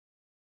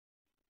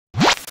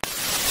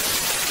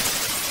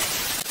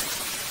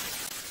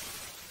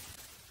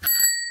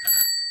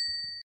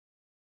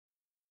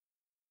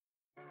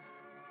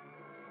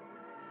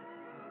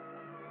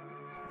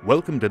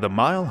Welcome to the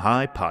Mile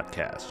High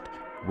PotCast.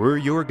 We're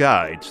your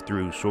guides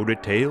through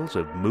sordid tales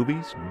of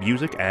movies,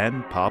 music,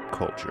 and pop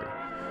culture.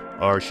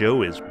 Our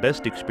show is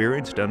best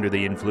experienced under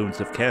the influence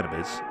of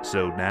cannabis,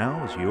 so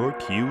now is your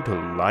cue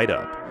to light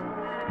up.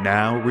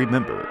 Now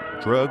remember,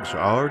 drugs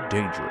are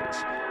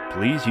dangerous.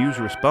 Please use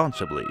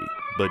responsibly,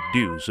 but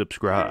do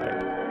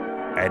subscribe.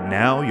 And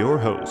now your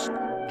hosts,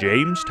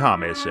 James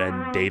Thomas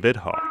and David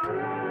Hawk.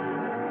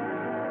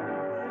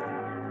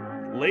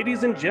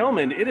 Ladies and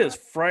gentlemen, it is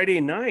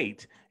Friday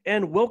night,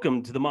 and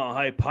welcome to the Mile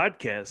High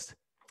Podcast.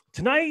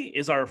 Tonight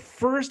is our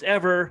first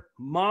ever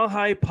Mile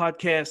High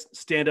Podcast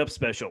stand-up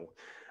special.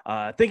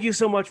 Thank you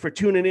so much for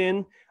tuning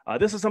in.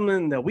 This is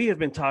something that we have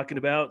been talking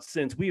about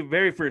since we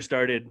very first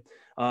started,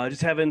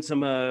 just having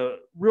some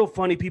real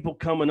funny people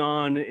coming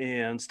on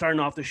and starting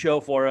off the show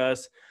for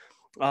us.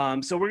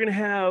 So we're going to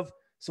have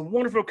some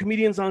wonderful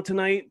comedians on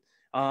tonight.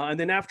 And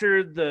then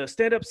after the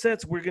stand-up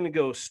sets, we're going to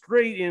go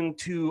straight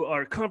into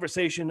our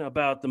conversation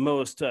about the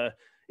most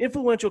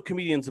influential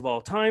comedians of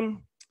all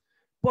time.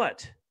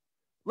 But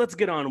let's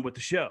get on with the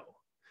show.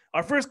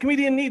 Our first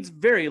comedian needs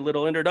very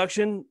little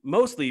introduction,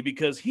 mostly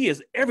because he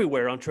is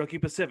everywhere on Truckee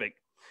Pacific.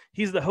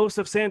 He's the host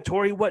of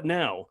Santore What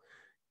Now?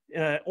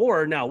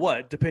 Or Now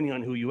What, depending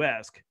on who you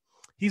ask.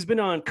 He's been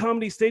on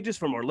comedy stages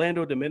from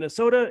Orlando to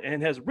Minnesota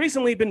and has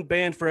recently been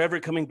banned forever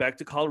coming back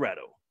to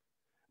Colorado.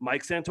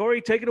 Mike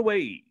Santore, take it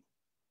away.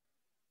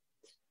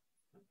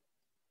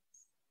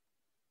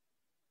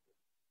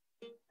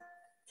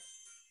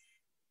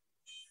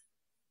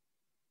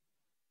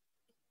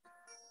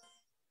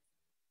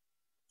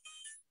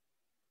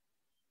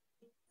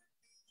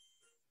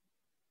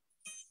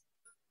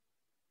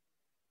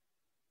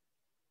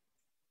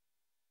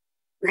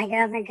 My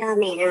girlfriend called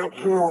me an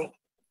alcoholic.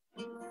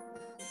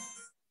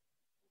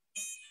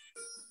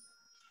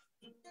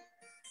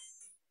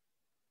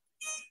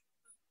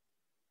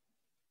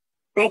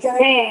 I told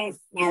her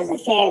that was a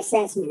fair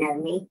assessment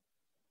of me.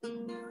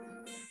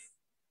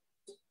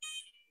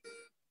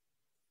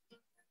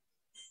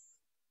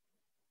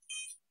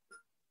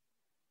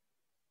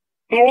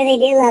 I really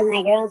do love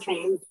my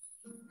girlfriend.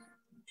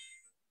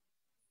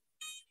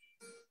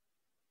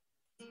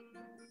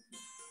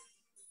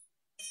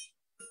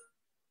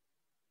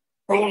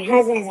 But her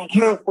husband is a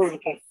cock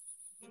blocker.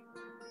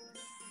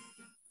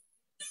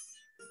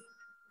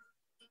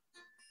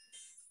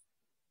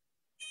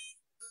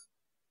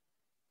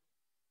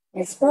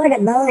 The sport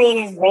of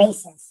bullying is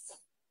racist.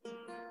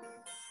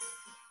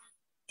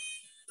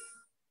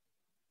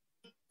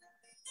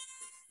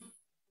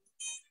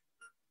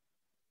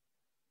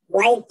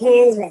 White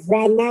pins with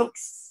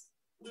rednecks.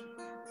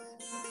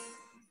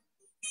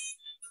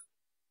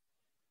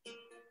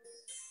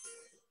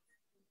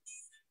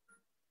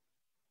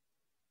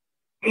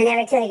 I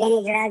never took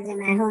any drugs in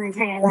my whole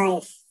entire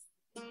life.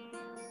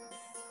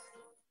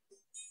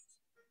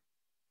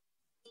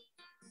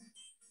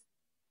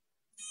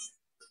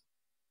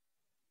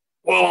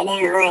 That I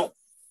didn't like.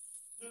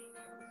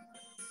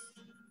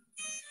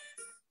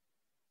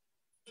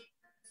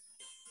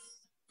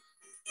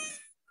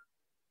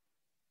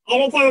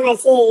 Every time I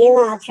see a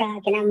U-Haul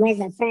truck and I'm with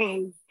a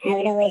friend, I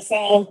would always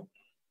say,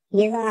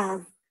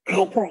 U-Haul,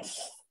 I push.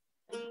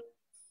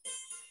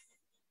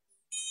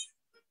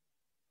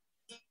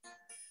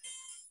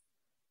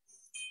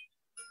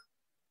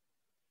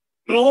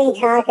 I hate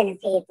talking to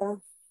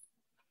people.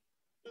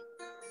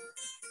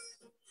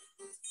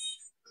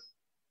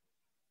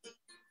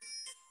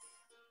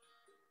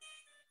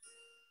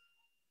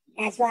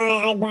 That's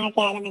why I bark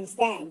at them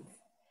instead.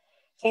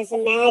 Just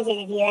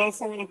imagine if you asked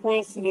someone a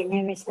question and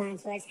their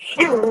response was,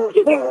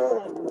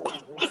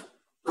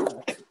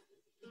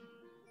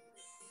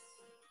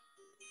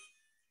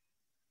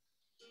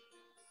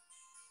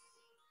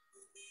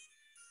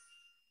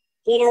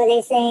 Do you know what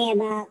they say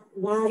about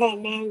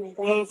bald-headed men with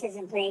glasses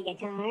and play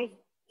guitar?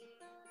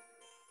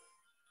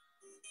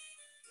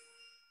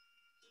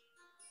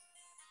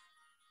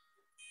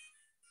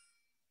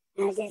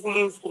 I was just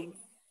asking.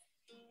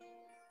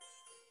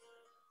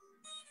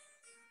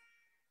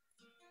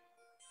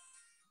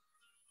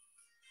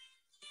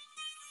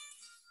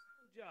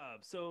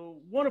 So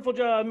wonderful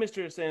job,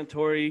 Mr.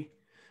 Santore.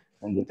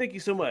 Thank you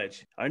so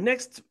much. Our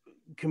next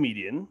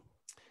comedian,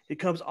 it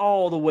comes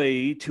all the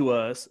way to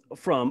us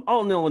from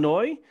Alton,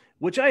 Illinois,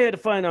 which I had to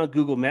find on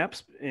Google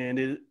Maps, and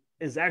it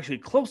is actually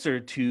closer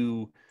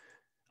to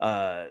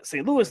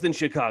St. Louis than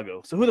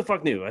Chicago. So who the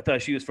fuck knew? I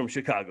thought she was from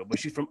Chicago, but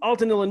she's from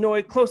Alton,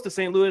 Illinois, close to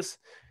St. Louis.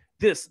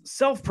 This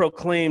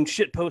self-proclaimed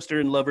shitposter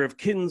and lover of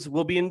kittens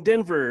will be in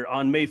Denver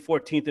on May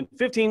 14th and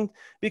 15th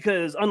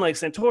because, unlike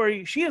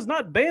Santore, she is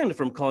not banned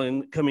from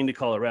coming to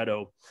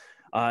Colorado.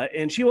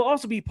 And she will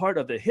also be part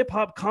of the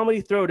hip-hop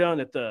comedy throwdown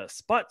at the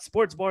Spot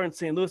Sports Bar in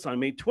St. Louis on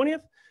May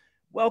 20th.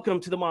 Welcome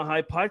to the Mile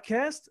High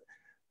Podcast,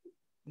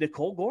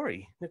 Nicole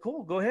Gory.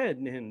 Nicole, go ahead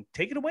and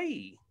take it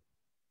away.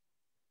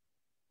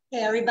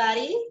 Hey,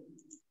 everybody.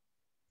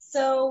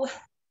 So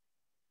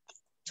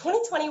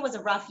 2020 was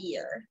a rough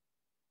year.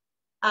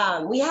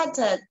 We had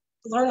to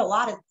learn a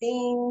lot of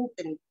things,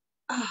 and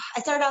I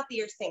started out the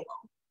year single.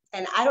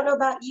 And I don't know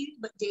about you,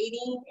 but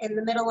dating in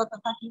the middle of a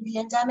fucking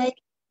pandemic,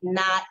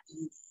 not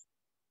easy.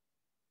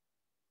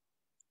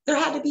 There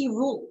had to be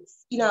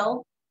rules, you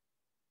know?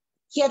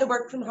 He had to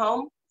work from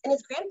home, and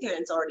his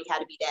grandparents already had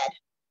to be dead.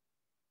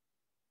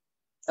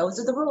 Those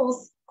are the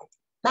rules.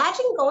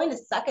 Imagine going to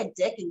suck a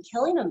dick and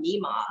killing a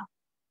Meemaw.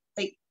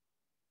 Like,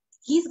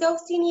 he's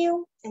ghosting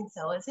you, and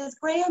so is his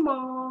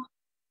grandma.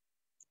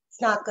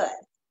 It's not good.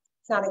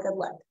 It's not a good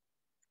look.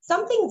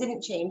 Some things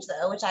didn't change,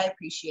 though, which I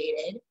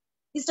appreciated.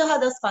 He still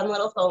had those fun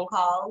little phone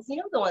calls. You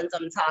know the ones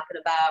I'm talking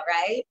about,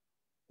 right?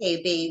 Hey,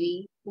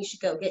 baby, you should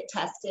go get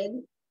tested.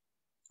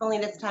 Only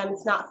this time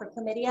it's not for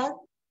chlamydia.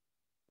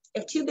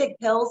 If 2 big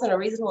pills and a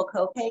reasonable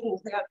copay can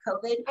clear up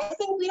COVID, I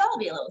think we'd all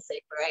be a little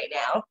safer right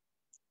now.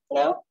 You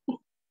know?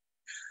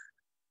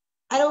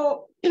 I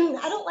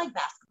don't like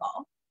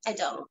basketball. I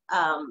don't.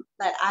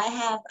 But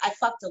I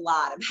fucked a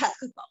lot of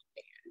basketball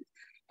fans.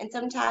 And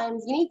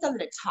sometimes you need something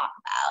to talk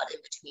about in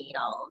between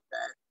all of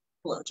the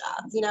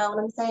blowjobs, you know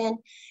what I'm saying?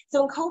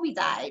 So when Kobe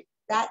died,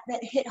 that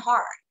hit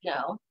hard, you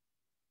know?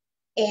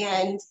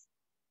 And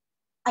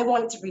I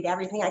wanted to read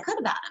everything I could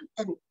about him.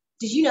 And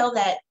did you know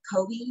that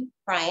Kobe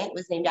Bryant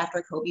was named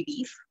after Kobe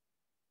beef?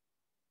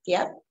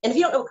 Yep. And if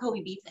you don't know what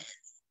Kobe beef is,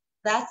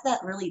 that's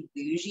that really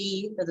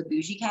bougie, they're the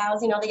bougie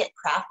cows, you know, they get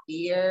craft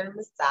beer,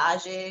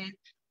 massages.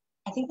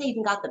 I think they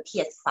even got the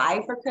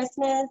PS5 for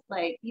Christmas.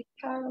 Like, these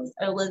cows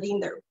are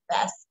living their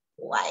best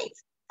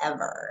life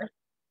ever.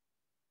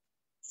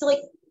 So,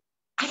 like,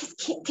 I just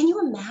can't, can you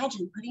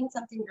imagine putting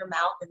something in your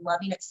mouth and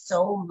loving it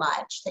so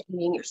much that you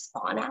name your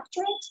spawn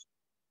after it?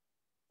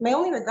 My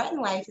only regret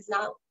in life is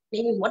not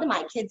naming one of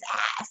my kids'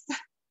 ass.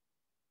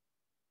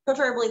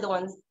 Preferably the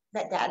ones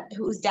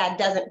whose dad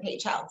doesn't pay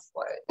child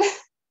support.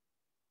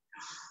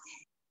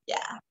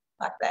 Yeah,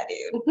 fuck that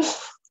dude.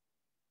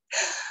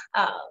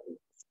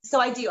 So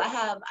I'm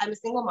a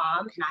single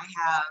mom, and I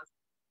have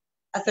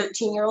a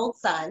 13-year-old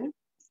son.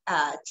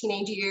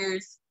 Teenage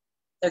years,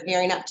 they're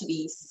gearing up to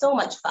be so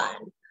much fun.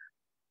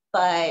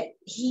 But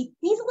he's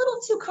a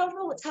little too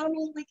comfortable with telling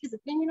me like his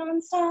opinion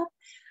on stuff.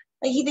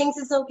 Like, he thinks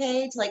it's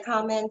okay to like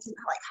comment and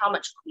like how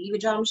much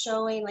cleavage I'm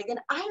showing. Like, and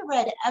I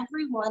read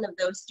every one of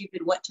those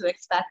stupid what to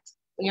expect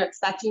when you're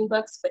expecting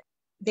books, but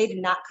they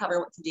did not cover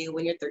what to do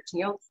when your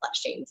 13-year-old slut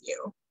shames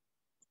you.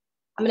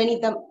 I'm gonna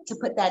need them to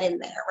put that in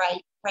there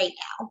right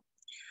now.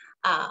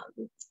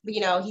 But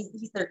you know,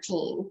 he's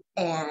 13,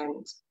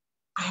 and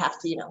I have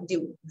to, you know,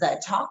 do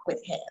the talk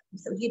with him.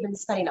 So he'd been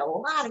spending a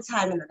lot of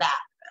time in the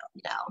bathroom,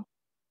 you know.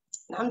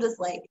 And I'm just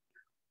like,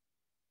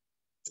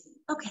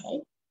 okay,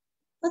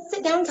 let's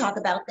sit down and talk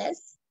about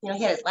this. You know,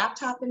 he had his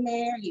laptop in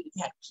there, he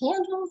had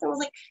candles, and I was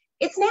like,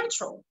 it's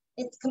natural.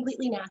 It's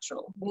completely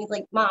natural. And he's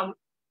like, Mom,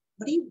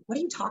 what are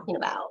you talking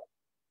about?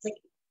 It's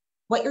like,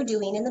 what you're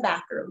doing in the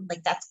bathroom,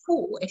 like, that's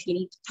cool. If you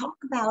need to talk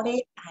about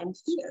it, I'm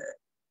here.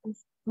 And,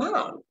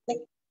 Mom, like,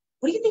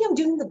 what do you think I'm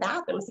doing in the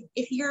bathroom? It's like,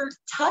 if you're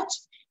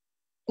touched,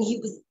 and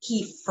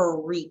he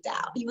freaked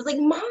out. He was like,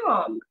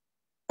 Mom,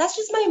 that's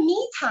just my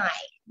me time.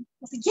 I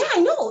was like, yeah,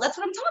 I know, that's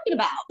what I'm talking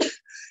about.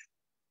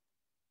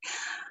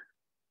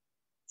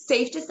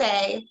 Safe to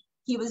say,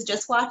 he was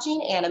just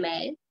watching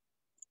anime,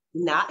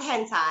 not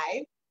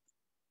hentai,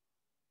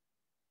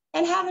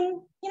 and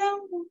having, you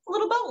know, a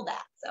little bubble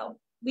bath. So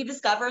we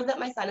discovered that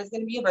my son is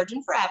going to be a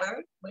virgin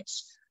forever,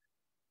 which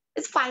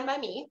is fine by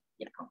me,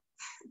 you know.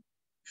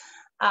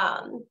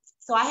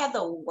 So I have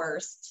the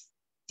worst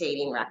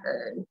dating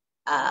record.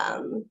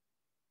 I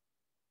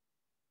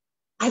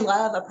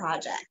love a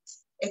project.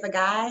 If a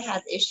guy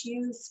has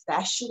issues,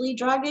 especially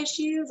drug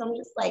issues, I'm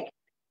just like,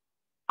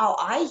 all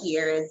I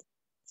hear is,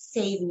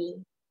 save me,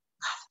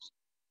 love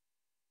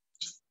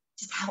me,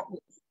 just help me.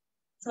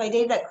 So I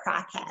dated a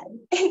crackhead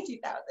in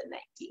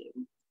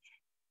 2019.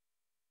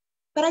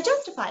 But I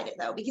justified it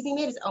though, because he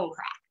made his own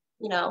crack.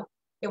 You know,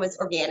 it was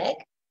organic,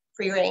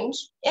 free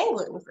range, and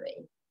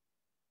gluten-free.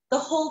 The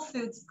Whole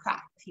Foods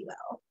crack, if you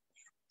will.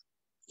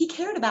 He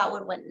cared about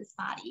what went in his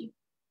body.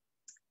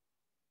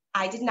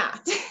 I did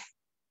not.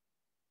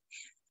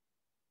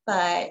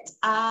 But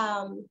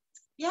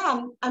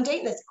yeah, I'm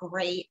dating this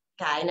great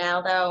guy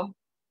now though.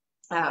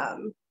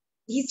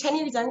 He's 10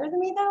 years younger than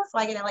me though, so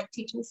I get to like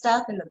teach him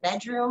stuff in the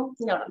bedroom.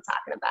 You know what I'm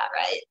talking about,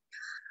 right?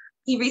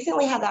 He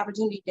recently had the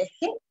opportunity to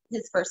hit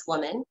his first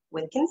woman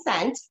with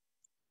consent.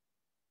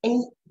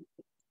 And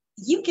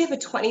you give a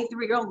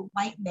 23-year-old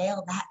white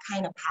male that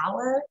kind of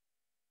power.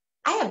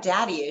 I have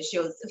daddy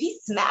issues. So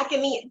he's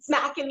smacking me, and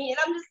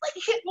I'm just like,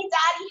 hit me,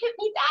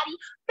 daddy,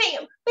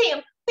 bam,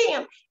 bam,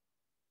 bam.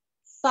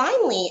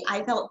 Finally,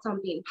 I felt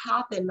something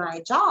pop in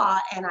my jaw,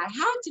 and I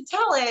had to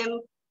tell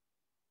him,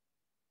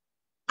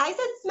 I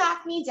said,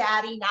 smack me,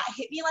 daddy, not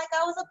hit me like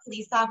I was a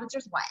police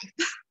officer's wife.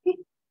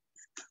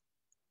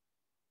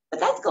 But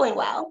that's going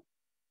well.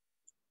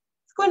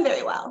 It's going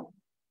very well.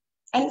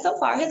 And so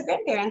far, his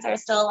grandparents are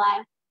still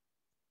alive.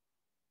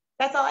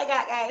 That's all I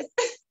got, guys.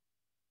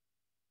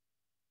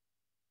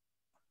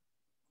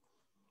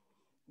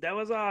 That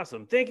was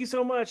awesome. Thank you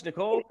so much,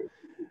 Nicole.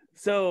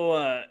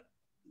 So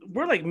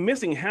we're like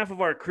missing half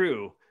of our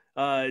crew.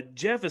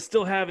 Jeff is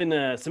still having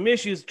some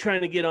issues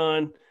trying to get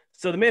on.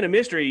 So the man of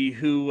mystery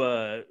who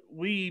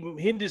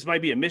he just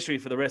might be a mystery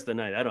for the rest of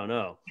the night. I don't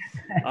know.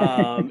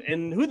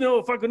 And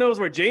fuck knows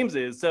where James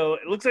is. So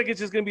it looks like it's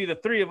just going to be the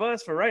three of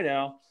us for right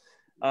now.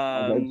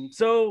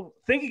 So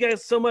thank you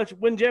guys so much.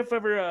 When Jeff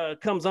ever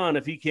comes on,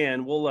 if he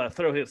can, we'll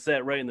throw his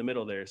set right in the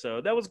middle there. So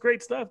that was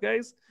great stuff,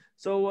 guys.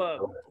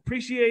 So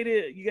appreciate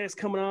it. You guys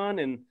coming on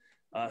and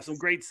some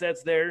great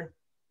sets there.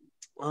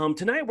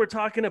 Tonight we're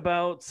talking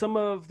about some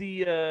of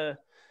the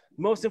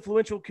most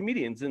influential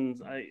comedians,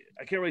 and I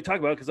can't really talk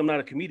about it because I'm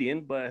not a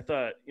comedian, but I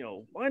thought,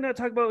 why not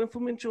talk about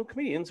influential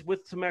comedians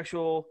with some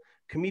actual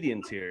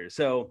comedians here?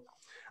 So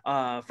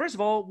first of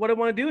all, what I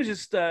want to do is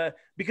just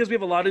because we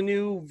have a lot of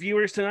new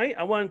viewers tonight,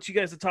 I want you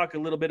guys to talk a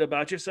little bit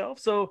about yourself.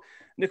 So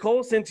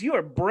Nicole, since you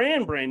are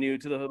brand new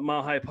to the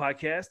Mile High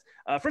podcast,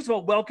 first of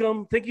all,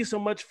 welcome. Thank you so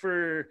much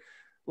for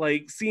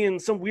seeing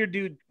some weird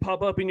dude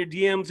pop up in your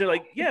DMs. They're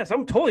like, yes,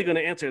 I'm totally going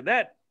to answer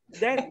that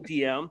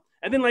DM.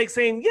 And then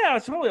saying, yeah,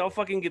 totally, I'll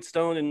fucking get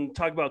stoned and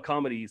talk about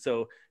comedy.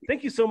 So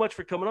thank you so much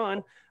for coming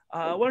on.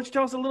 Why don't you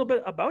tell us a little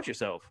bit about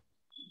yourself?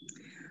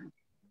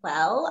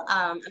 Well,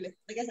 I'm, like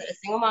I said, a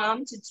single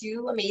mom to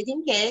two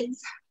amazing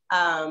kids.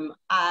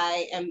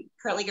 I am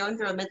currently going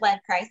through a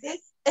midlife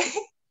crisis.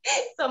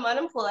 So I'm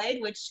unemployed,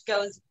 which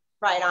goes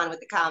right on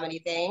with the comedy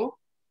thing.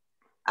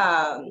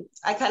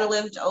 I kind of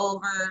lived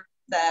over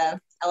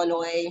the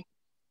Illinois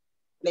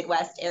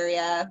Midwest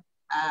area.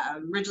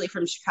 Originally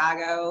from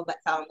Chicago, but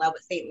fell in love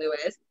with St.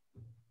 Louis.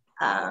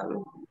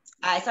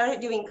 I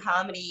started doing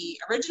comedy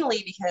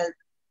originally because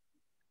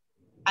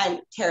I'm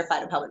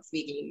terrified of public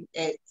speaking.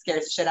 It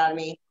scares the shit out of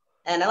me.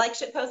 And I like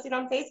shit posting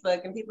on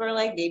Facebook, and people are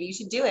like, maybe you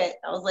should do it.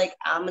 I was like,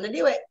 I'm going to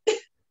do it.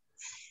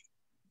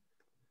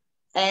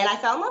 And I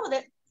fell in love with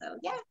it. So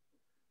yeah,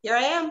 here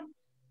I am.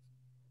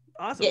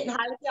 Awesome. Getting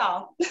high with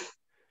y'all.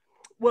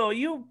 Well,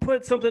 you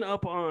put something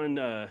up on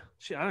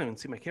shit. I don't even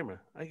see my camera.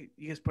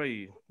 You guys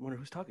probably wonder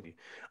who's talking to you.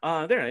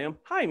 There I am.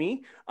 Hi,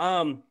 me.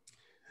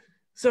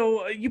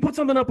 So you put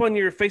something up on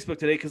your Facebook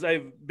today because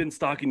I've been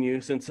stalking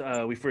you since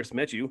we first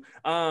met you.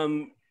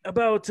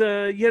 About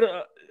you had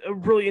a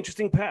really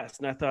interesting past,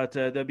 and I thought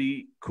that'd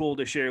be cool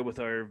to share with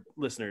our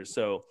listeners.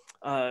 So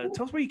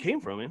tell us where you came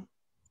from, man.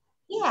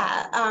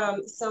 Yeah.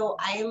 So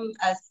I am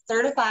a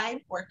certified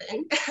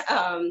orphan.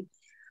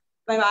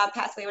 My mom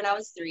passed away when I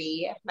was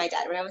 3, my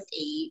dad when I was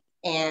 8,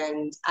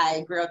 and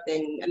I grew up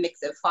in a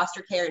mix of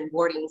foster care and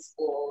boarding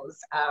schools.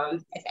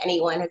 If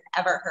anyone has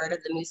ever heard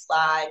of the Moose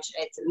Lodge,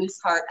 it's in Moose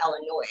Heart,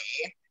 Illinois,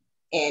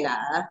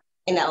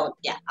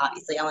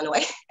 obviously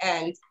Illinois.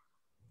 And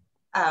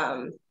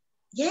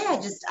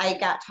I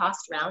got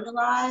tossed around a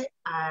lot.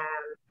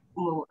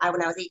 When I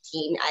was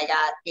 18, I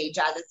got a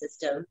JAZA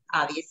system,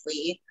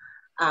 obviously.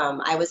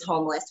 I was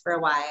homeless for a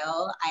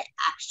while.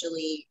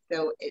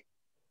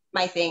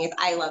 My thing is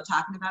I love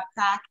talking about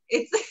crack.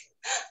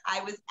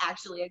 I was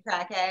actually a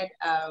crackhead.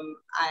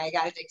 I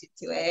got addicted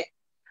to it.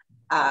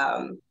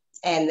 And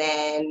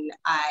then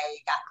I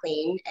got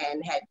clean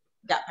and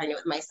got pregnant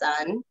with my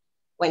son,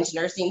 went to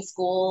nursing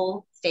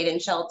school, stayed in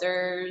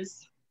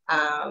shelters.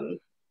 I'm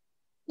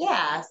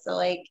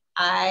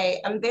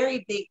a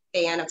very big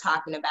fan of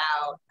talking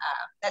about,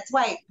 that's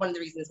why one of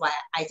the reasons why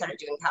I started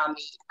doing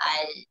comedy.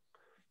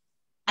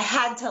 I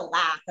had to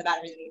laugh about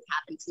everything that's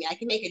happened to me. I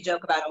can make a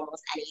joke about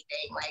almost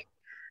anything. Like,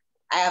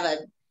 I have a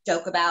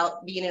joke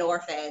about being an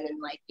orphan and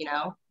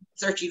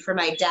searching for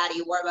my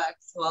daddy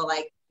Warbucks while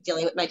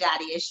dealing with my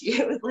daddy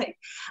issues.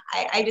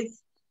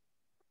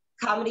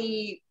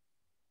 Comedy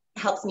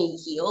helps me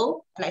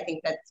heal, and I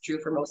think that's true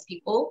for most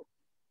people.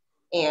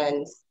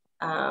 And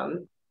I've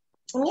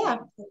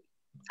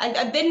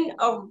been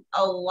a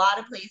lot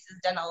of places,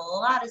 done a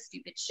lot of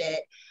stupid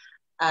shit.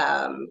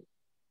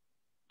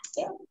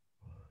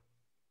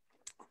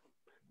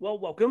 Well,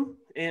 welcome.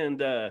 And,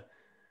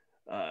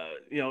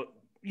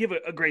 you have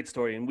a great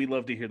story, and we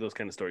love to hear those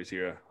kind of stories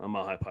here on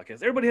Mile High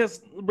Podcast. Everybody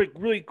has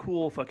really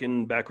cool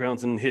fucking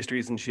backgrounds and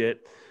histories and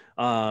shit.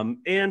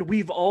 And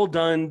we've all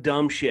done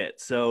dumb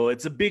shit. So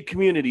it's a big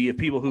community of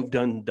people who've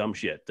done dumb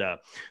shit.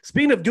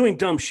 Speaking of doing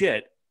dumb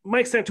shit,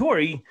 Mike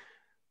Santore,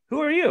 who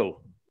are you?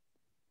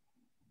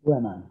 Who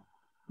am I?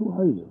 Who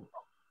are you?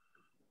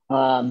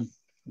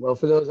 Well,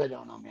 for those that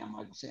don't know me, I'm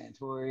Michael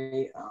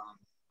Santore.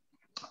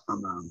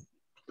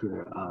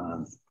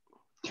 I'm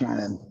trying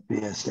to be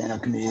a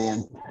stand-up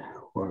comedian,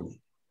 or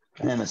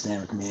I'm a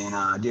stand-up comedian.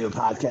 I do a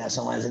podcast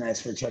on Wednesday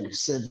nights for Chuck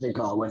Pacific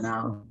called What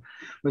Now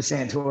with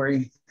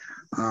Santore.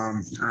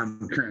 I'm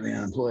currently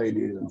unemployed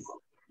due to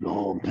the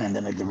whole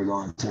pandemic that we're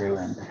going through,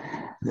 and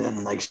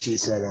then, like she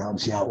said, it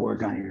helps you out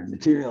work on your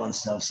material and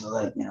stuff. So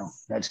that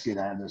that's good.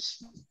 I have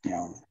this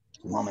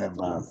moment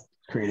of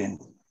creating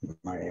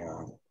my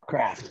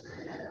craft.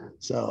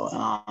 So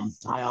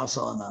I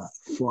also am a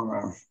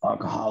former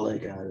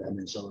alcoholic. I've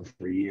been sober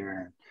for a year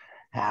and a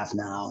half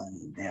now,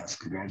 and yes,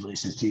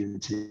 congratulations to you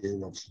too.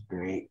 That's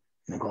great,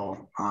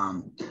 Nicole.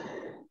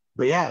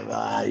 But yeah,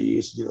 I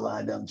used to do a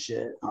lot of dumb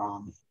shit.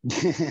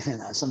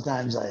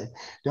 Sometimes I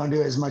don't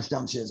do as much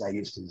dumb shit as I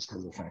used to, just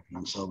because of the fact that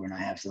I'm sober and I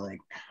have to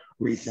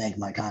rethink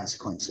my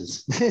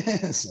consequences.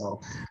 So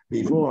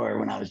before,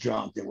 when I was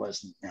drunk, there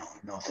wasn't,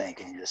 no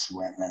thinking, you just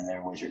went and then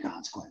there was your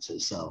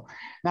consequences. So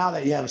now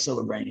that you have a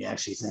sober brain, you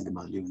actually think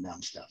about doing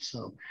dumb stuff.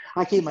 So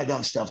I keep my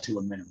dumb stuff to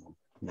a minimum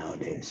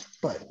nowadays.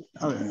 But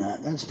other than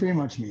that, that's pretty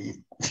much me.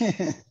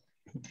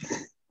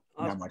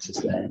 Not much to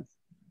say.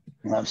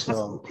 I'm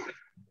still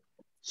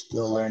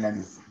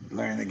learning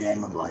the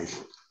game of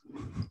life.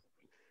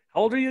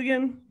 How old are you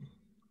again?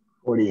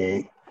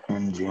 48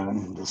 in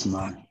June this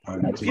month.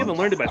 If you haven't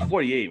learned it by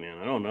 48, man,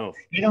 I don't know.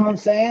 You know what I'm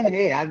saying?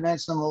 Hey, I've met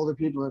some older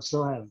people that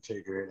still haven't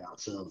figured it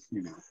out. So,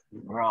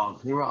 we're all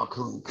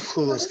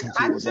clueless, confused.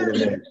 I'm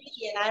 33 and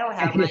I don't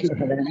have my shit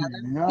together.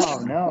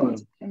 No,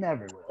 you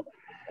never will.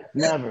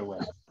 Never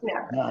will.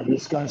 Yeah. No, you're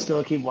just gonna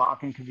still keep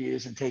walking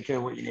confused and take care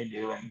of what you need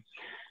to do,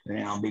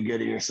 and be good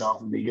to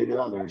yourself and be good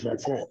to others.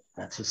 That's it.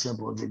 That's as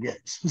simple as it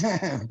gets.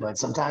 But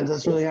sometimes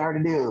that's really hard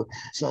to do,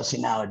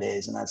 especially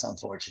nowadays, and that's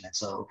unfortunate.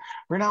 So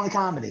bring on the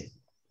comedy.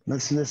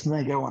 Let's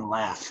make everyone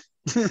laugh.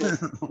 If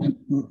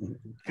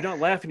you're not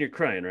laughing, you're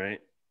crying, right?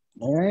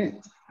 All right.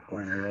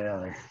 One or the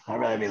other. I'd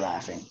rather be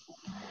laughing.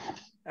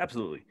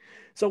 Absolutely.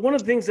 So one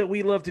of the things that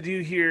we love to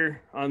do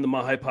here on the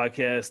High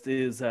PotCast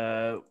is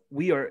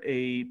we are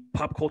a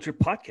pop culture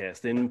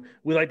podcast, and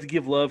we like to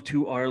give love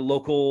to our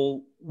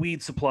local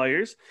weed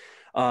suppliers.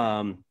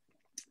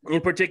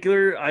 In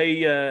particular,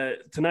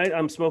 tonight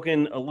I'm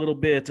smoking a little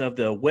bit of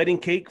the wedding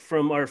cake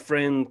from our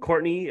friend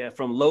Courtney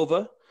from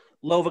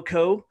Lova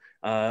Co.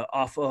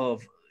 Off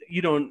of,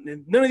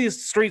 none of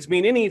these streets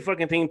mean any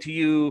fucking thing to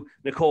you,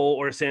 Nicole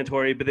or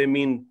Santore, but they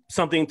mean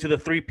something to the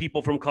three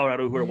people from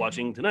Colorado who are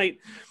watching tonight.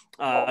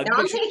 I'm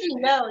taking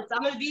notes.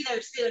 I'm gonna be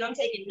there soon. I'm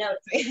taking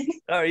notes, man.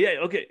 Oh yeah,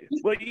 okay.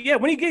 Well, yeah.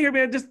 When you get here,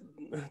 man, just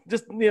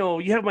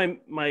you have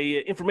my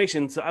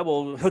information, so I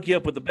will hook you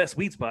up with the best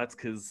weed spots,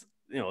 because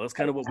that's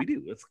kind of what we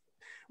do. It's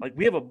like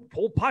we have a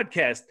whole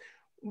podcast,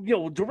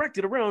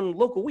 directed around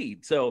local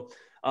weed. So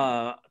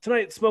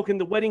tonight, smoking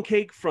the wedding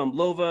cake from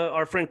Lova,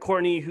 our friend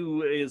Courtney,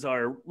 who is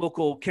our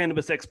local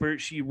cannabis expert.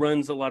 She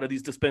runs a lot of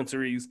these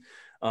dispensaries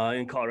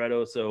in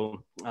Colorado,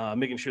 so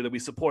making sure that we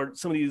support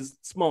some of these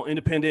small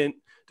independent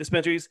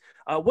dispensaries.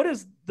 What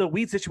is the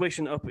weed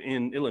situation up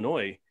in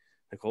Illinois,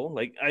 Nicole?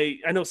 Like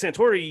I know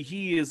Santore,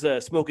 he is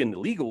smoking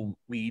illegal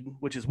weed,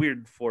 which is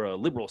weird for a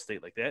liberal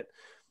state like that.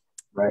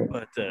 Right.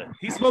 But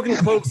he's smoking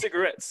clove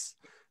cigarettes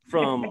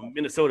from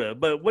Minnesota.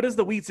 But what is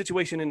the weed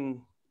situation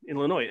in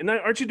Illinois? And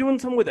aren't you doing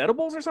something with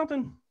edibles or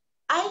something?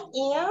 I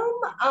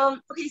am.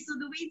 Okay, so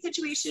the weed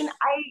situation,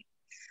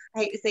 I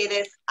hate to say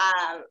this,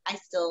 I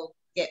still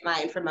get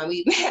mine from my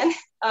weed man.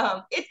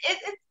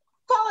 It's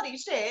quality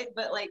shit,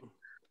 but like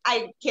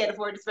I can't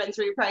afford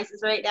dispensary prices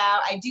right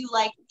now. I do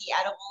like the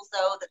edibles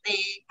though that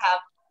they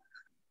have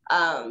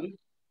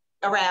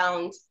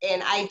around,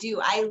 and I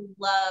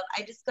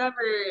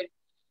discovered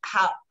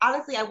how,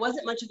 honestly, I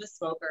wasn't much of a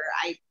smoker.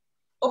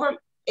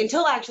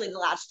 Until actually the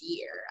last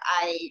year,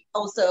 I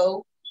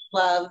also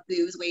love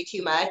booze way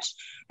too much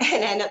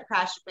and end up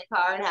crashing my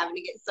car and having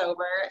to get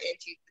sober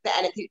into the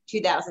end of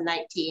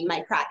 2019,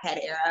 my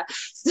crackhead era.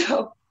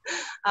 So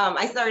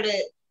I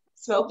started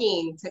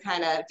smoking to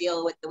kind of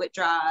deal with the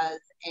withdrawals,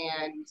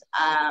 and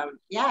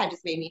it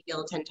just made me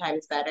feel 10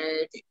 times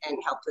better and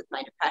helped with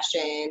my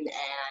depression.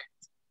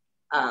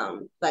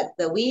 And but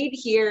the weed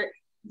here,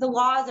 the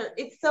laws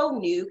it's so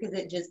new because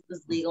it just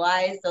was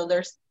legalized, so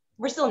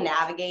we're still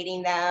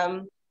navigating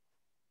them.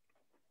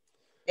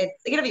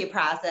 It's gonna be a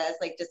process,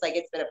 just like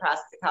it's been a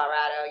process in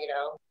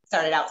Colorado.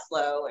 Started out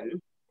slow.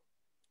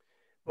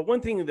 But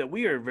one thing that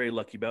we are very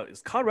lucky about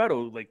is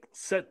Colorado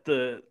set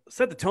the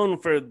tone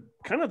for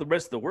kind of the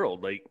rest of the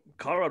world. Like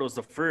Colorado is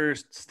the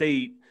first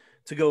state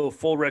to go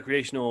full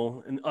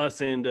recreational, and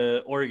us and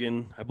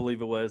Oregon, I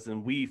believe it was,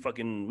 and we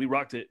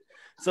rocked it.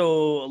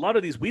 So a lot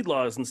of these weed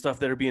laws and stuff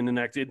that are being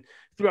enacted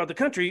throughout the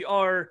country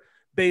are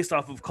based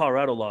off of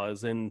Colorado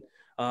laws, and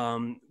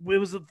it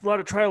was a lot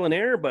of trial and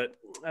error, but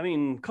I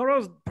mean,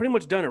 Colorado's pretty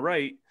much done it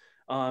right.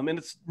 And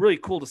it's really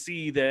cool to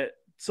see that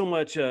so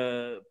much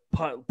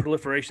pot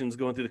proliferation is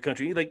going through the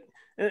country. Like,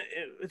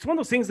 it's one of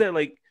those things that,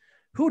 like,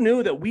 who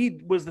knew that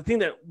weed was the thing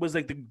that was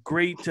like the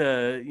great,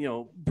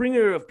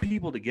 bringer of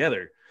people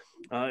together.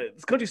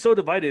 This country's so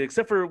divided,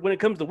 except for when it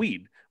comes to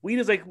weed. Weed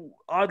is like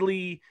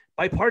oddly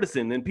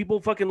bipartisan, and people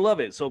fucking love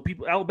it. So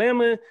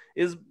Alabama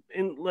is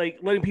in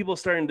letting people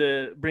starting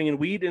to bring in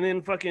weed, and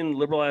then fucking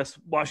liberal ass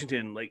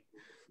Washington.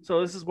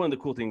 So this is one of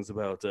the cool things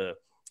about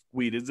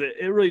weed, is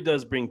it really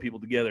does bring people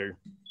together.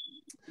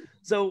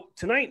 So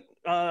tonight,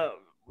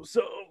 first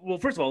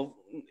of all,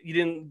 you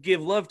didn't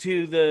give love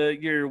to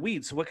your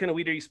weed. So what kind of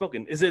weed are you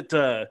smoking? Is it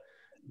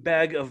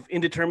bag of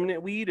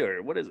indeterminate weed,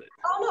 or what is it?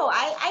 Oh no,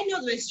 I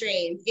know the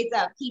strains. It's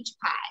a peach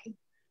pie.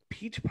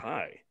 Peach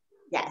pie.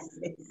 Yes,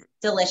 it's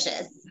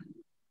delicious.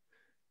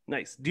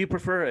 Nice. Do you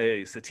prefer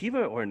a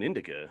sativa or an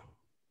indica?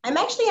 I'm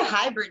actually a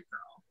hybrid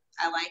girl.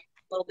 I like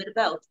a little bit of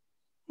both.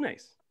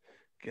 Nice.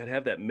 Gotta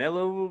have that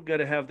mellow,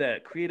 gotta have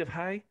that creative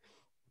high.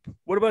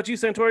 What about you,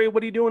 Santore?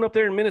 What are you doing up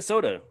there in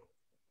Minnesota?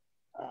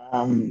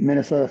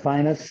 Minnesota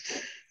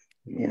finest,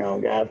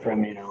 guy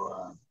from,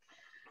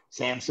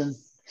 Samson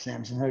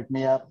hooked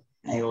me up.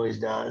 He always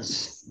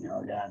does.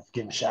 Got to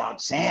give a shout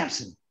out,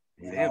 Samson.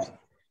 Samson.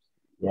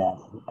 Yeah,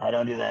 I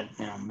don't do that,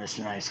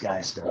 Mr. Nice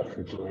Guy stuff.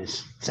 It's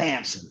always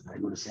Samson. I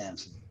go to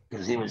Samson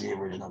because he was the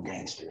original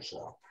gangster.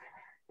 So,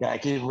 I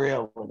keep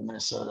real with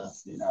Minnesota.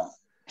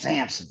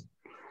 Samson.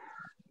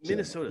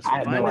 Minnesota's I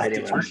have no finest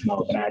idea what I'm Detroit.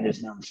 smoking. I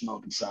just know I'm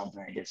smoking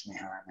something that gets me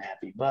high and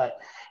happy.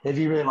 But if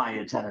you really want to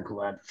get technical,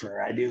 I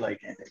do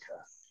like indica.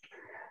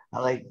 I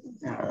like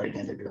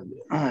indica.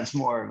 It's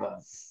more of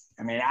a.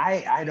 I mean,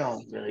 I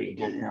don't really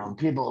get.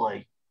 People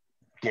like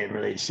get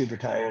really super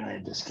tired and I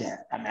just can't.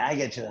 I mean, I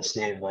get to a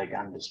state of like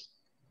I'm just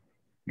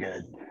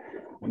good.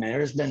 I mean,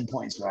 there's been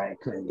points where I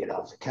couldn't get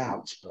off the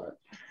couch, but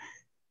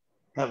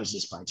that was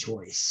just by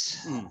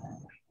choice.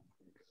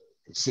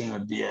 It seemed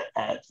to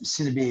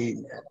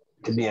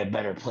be a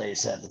better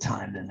place at the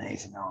time than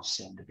anything else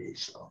seemed to be.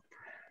 So,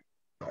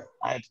 but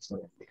I have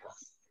to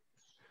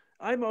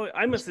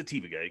I'm a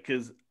sativa guy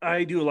because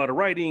I do a lot of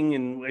writing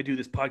and I do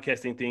this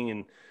podcasting thing,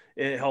 and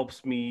it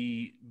helps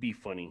me be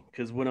funny.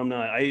 Because when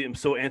I am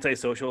so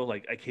antisocial.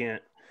 Like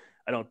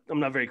I'm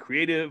not very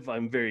creative.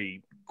 I'm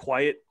very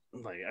quiet.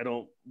 Like I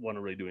don't want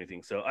to really do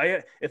anything. So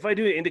if I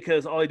do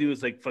indicas, all I do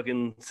is like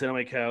fucking sit on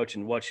my couch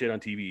and watch shit on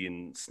TV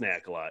and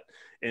snack a lot.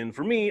 And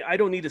for me, I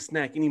don't need to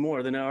snack any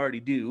more than I already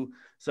do.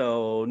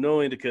 So no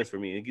indicas for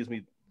me. It gives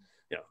me,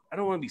 I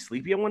don't want to be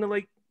sleepy. I want to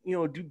like,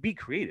 be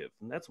creative.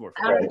 And that's more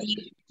fun. Do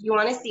you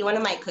want to see one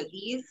of my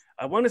cookies?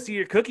 I want to see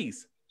your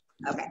cookies.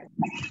 Okay.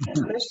 I'm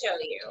going to show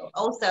you.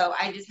 Also,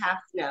 I just have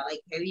to know,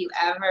 like, have you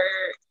ever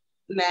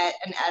met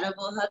an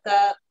edible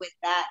hookup with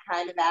that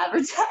kind of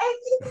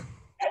advertising?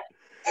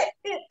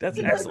 That's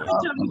It's excellent.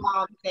 such a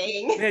mom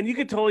thing. Man, you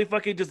could totally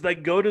fucking just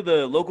like go to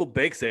the local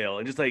bake sale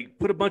and just like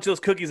put a bunch of those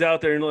cookies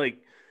out there and like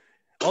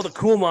all the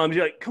cool moms,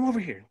 you're like, come over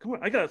here. Come on.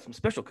 I got some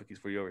special cookies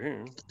for you over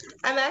here.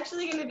 I'm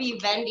actually going to be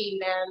vending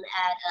them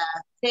at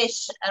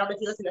Fish. I don't know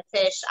if you listen to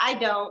Fish. I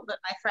don't, but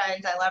my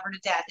friend, I love her to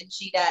death, and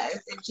she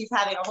does. And she's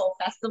having a whole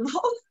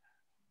festival.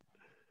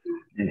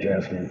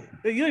 Interesting.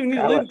 You don't even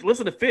need to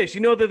listen to Fish.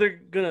 You know that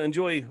they're going to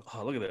enjoy.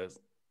 Oh, look at this.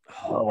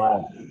 Oh,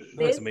 wow.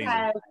 That's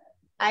amazing.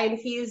 I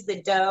infused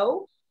the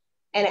dough,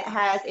 and it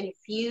has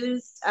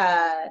infused,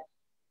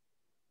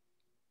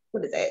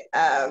 what is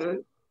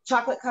it?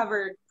 Chocolate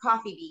covered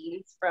coffee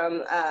beans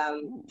from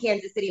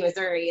Kansas City,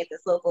 Missouri at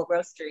this local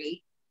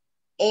roastery,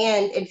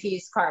 and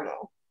infused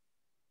caramel.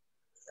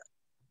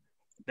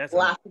 That's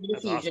lots of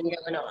infusion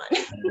awesome. going on.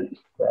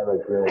 That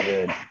looks really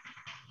good.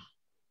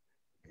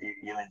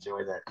 You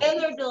enjoy that.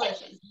 And they're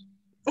delicious.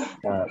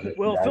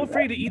 Well, feel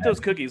free to eat those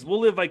cookies.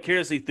 We'll live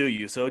vicariously through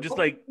you. So just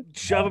like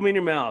shove them in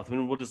your mouth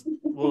and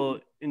we'll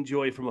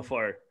enjoy from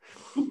afar.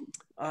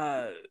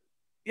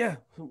 Yeah,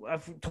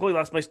 I've totally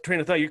lost my train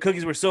of thought. Your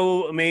cookies were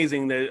so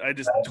amazing that I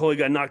just totally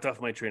got knocked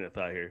off my train of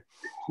thought here.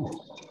 All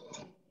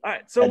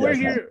right, so we're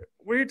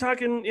here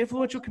talking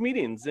influential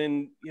comedians,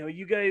 and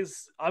you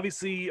guys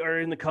obviously are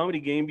in the comedy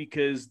game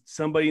because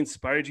somebody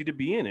inspired you to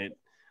be in it.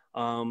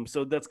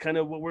 So that's kind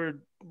of what we're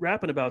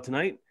rapping about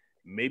tonight.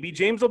 Maybe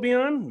James will be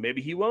on,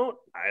 maybe he won't.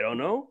 I don't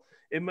know.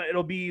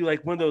 It'll be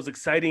like one of those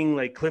exciting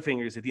like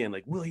cliffhangers at the end.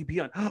 Like, will he be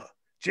on?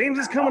 James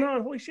is coming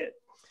on. Holy shit.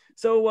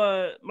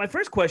 So my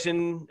first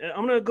question,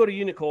 I'm going to go to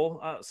you,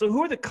 Nicole. So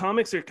who are the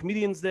comics or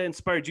comedians that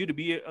inspired you to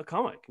be a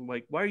comic?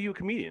 Like, why are you a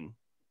comedian?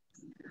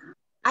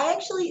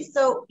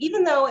 So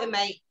even though it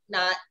might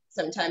not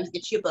sometimes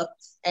get you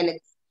booked,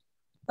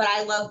 but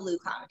I love blue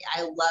comedy.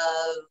 I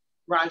love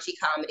raunchy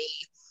comedy,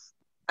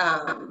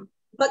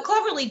 but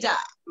cleverly done,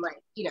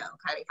 like,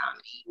 kind of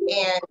comedy.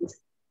 And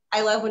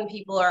I love when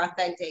people are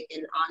authentic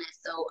and honest.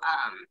 So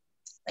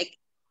like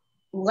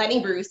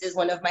Lenny Bruce is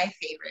one of my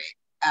favorite.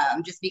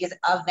 Just because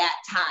of that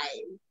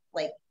time,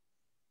 like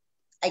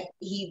if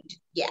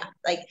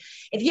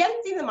you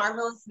haven't seen The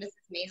Marvelous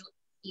Mrs. Maisel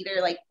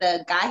either, like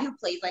the guy who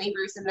plays Lenny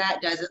Bruce in that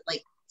does it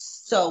like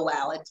so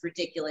well. It's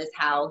ridiculous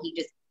how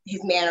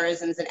his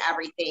mannerisms and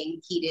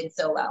everything he did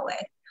so well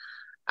with.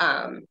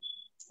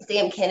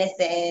 Sam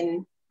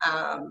Kinison,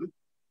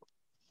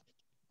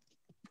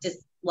 just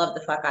love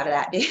the fuck out of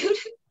that dude.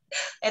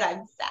 And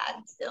I'm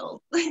sad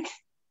still.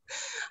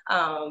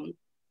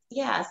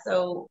 Yeah,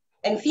 so.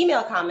 And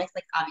female comics,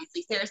 like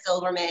obviously Sarah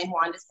Silverman,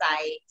 Wanda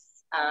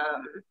Sykes,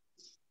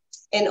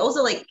 and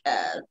also like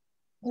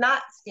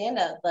not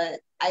stand-up, but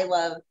I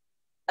love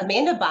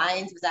Amanda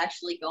Bynes was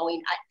actually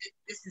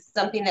this is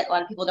something that a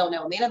lot of people don't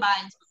know. Amanda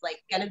Bynes was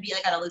like gonna be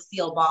like at a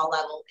Lucille Ball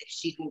level if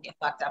she didn't get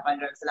fucked up on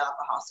drugs and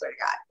alcohol, swear to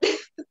God.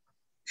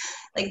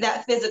 Like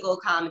that physical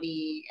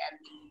comedy and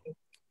the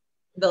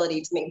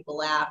ability to make people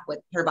laugh with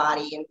her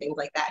body and things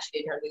like that she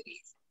did in her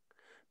movies.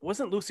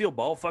 Wasn't Lucille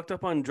Ball fucked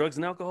up on drugs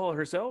and alcohol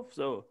herself?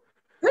 So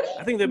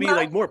I think that'd be well,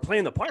 like more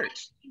playing the part.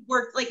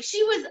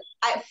 She was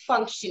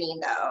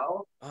functioning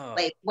though. Oh.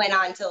 Like went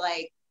on to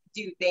like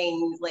do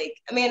things like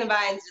Amanda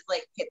Bynes just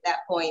like hit that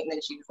point and then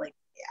she was like,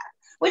 yeah,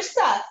 which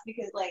sucks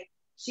because like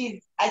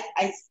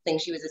I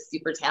think she was a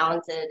super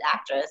talented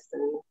actress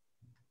and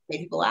made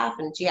people laugh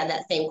and she had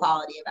that same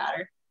quality about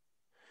her.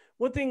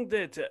 One thing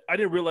that I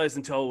didn't realize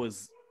until I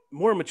was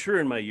more mature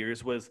in my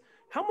years was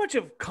how much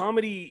of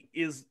comedy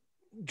is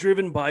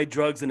driven by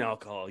drugs and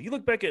alcohol? You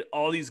look back at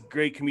all these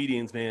great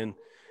comedians, man,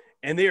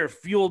 and they are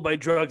fueled by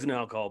drugs and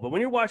alcohol. But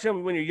when you're watching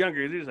them when you're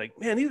younger, they're just like,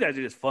 man, these guys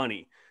are just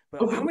funny.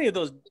 But how many of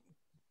those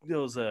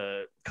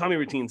comedy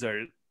routines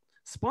are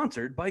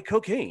sponsored by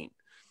cocaine?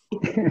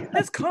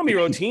 That's comedy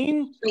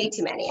routine. Way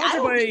too many.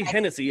 Sponsored by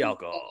Hennessy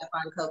alcohol.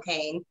 On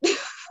cocaine.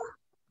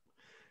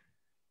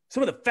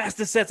 Some of the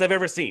fastest sets I've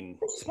ever seen,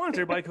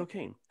 sponsored by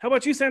cocaine. How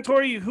about you,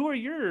 Santore? Who are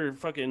your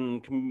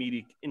fucking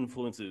comedic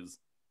influences?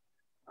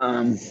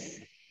 Sam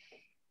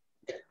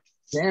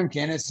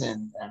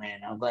Kinison, I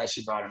mean, I'm glad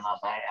she brought him up.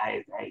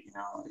 I you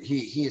know,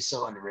 he is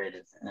so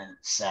underrated and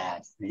it's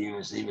sad. He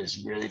was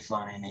really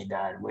funny and he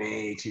died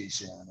way too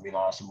soon. We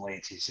lost him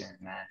way too soon.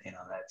 That, you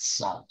know, that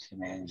sucked,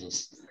 man.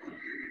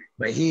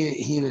 But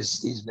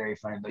he's very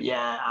funny. But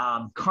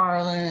yeah,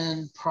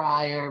 Carlin,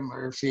 Pryor,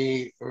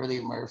 Murphy,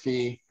 early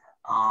Murphy.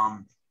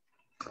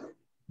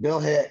 Bill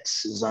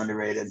Hicks is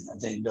underrated. I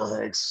think Bill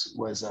Hicks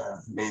was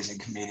an amazing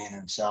comedian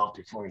himself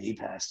before he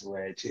passed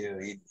away too.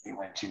 He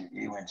went too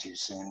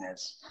soon,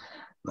 as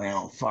you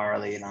know,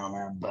 Farley and all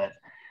them. But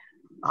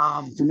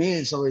for me,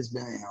 it's always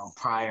been, you know,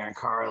 Pryor and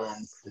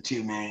Carlin, the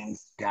two main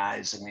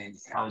guys. I mean,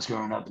 I was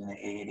growing up in the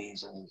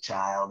 '80s as a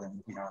child,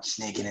 and you know,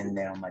 sneaking in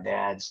there on my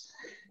dad's,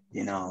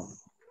 you know,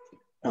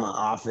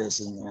 office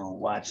and, you know,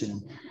 watching,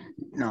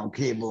 you know,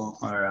 cable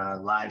or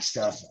live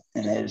stuff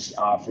in his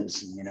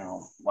office, and, you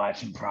know,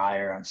 watching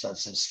Pryor on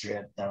Sunset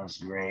Strip. That was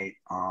great.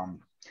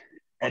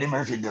 Eddie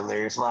Murphy,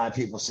 Delirious. A lot of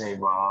people say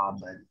Raw,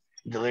 but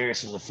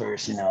Delirious was the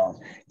first, you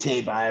know,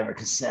 tape I ever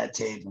cassette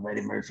tape of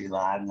Eddie Murphy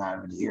live, and I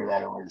would hear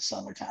that over the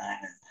summertime.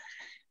 And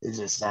it's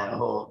just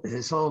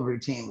his whole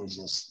routine was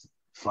just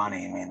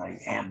funny. I mean, like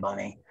Aunt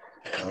Bunny,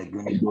 like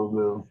Goonie Boo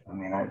Boo. I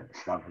mean, that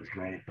stuff was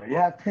great. But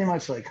yeah, pretty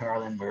much like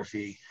Carlin,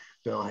 Murphy,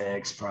 Bill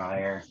Hicks,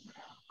 Pryor.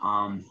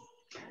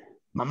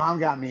 My mom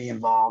got me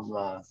involved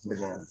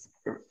with a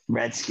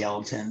Red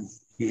Skeleton.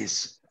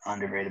 He's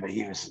underrated, but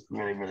he was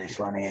really, really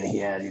funny, and he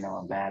had, you know,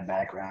 a bad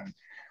background.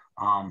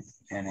 And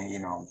you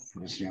know,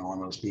 was, you know, one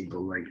of those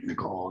people like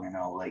Nicole, you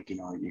know, like, you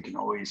know, you can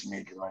always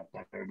make it like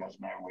better. It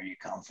doesn't matter where you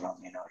come from,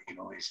 you know, you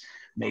can always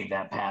make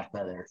that path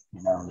better.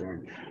 You know, there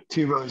are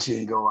two roads you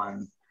can go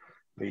on,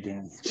 but you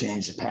can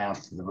change the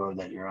path to the road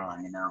that you're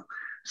on, you know.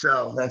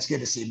 So that's good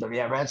to see. But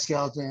yeah, Red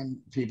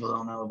Skeleton, people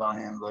don't know about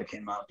him, look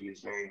him up. He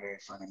was very, very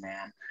funny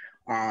man.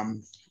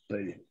 But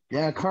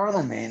yeah,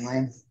 Carlin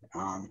mainly.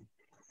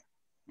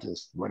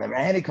 Just whatever.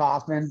 Andy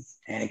Kaufman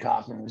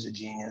was a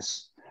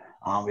genius.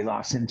 We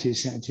lost him too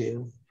soon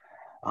too.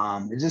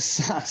 It just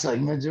sucks. Like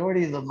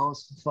majority of the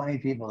most funny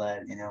people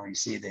that, you know, you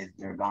see,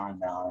 they're gone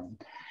now.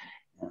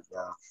 And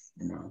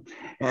you know,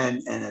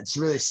 and it's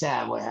really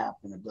sad what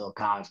happened to Bill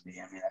Cosby.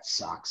 I mean, that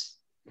sucks.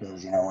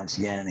 Because, you know, once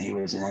again, he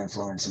was an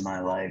influence in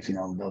my life. You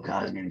know, Bill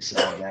Cosby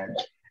himself,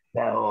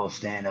 that whole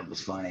stand-up was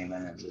funny,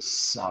 man. It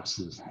just sucks,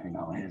 you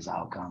know, his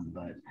outcome.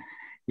 But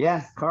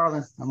yeah,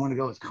 Carlin. I'm going to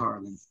go with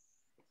Carlin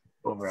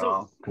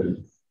overall.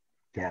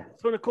 Yeah.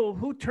 So Nicole,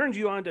 who turned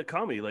you on to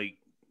comedy? Like,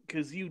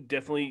 because you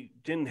definitely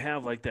didn't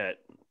have like that,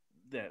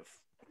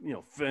 you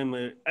know,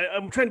 family.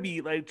 I'm trying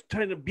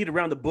to beat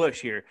around the bush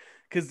here,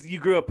 because you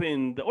grew up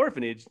in the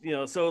orphanage, you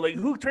know. So like,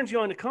 who turns you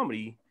on to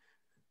comedy?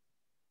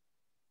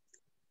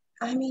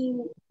 I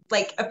mean,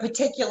 like a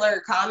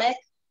particular comic,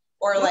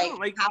 or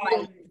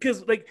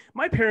because like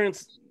my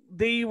parents,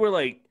 they were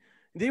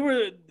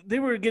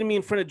getting me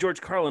in front of George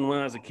Carlin when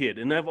I was a kid,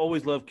 and I've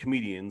always loved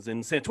comedians.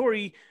 And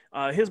Santore,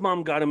 his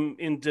mom got him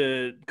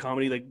into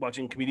comedy, like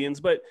watching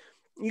comedians. But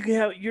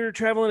you're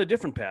traveling a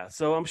different path,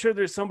 so I'm sure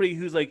there's somebody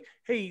who's like,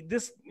 hey,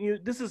 this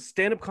is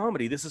stand-up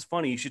comedy, this is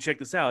funny, you should check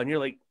this out. And you're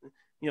like,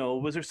 you know,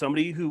 was there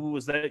somebody who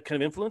was that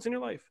kind of influence in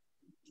your life?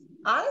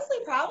 Honestly,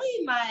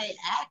 probably my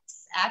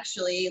ex,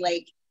 actually.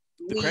 Like,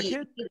 the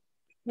crackhead?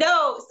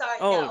 No, sorry.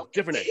 Oh, no.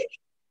 Different ex.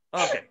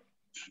 Okay.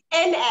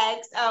 An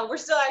ex. We're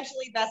still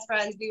actually best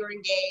friends. We were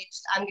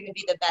engaged. I'm going to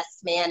be the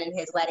best man in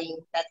his wedding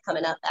that's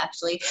coming up,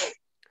 actually.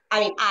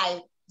 I mean,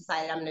 I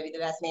decided I'm going to be the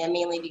best man,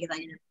 mainly because I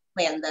get to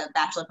plan the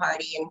bachelor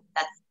party, and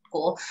that's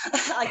cool.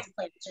 I like to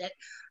plan the shit.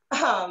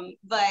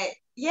 But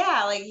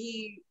yeah, like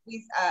we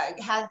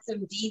had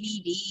some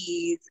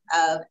DVDs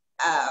of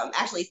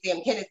actually Sam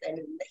Kinison, and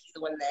he's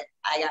the one that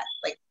I got,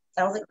 like,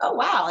 I was like, oh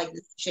wow, like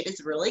this shit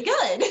is really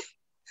good.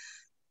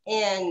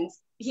 And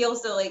he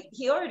also, like,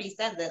 he already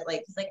said that,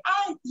 like, he's like,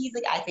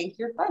 I think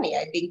you're funny,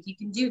 I think you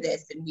can do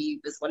this. And he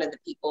was one of the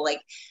people,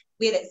 like,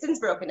 we had since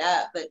broken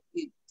up, but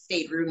we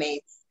stayed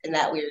roommates in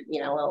that weird,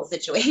 you know, little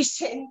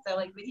situation. So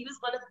like, but he was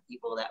one of the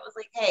people that was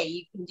like, hey,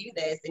 you can do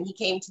this. And he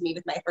came to me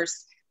with my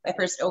first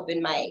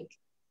open mic.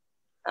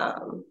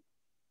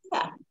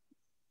 Yeah.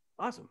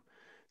 Awesome.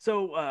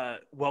 So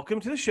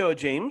welcome to the show,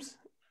 James.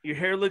 Your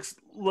hair looks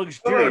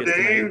luxurious. Hello,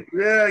 Dave.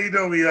 Tonight. Yeah, you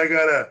know me. I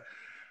got a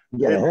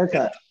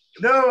haircut.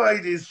 No,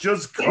 it's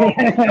just cold.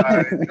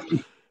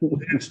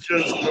 It's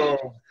just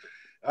cold.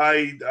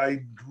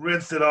 I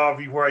rinsed it off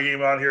before I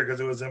came out here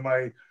because it was in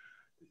my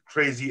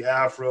crazy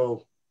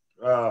afro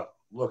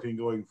looking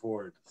going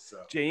forward.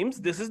 So, James,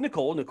 this is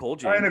Nicole. Nicole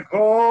James. Hi,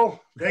 Nicole.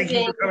 Thank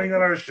you for coming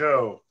on our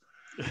show.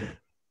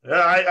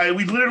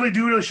 We literally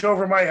do the show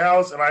from my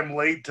house, and I'm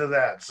late to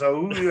that.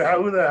 So who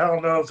the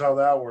hell knows how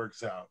that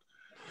works out?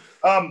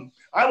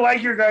 I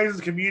like your guys'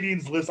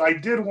 comedians list. I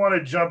did want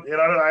to jump in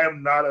on it. I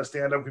am not a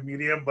stand-up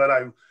comedian, but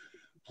I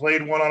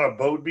played one on a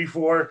boat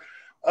before.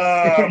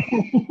 I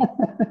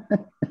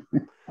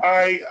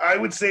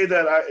would say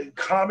that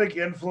comic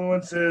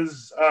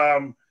influences.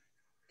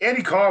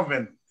 Andy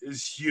Kaufman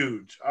is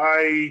huge.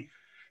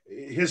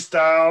 His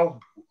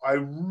style, I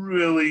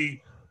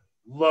really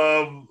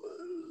love.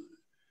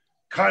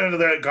 Kind of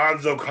that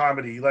gonzo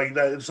comedy, like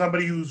that.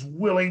 Somebody who's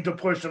willing to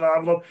push an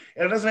envelope,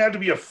 and it doesn't have to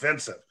be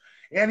offensive.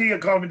 Andy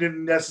Kaufman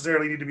didn't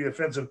necessarily need to be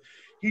offensive.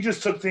 He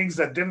just took things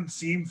that didn't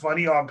seem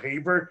funny on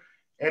paper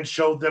and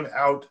showed them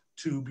out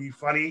to be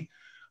funny.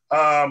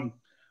 I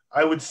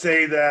would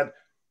say that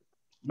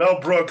Mel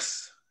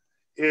Brooks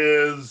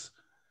is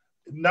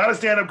not a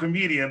stand-up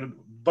comedian,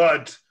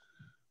 but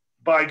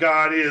by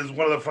God is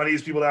one of the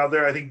funniest people out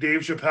there. I think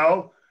Dave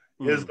Chappelle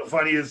is the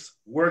funniest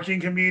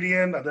working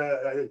comedian.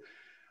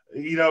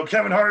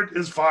 Kevin Hart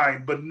is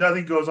fine, but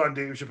nothing goes on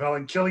Dave Chappelle.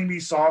 And Killing Me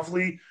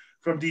Softly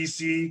from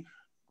DC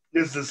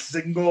is the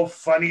single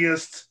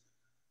funniest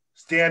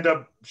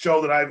stand-up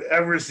show that I've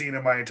ever seen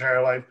in my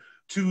entire life.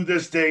 To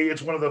this day,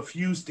 it's one of the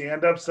few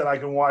stand-ups that I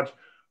can watch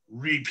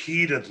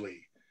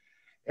repeatedly.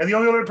 And the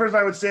only other person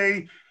I would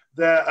say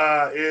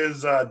that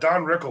is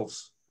Don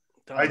Rickles.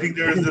 I think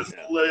there's this.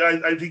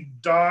 I think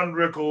Don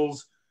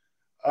Rickles.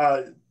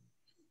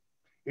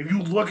 If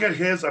you look at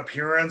his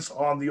appearance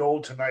on the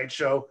old Tonight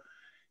Show,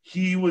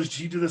 he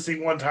did this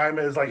thing one time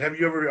as like, have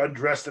you ever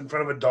undressed in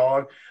front of a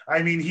dog?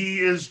 I mean, he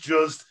is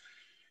just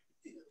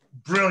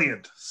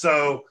brilliant.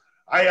 So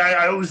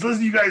I was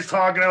listening to you guys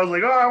talk, and I was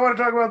like, oh, I want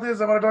to talk about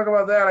this, I want to talk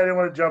about that. I didn't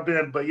want to jump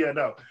in, but yeah,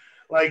 no,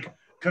 like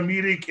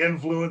comedic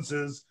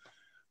influences,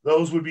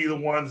 those would be the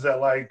ones that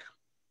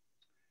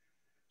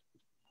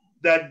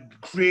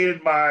that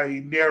created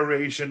my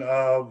narration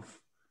of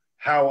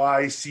how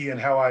I see and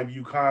how I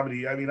view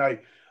comedy. I mean, I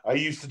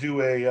used to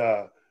do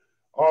a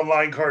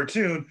online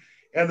cartoon,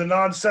 and the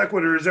non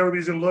sequiturs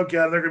everybody's gonna look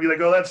at, and they're gonna be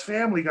like, oh, that's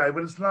Family Guy,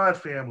 but it's not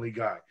Family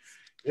Guy.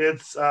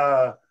 It's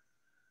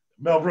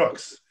Mel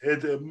Brooks.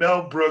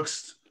 Mel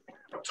Brooks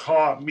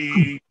taught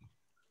me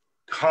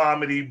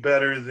comedy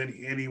better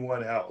than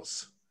anyone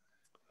else.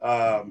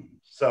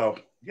 So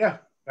yeah,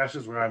 that's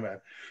just where I'm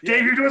at.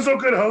 Dave, you're doing so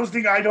good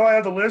hosting. I know I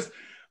have the list,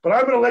 but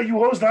I'm going to let you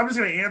host. I'm just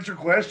going to answer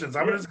questions.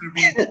 I'm just going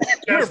to be.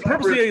 You were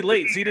purposely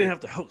late, so you didn't have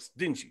to host,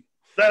 didn't you?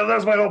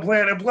 That's my whole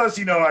plan. And plus,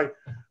 I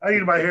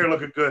needed my hair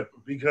looking good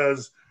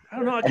because I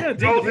don't know. I kind of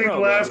think the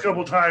last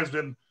couple times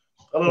been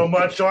a little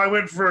much. So I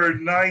went for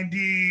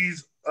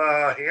 90s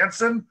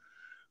Hanson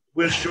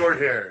with short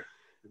hair.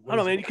 I don't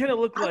know, man. You kind of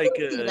look like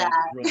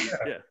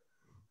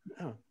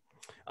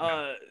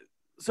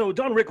so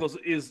Don Rickles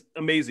is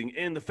amazing,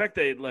 and the fact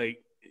that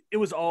it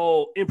was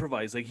all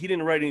improvised. Like, he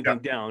didn't write anything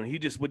down. He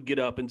just would get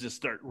up and just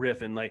start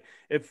riffing. Like,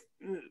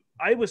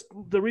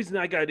 the reason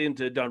I got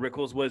into Don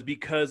Rickles was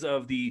because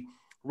of the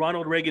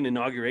Ronald Reagan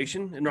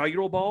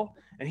inaugural ball,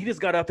 and he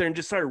just got up there and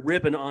just started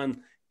ripping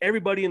on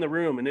everybody in the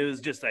room, and it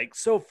was just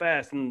so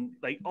fast, and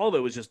all of it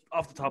was just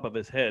off the top of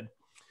his head.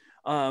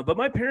 But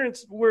my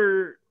parents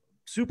were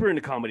super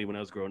into comedy when I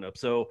was growing up,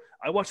 so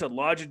I watched a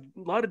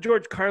lot of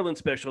George Carlin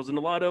specials, and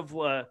a lot of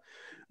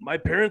my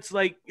parents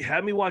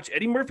had me watch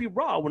Eddie Murphy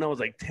Raw when I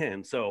was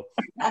 10. So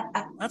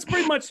that's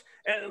pretty much.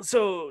 And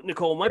so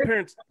Nicole, my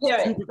parents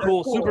super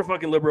cool, super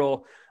fucking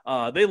liberal.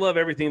 They love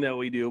everything that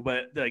we do,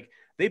 but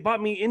they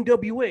bought me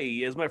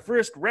NWA as my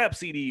first rap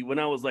CD when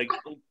I was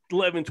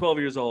 11, 12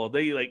 years old.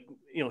 They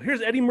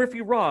here's Eddie Murphy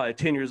Raw at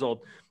 10 years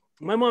old.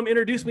 My mom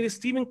introduced me to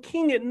Stephen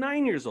King at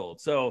 9 years old.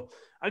 So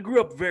I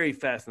grew up very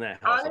fast in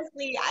that house.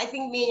 Honestly, I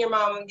think me and your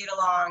mom would get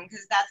along,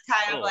 because that's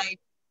kind of like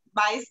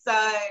my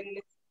son.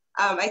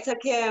 I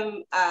took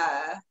him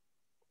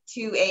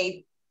to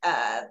a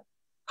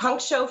punk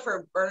show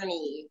for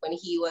Bernie when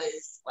he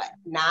was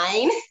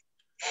 9.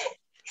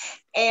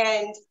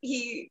 And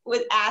he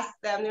would ask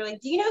them, they're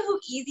like, do you know who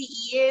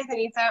Eazy-E is? And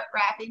he'd start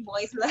rapping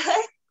Boys with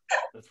Us.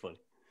 That's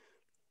funny.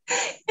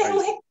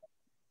 And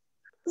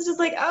it's just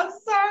I'm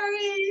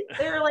sorry.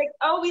 They were like,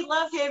 oh, we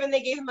love him. And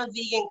they gave him a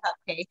vegan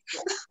cupcake.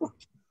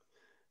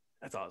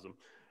 That's awesome.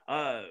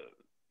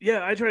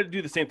 Yeah, I try to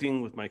do the same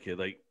thing with my kid.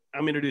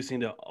 I'm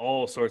introducing to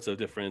all sorts of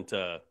different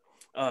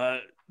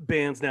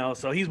bands now.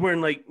 So he's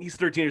wearing he's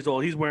 13 years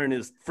old. He's wearing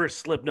his first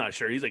Slipknot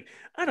shirt. He's like,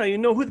 I don't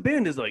even know who the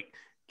band is.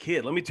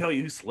 Kid, let me tell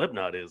you who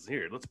Slipknot is.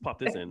 Here, let's pop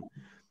this in.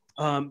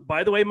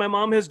 By the way, my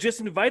mom has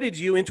just invited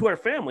you into our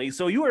family,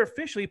 so you are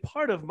officially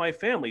part of my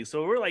family.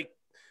 So we're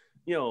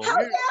you're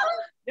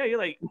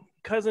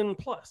cousin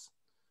plus.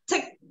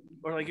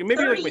 Or maybe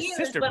my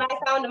sister. But I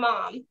found a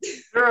mom.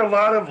 There are a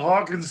lot of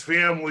Hawkins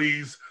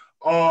families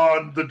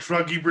on the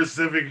Truckee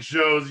Pacific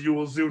shows. You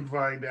will soon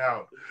find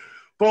out.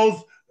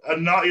 Both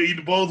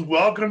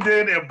welcomed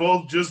in and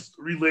both just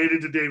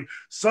related to Dave.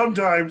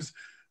 Sometimes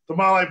the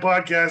High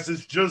PotCast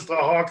is just a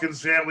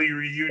Hawkins family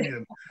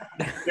reunion,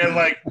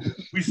 and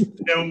we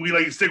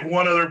stick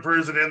one other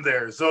person in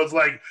there. So it's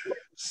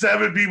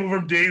 7 people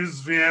from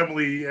Dave's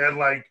family and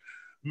like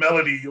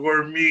Melody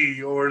or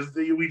me or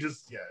we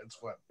just it's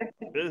fun.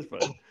 It is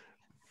fun.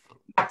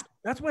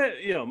 That's why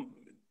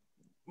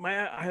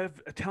I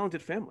have a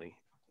talented family,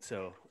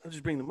 so I'll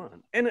just bring them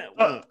on, and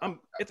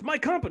it's my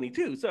company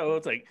too, so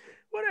it's like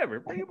whatever,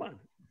 bring them on.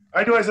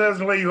 I know I said I was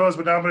going to let you host,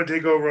 but now I'm going to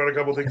take over on a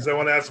couple of things. I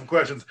want to ask some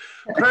questions.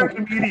 Current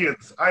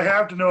comedians, I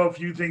have to know a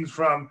few things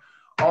from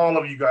all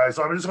of you guys.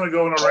 So I'm just going to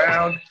go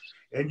around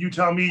and you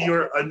tell me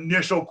your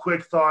initial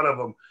quick thought of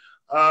them.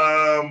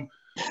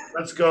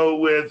 Let's go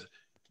with,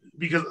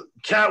 because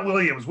Cat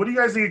Williams. What do you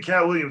guys think of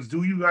Cat Williams?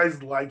 Do you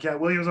guys like Cat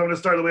Williams? I'm going to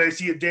start the way I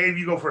see it. Dave,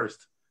 you go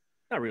first.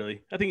 Not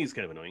really. I think he's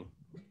kind of annoying.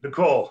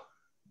 Nicole.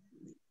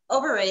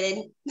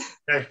 Overrated.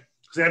 Okay.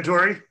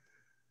 Santore.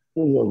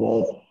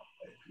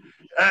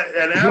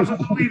 And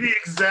absolutely the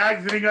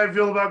exact thing I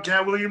feel about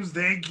Cat Williams.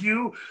 Thank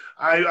you.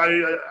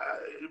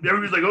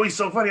 Everybody's like, oh, he's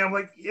so funny. I'm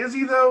like, is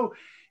he though?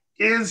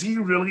 Is he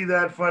really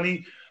that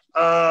funny?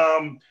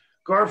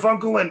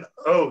 Garfunkel and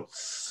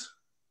Oates.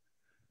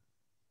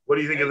 What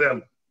do you think of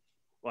them?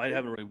 Well, I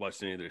haven't really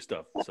watched any of their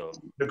stuff. So,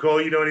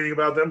 Nicole, you know anything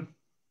about them?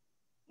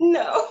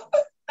 No.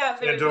 Not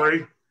very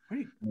Santore?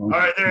 All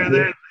right,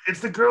 there.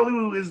 It's the girl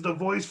who is the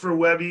voice for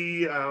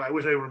Webby. I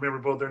wish I remember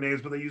both their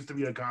names, but they used to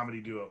be a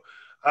comedy duo.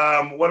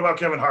 What about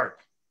Kevin Hart?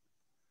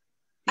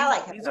 I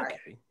like Kevin he's Hart.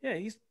 Okay. Yeah,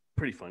 he's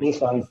pretty funny. He's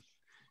fun.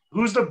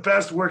 Who's the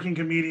best working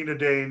comedian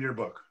today in your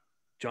book?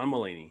 John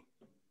Mulaney.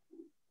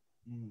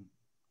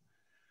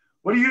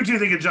 What do you two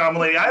think of John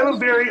Mulaney? I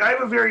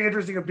have a very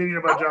interesting opinion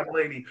about John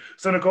Mulaney.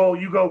 So Nicole,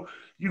 you go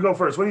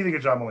first. What do you think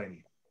of John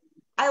Mulaney?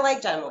 I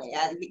like John Mulaney.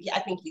 I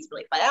think he's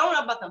really funny. I don't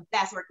know about the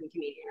best working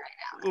comedian right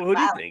now. Well, who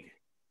do you think?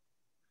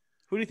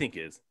 Who do you think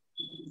is?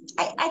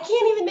 I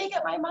can't even make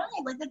up my mind.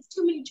 Like, that's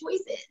too many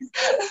choices.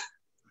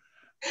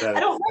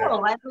 I don't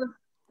know.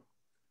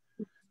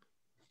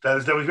 That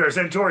is definitely fair.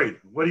 Santore,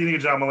 what do you think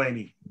of John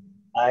Mulaney?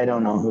 I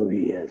don't know who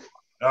he is.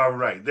 All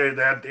right,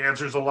 that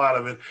answers a lot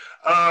of it.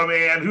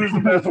 And who's the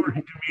best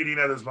working comedian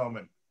at this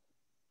moment?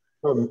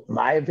 For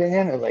my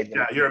opinion, or like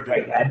your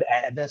opinion.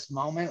 At this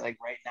moment, like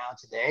right now,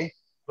 today.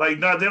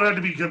 Like, they don't have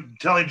to be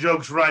telling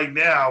jokes right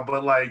now,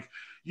 but like,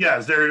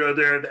 yes,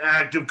 they're an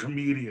active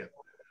comedian.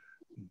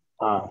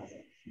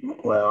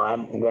 Well,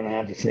 I'm going to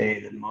have to say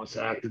the most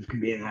active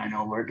comedian I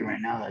know working right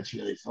now that's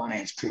really funny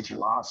is Preacher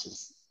Lawson.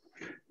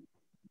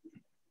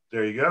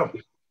 There you go.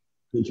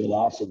 Preacher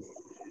Lawson.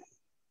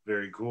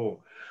 Very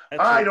cool.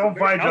 I don't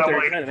find John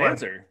Mulaney kind of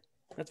answer.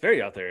 That's very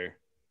out there.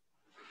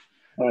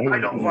 I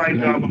don't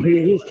find John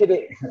Mulaney. He's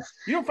kidding.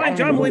 You don't find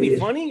John Mulaney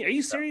funny? Are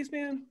you serious,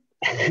 man?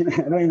 I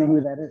don't even know who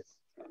that is.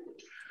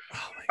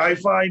 I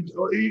find,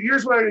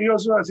 here's what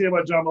I say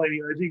about John Mulaney.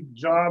 I think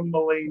John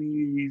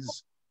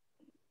Mulaney's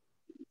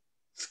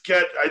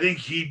sketch,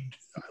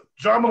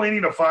 John Mulaney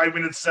in a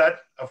 5-minute set,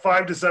 a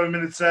 5 to 7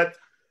 minute set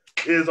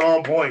is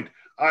on point.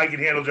 I can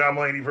handle John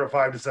Mulaney for a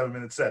 5 to 7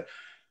 minute set.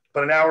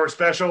 But an hour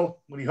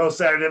special, when he hosts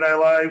Saturday Night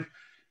Live,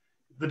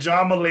 the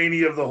John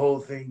Mulaney of the whole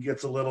thing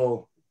gets a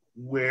little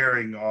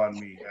wearing on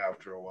me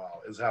after a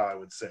while, is how I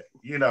would say.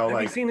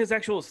 Have you seen his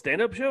actual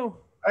stand-up show?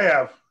 I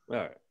have. All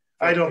right.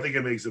 I don't think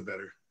it makes it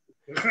better.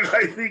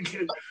 I think,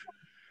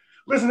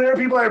 listen, there are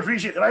people I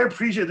appreciate, and I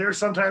appreciate there's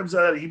sometimes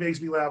he makes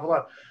me laugh a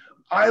lot.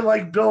 I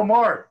like Bill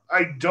Maher.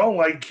 I don't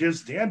like his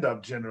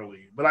stand-up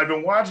generally, but I've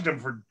been watching him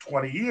for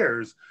 20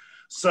 years.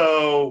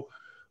 So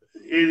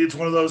it's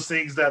one of those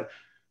things that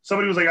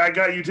somebody was like, I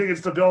got you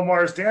tickets to Bill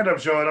Maher's stand-up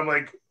show. And I'm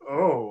like,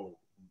 oh,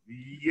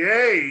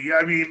 yay.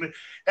 I mean,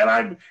 and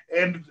I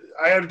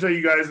have to tell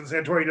you guys, and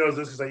Santore knows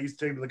this because I used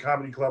to take him to the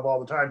comedy club all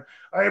the time.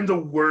 I am the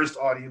worst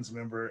audience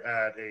member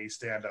at a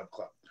stand-up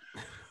club.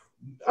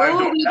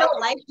 We don't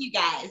like you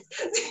guys.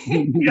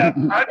 Yeah,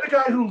 I'm the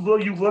guy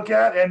who you look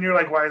at and you're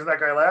like, why isn't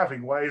that guy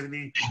laughing? Why isn't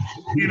he,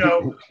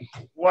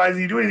 why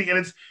isn't he doing anything?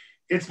 And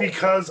it's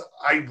because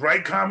I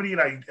write comedy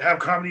and I have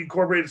comedy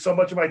incorporated so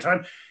much of my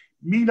time.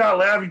 Me not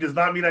laughing does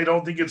not mean I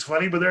don't think it's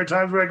funny, but there are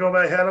times where I go in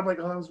my head, I'm like,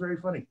 oh, that was very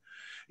funny.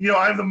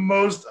 I'm the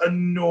most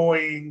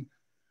annoying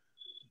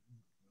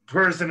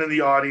person in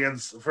the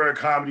audience for a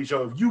comedy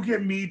show. If you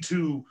get me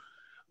to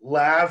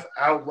laugh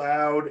out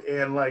loud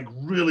and like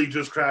really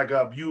just crack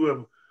up,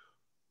 you've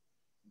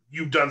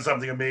done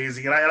something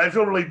amazing. And I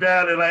feel really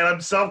bad, and I'm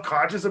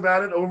self-conscious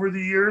about it over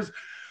the years.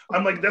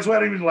 I'm like, that's why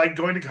I don't even like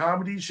going to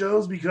comedy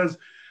shows, because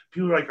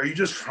people are like, are you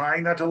just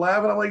trying not to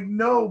laugh? And I'm like,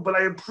 no, but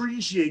I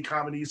appreciate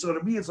comedy. So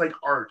to me, it's like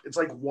art. It's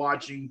like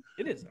watching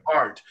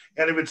art.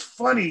 And if it's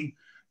funny,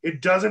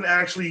 it doesn't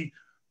actually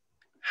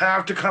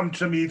have to come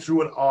to me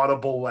through an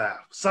audible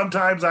laugh.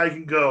 Sometimes I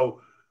can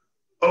go,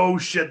 oh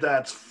shit,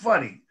 that's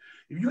funny.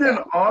 If you get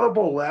an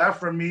audible laugh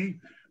from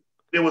me,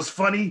 it was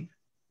funny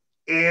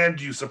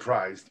and you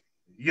surprised me.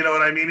 You know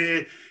what I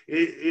mean?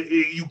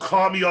 You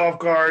caught me off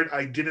guard.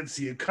 I didn't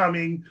see it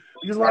coming.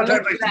 Because a lot of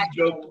times I see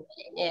jokes.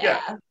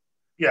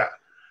 Yeah.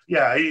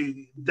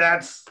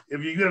 That's,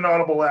 if you get an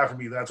audible laugh from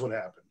me, that's what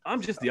happened.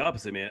 I'm just the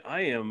opposite, man.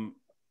 I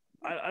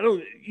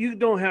don't, you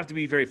don't have to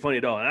be very funny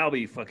at all, and I'll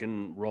be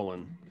fucking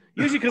rolling.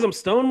 Usually because I'm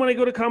stoned when I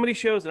go to comedy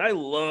shows, and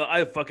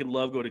I fucking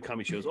love going to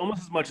comedy shows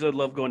almost as much as I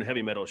love going to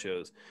heavy metal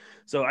shows.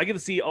 So I get to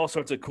see all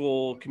sorts of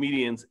cool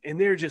comedians, and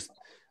they're just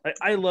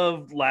I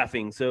love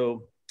laughing.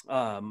 So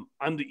I'm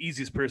the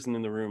easiest person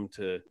in the room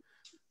to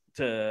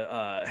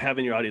have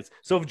in your audience.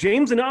 So if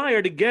James and I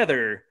are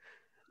together,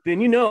 then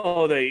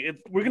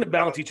we're gonna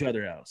balance each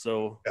other out.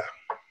 So. Yeah.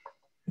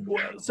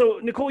 So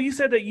Nicole, you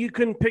said that you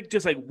couldn't pick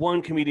just like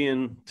one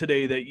comedian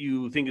today that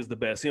you think is the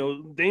best.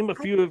 Name a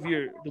few of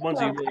the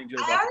ones you really enjoy.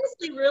 I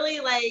honestly really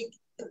like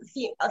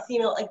a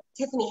female like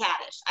Tiffany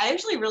Haddish. I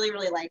actually really,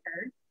 really like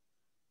her.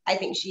 I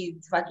think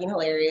she's fucking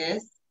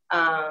hilarious.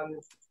 Sarah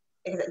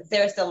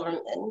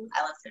Silverman.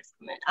 I love Sarah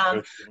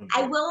Silverman.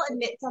 I will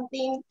admit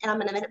something, and I'm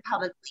gonna admit it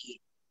publicly.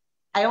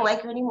 I don't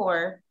like her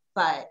anymore,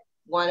 but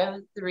one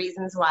of the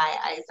reasons why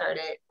I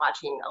started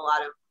watching a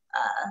lot of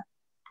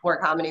more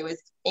comedy was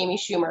Amy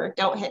Schumer.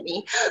 Don't hit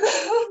me.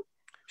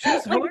 She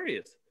was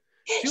hilarious.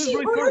 She was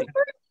really funny.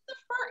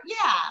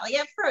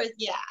 At first,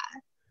 yeah.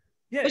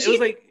 Yeah, it was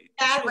like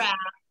bad rap.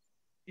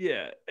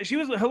 Yeah, she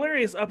was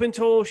hilarious up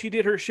until she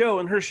did her show,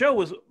 and her show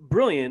was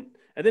brilliant.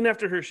 And then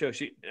after her show,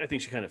 I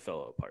think she kind of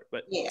fell apart.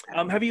 But yeah.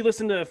 Have you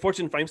listened to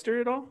Fortune Feimster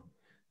at all?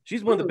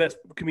 She's one of the best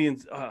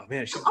comedians. Oh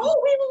man.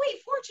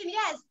 Wait, Fortune.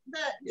 Yes,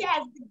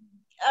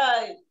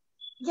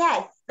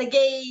 yes, the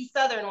gay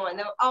Southern one.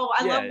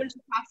 I love when she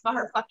talks about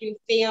her fucking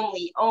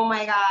family. Oh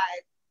my god,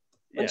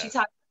 when she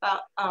talks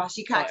about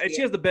she cracks. And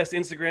she has the best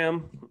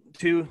Instagram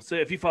too. So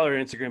if you follow her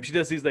Instagram, she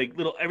does these like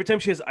little. Every time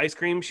she has ice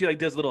cream, she like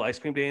does a little ice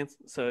cream dance.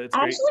 So it's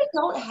great. I actually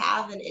don't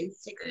have an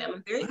Instagram.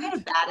 I'm very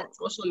bad at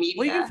social media.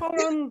 Well, you can follow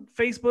her on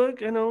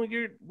Facebook. I know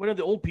you're one of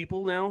the old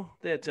people now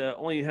that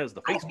only has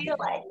the Facebook. I feel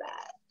like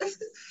that.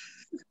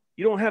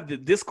 You don't have the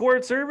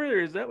Discord server,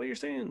 or is that what you're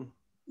saying?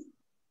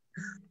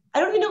 I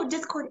don't even know what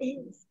Discord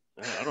is.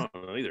 I don't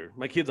know either.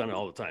 My kid's on it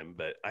all the time,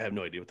 but I have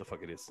no idea what the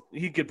fuck it is.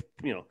 He could,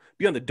 be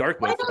on the dark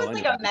web. I know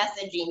it's like a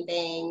messaging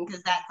thing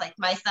because that's like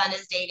my son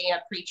is dating a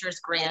preacher's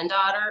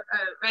granddaughter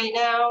right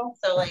now,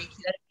 so like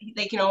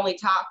they can only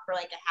talk for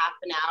like a half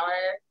an hour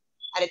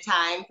at a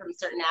time from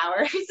certain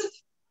hours,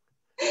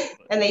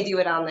 and they do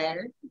it on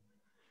there.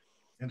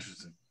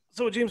 Interesting.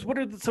 So James, what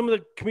are some of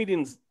the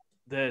comedians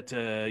that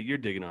you're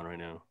digging on right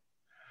now?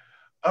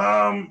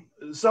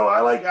 So I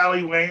like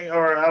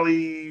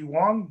Ali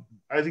Wong.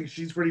 I think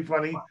she's pretty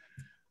funny.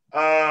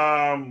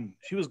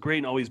 She was great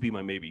in Always Be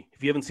My Maybe.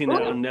 If you haven't seen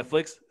that on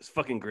Netflix, it's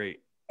fucking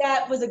great.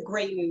 That was a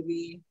great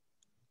movie.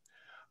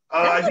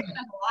 I think has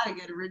a lot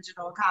of good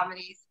original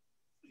comedies.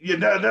 Yeah,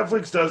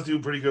 Netflix does do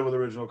pretty good with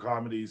original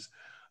comedies.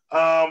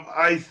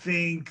 I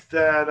think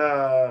that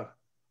I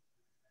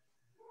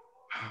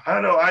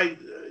don't know.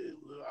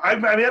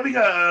 I'm having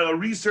a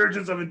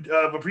resurgence of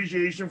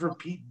appreciation for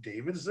Pete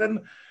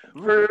Davidson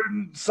for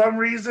some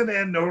reason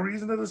and no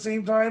reason at the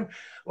same time.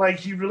 Like,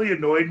 he really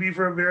annoyed me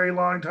for a very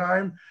long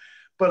time.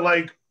 But,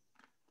 like,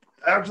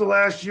 after the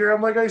last year,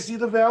 I'm like, I see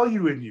the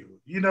value in you.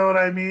 You know what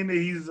I mean?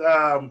 He's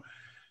I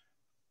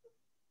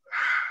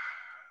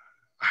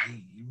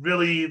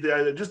really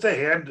just a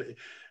hand.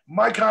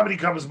 My comedy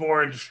comes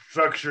more in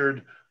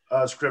structured,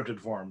 scripted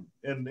form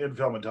in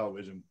film and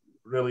television.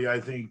 Really,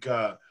 I think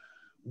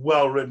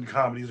well-written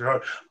comedies are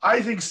hard.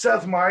 I think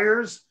Seth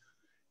Meyers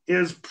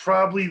is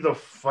probably the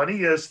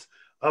funniest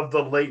of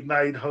the late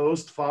night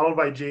hosts, followed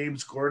by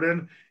James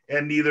Corden,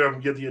 and neither of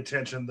them get the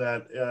attention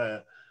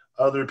that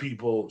other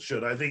people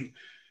should. I think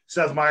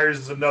Seth Meyers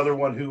is another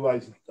one who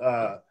I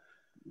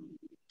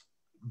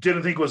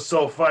didn't think was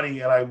so funny,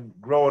 and I've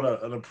grown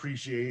an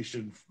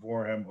appreciation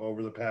for him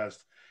over the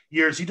past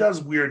years. He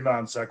does weird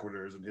non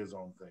sequiturs in his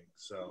own thing.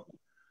 So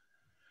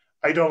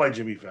I don't like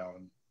Jimmy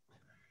Fallon.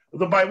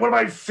 One of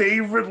my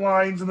favorite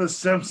lines in The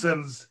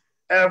Simpsons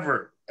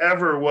ever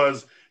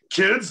was,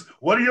 "Kids,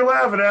 what are you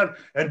laughing at?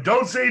 And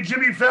don't say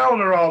Jimmy Fallon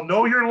or I'll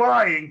know you're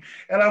lying."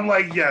 And I'm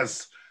like,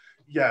 yes.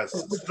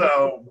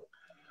 So,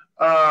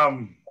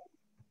 I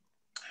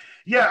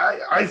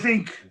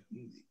think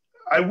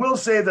I will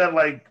say that,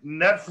 like,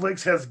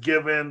 Netflix has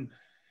given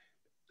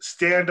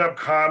stand-up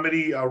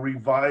comedy a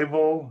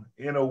revival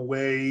in a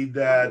way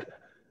that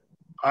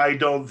I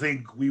don't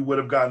think we would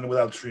have gotten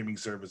without streaming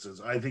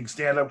services. I think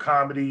stand-up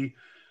comedy,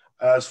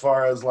 as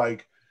far as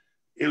like,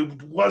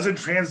 it wasn't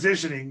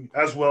transitioning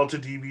as well to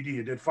DVD.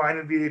 It did fine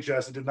in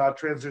VHS. It did not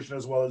transition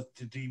as well as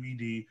to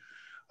DVD.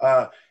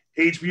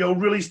 HBO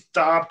really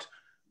stopped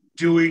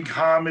doing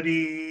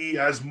comedy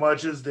as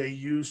much as they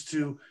used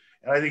to.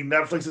 And I think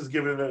Netflix has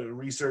given it a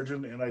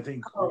resurgence, and I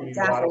think a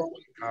lot of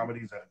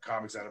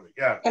comics out of it.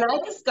 Yeah. And I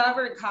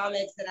discovered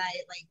comics that I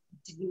like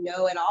didn't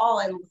know at all,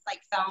 and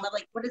like fell in love.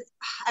 Like,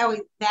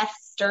 Beth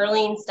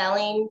Stelling.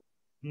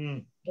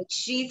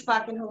 She's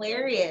fucking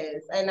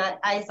hilarious, and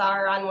I saw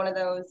her on one of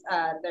those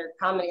their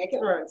comedy. I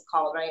can't remember what it's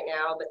called right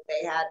now, but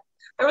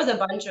there was a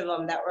bunch of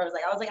them that I was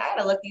like, I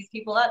gotta look these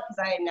people up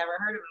because I had never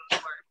heard of them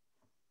before.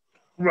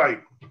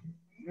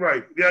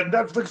 Right. Yeah,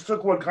 Netflix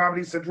took what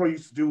Comedy Central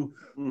used to do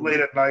late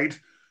at night,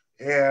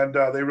 and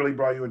they really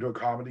brought you into a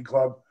comedy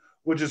club,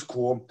 which is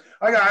cool.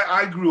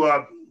 I grew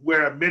up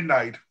where at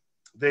midnight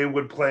they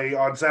would play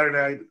on Saturday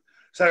night.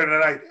 Saturday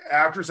night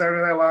after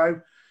Saturday Night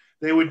Live,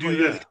 they would do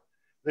yeah. this.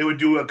 They would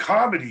do a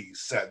comedy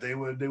set. They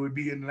would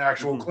be in an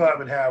actual club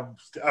and have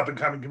up and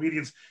coming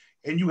comedians.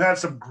 And you had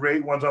some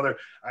great ones on there.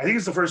 I think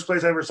it's the first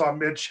place I ever saw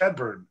Mitch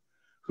Hedberg,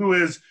 who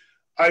is.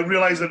 I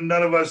realized that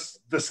none of us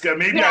discussed.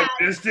 Maybe I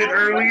missed it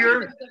earlier.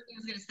 I was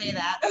going to say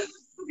that.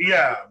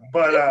 Yeah,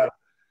 but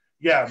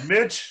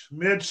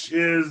Mitch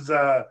is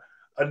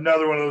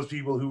another one of those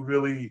people who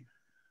really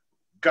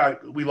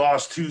we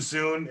lost too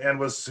soon and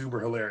was super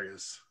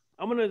hilarious.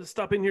 I'm gonna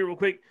stop in here real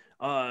quick.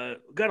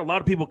 Got a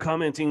lot of people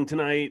commenting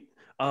tonight.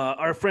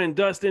 Our friend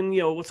Dustin,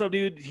 what's up,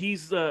 dude?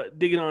 He's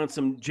digging on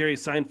some Jerry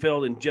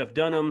Seinfeld and Jeff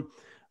Dunham.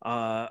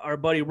 Our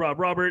buddy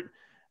Robert,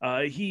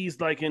 he's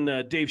liking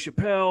Dave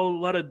Chappelle, a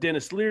lot of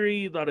Dennis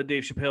Leary, a lot of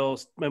Dave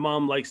Chappelle. My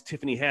mom likes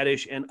Tiffany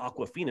Haddish and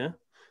Aquafina.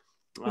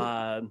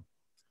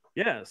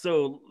 Yeah,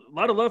 so a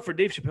lot of love for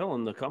Dave Chappelle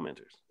in the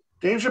commenters.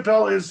 Dave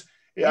Chappelle is.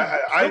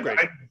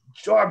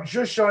 I'm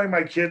just showing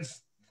my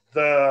kids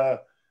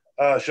the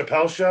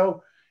Chappelle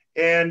show,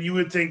 and you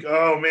would think,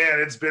 oh man,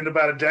 it's been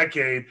about a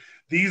decade.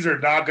 These are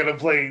not going to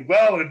play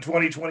well in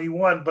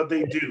 2021, but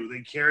they do.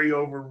 They carry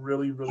over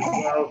really, really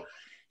well.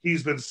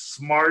 He's been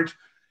smart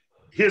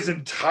his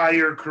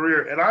entire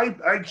career, and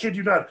I kid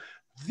you not,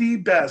 the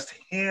best,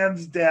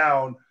 hands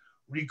down,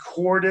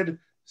 recorded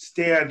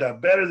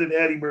stand-up, better than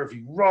Eddie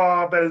Murphy,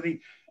 raw, better than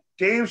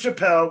Dave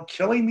Chappelle.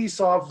 Killing Me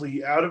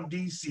Softly out of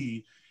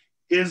DC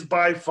is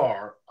by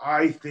far,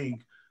 I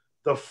think,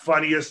 the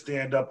funniest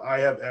stand-up I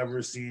have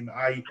ever seen.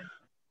 I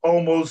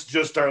almost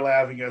just start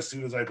laughing as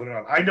soon as I put it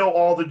on. I know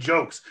all the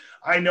jokes.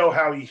 I know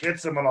how he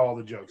hits them on all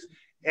the jokes,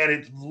 and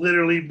it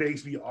literally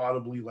makes me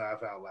audibly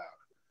laugh out loud.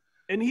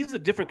 And he's a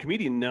different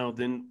comedian now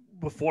than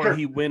before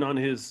he went on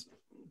his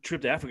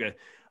trip to Africa.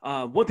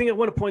 One thing I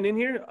want to point in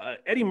here,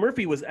 Eddie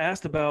Murphy was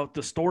asked about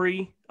the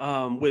story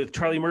with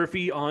Charlie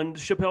Murphy on the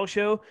Chappelle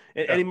show,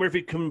 and Eddie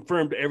Murphy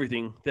confirmed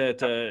everything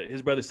that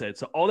his brother said.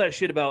 So all that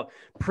shit about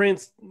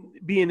Prince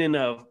being in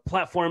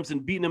platforms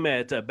and beating him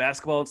at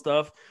basketball and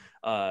stuff,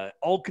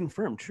 all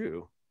confirmed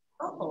true.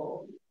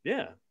 Oh.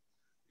 Yeah.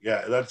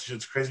 Yeah, that's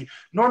just crazy.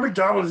 Norm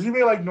Macdonald, does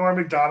anybody like Norm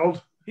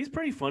Macdonald? He's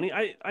pretty funny.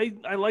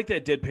 I like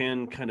that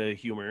deadpan kind of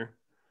humor.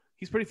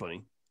 He's pretty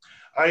funny.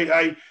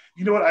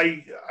 You know what?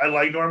 I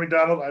like Norm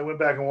Macdonald. I went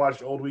back and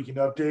watched Old Weekend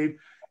Update,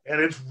 and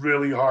it's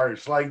really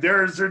harsh. Like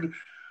there are certain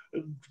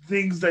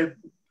things that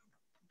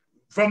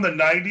from the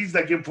 90s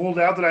that get pulled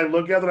out that I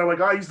look at that I'm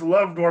like, oh, I used to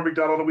love Norm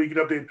Macdonald on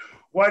Weekend Update.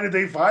 Why did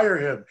they fire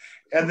him?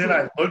 And then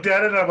I looked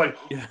at it and I'm like,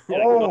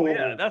 oh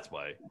yeah, that's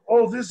why.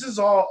 Oh, this is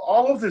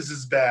all of this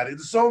is bad in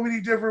so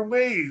many different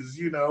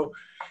ways,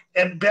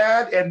 and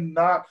bad and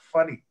not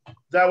funny.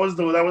 That was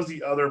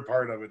the other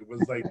part of it. It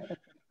was like,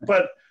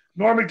 but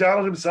Norm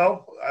Macdonald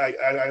himself, I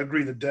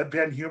agree. The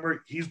deadpan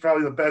humor, he's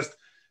probably the best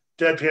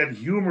deadpan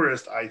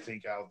humorist I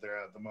think out there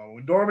at the moment.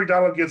 When Norm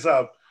Macdonald gets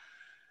up,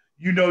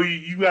 you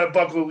got to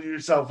buckle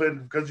yourself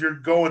in because you're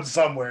going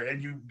somewhere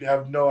and you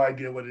have no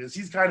idea what it is.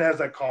 He's kind of has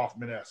that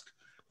Kaufman-esque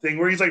thing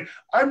where he's like,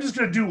 I'm just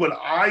going to do what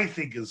I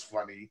think is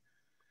funny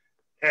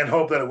and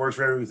hope that it works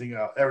for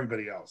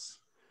everybody else.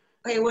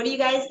 Okay, what do you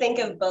guys think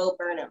of Bo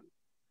Burnham?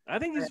 I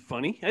think he's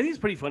funny. I think he's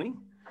pretty funny.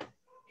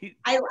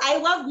 I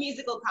love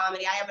musical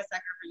comedy. I am a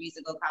sucker for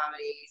musical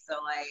comedy. So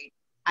like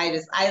I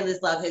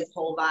just love his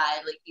whole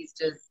vibe. Like he's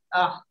just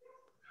Oh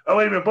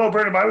wait a minute, Bo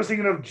Burnham. I was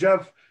thinking of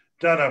Jeff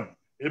Dunham.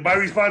 My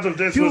response of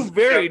this was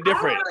very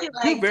different.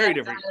 Really Two very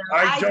different.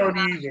 I don't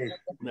either.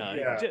 No,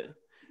 yeah.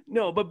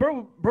 No, but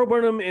Bo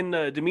Burnham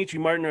and Dimitri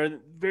Martin are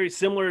very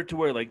similar to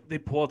where like they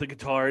pull out the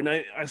guitar, and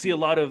I see a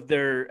lot of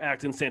their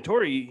act in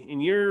Santore in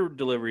your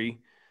delivery.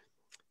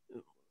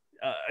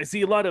 I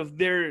see a lot of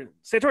their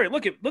Santore.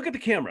 Look at the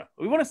camera.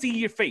 We want to see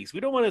your face. We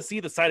don't want to see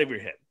the side of your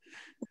head.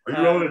 Are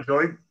you rolling a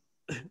joint?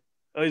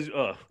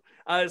 So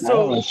I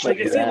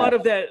see a lot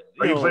of that.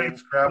 Are you playing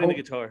Scrabble? Playing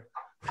the guitar.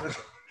 I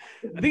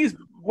think he's.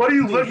 What are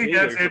you looking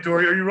at,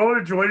 Santore? Are you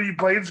rolling a joint? Are you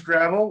playing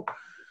Scrabble?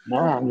 No,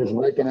 I'm just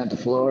looking at the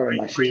floor and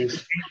my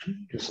shoes.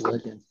 Just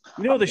looking.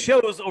 The show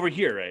is over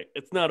here, right?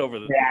 It's not over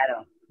the. Yeah, I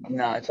don't.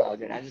 No, it's all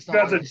good. I just don't.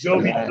 That's a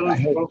Joby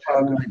Gillis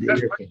profile.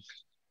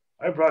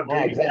 I brought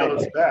Joby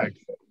Gillis back.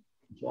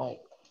 That's right.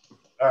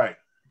 All right.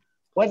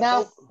 What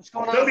now? What's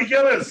going on? Joby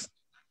Gillis.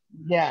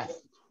 Yeah.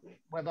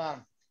 What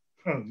about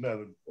him?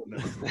 Nothing.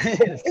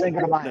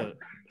 Thinking about him.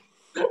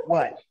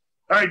 What?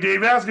 All right,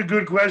 Dave, ask a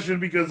good question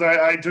because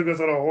I took us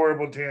on a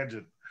horrible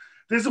tangent.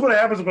 This is what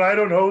happens when I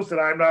don't host and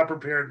I'm not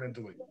prepared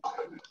mentally.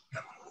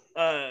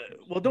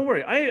 Well, don't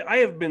worry. I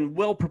have been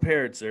well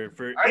prepared, sir.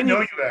 For I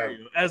know you have.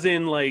 As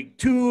in, like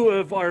 2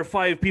 of our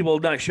 5 people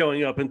not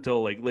showing up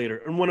until like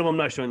later, and one of them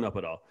not showing up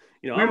at all.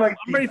 I'm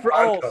ready for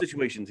all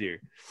situations here.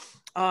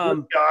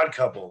 God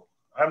couple.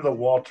 I'm the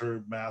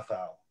Walter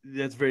Matthau.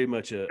 That's very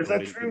much a. Is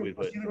that true?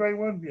 Is he the right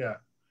one? Yeah.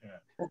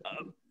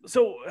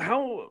 So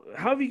how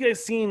have you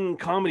guys seen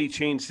comedy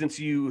change since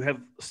you have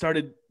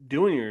started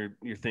doing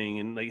your thing,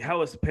 and like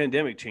how has the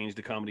pandemic changed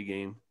the comedy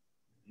game?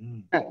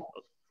 Can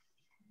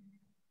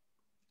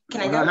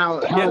I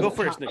go? Yeah, go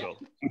first, Nicole.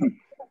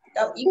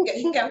 Oh, you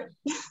can go.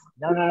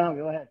 No,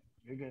 go ahead.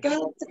 You're good. Go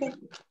ahead. It's okay.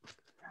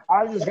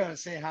 I was just gonna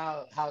say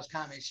how's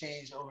comedy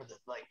changed over the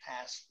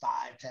past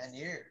 5-10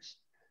 years.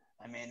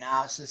 I mean,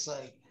 now it's just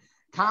like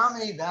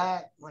comedy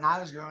back when I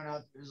was growing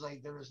up, it was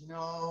like there was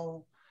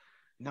no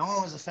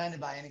one was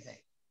offended by anything.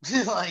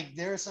 Like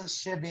there was some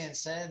shit being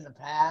said in the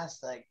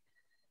past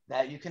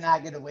that you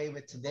cannot get away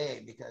with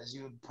today because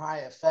you would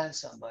probably offend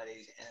somebody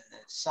and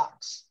it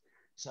sucks.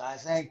 So I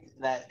think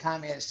that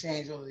comedy has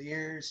changed over the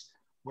years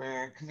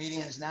where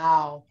comedians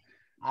now,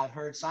 I've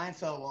heard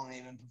Seinfeld won't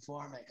even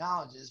perform at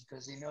colleges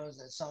because he knows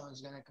that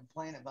someone's going to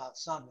complain about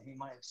something he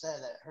might have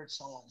said that hurt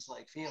someone's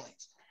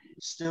feelings.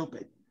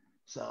 Stupid.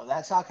 So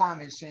that's how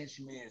comedy's changed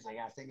for me. Is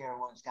I think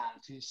everyone's gotten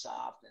too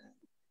soft and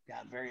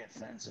got very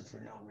offensive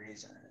for no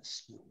reason, and it's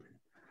stupid.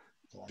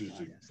 So that's all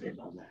I can say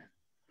about that.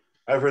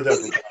 I've heard that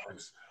from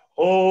comics.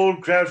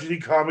 Old crotchety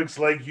comics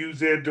like you,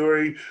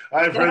 Santore.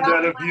 I've heard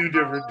that a few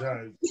different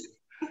times.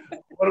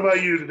 What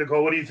about you,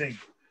 Nicole? What do you think?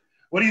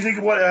 What do you think?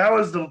 How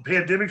has the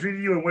pandemic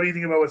treated you, and what do you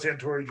think about what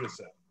Santore just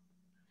said?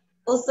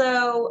 Well,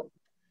 so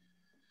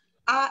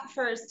at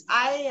first,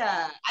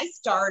 I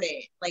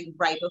started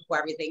right before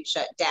everything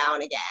shut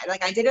down again.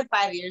 I did it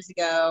 5 years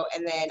ago,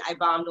 and then I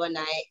bombed one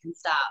night and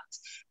stopped,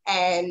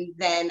 and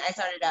then I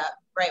started up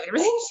right when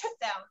everything shut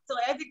down. So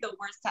I think the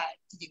worst time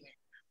to do it.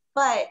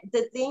 But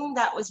the thing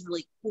that was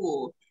really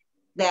cool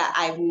that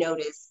I've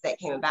noticed that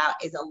came about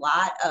is a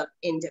lot of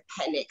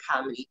independent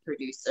comedy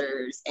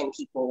producers and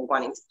people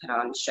wanting to put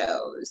on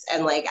shows.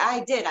 And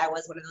I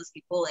was one of those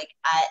people.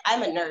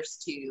 I'm a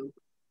nurse too.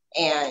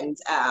 And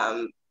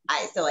I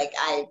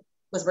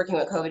was working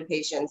with COVID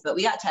patients, but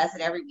we got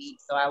tested every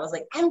week. So I was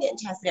like, I'm getting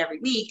tested every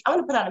week. I'm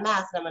going to put on a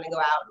mask and I'm going to go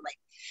out and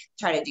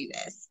try to do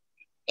this.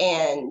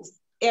 And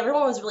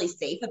everyone was really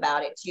safe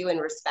about it too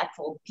and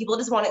respectful. People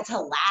just wanted to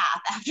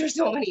laugh after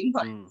so many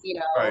months,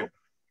 Right.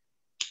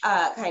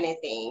 Kind of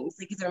things.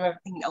 Because I remember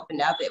everything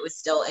opened up, it's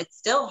still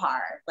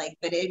hard. But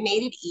it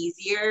made it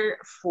easier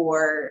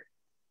for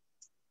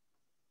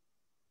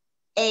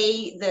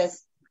the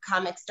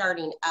comics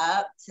starting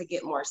up to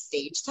get more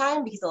stage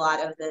time, because a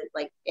lot of the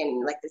in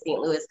the St.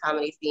 Louis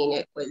comedy scene,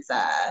 it was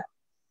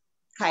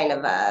kind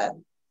of the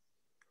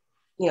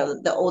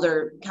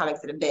older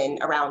comics that have been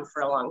around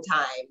for a long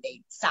time,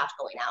 they stopped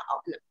going out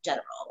in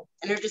general,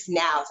 and they're just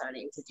now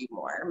starting to do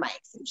more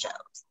mics and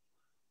shows.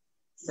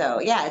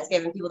 So yeah, it's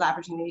giving people the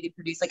opportunity to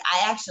produce.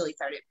 I actually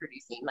started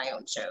producing my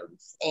own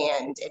shows,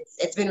 and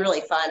it's been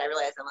really fun. I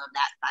realized I love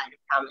that side of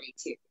comedy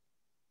too,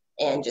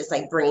 and just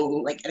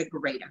bringing a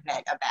great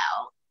event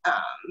about.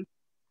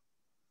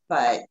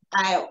 But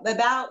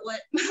about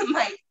what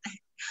Mike,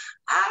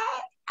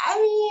 I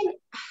mean,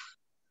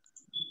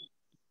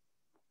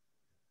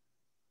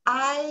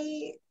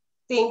 I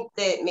think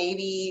that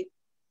maybe,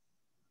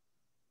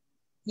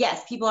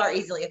 yes, people are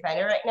easily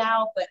offended right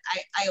now, but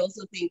I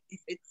also think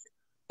if it's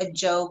a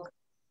joke,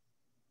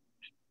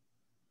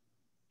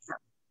 I'm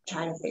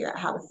trying to figure out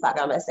how the fuck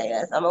I'm gonna say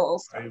this. I'm a little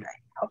stoned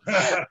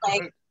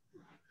right now.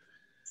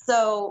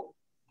 So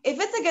if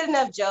it's a good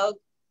enough joke,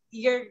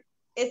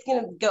 it's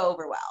gonna go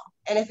over well.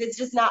 And if it's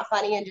just not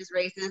funny and just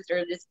racist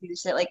or just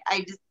piece of shit,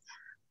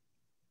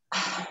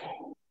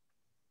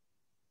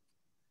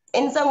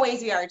 in some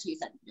ways we are too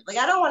sensitive.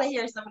 I don't want to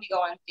hear somebody go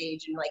on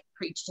stage and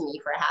preach to me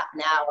for half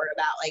an hour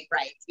about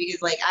rights,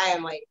 because I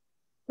am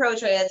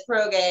pro-trans,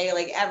 pro-gay,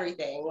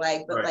 everything.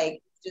 But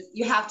right. Just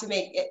you have to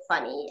make it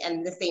funny.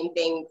 And the same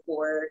thing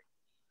for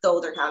the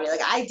older comedy.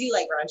 I do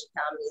raunchy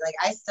comedy.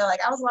 I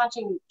was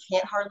watching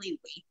Can't Hardly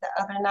Wait the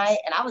other night,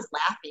 and I was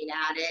laughing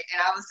at it,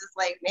 and I was just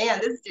man,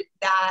 this did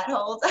not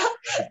hold up.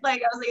 I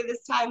was at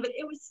this time, but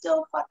it was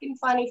still fucking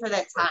funny for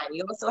that time.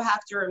 You also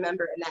have to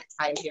remember in that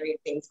time period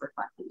things were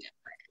fucking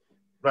different.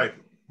 Right.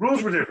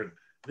 Rules were different.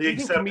 Do you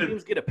think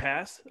comedians get a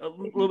pass a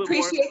little bit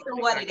Appreciate more?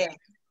 for what it is.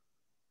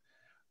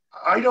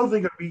 I don't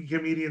think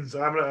comedians,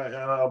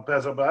 I'll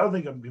pass up, but I don't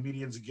think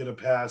comedians get a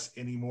pass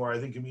anymore. I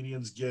think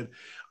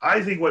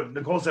I think what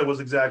Nicole said was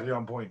exactly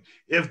on point.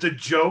 If the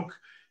joke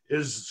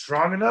is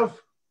strong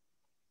enough,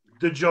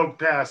 the joke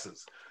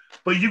passes.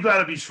 But you got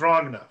to be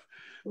strong enough.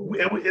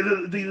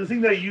 The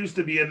thing that it used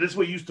to be, and this is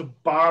what used to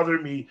bother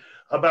me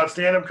about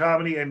stand-up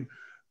comedy, and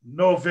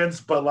no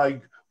offense, but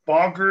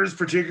Bonkers,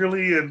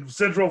 particularly in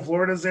Central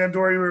Florida,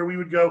 Santore, where we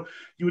would go,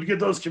 you would get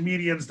those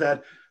comedians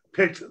that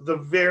picked the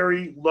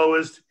very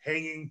lowest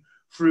hanging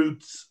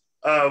fruits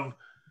of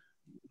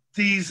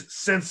these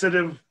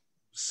sensitive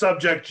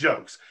subject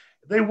jokes.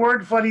 They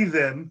weren't funny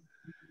then,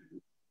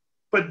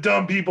 but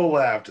dumb people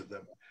laughed at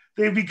them.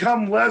 They've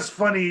become less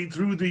funny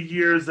through the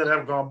years that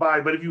have gone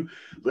by. But if you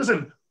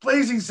listen,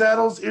 Blazing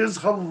Saddles is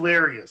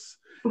hilarious.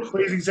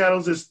 Blazing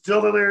Saddles is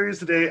still hilarious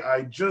today.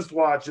 I just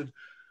watched it.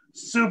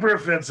 Super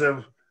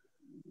offensive,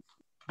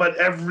 but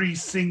every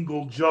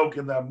single joke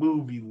in that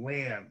movie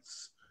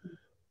lands.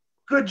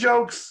 Good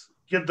jokes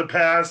get the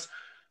pass.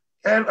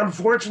 And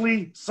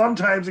unfortunately,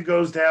 sometimes it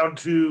goes down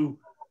to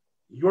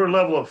your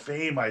level of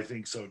fame, I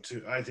think so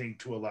too. I think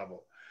to a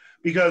level.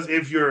 Because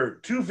if you're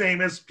too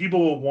famous, people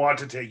will want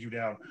to take you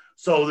down.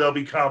 So they'll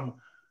become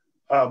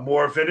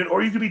more offended.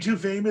 Or you could be too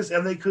famous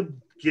and they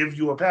could give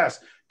you a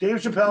pass. Dave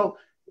Chappelle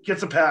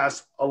gets a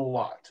pass a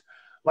lot.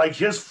 like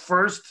his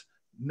first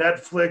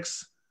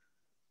Netflix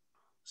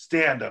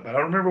stand-up. I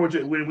don't remember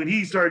when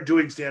he started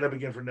doing stand-up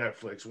again for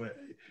Netflix. When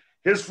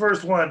his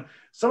first one,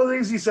 some of the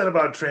things he said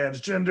about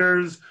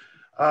transgenders,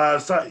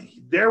 so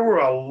there were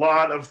a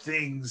lot of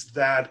things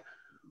that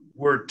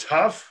were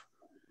tough,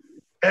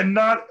 and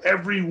not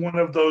every one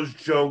of those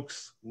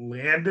jokes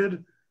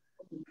landed.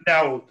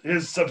 Now,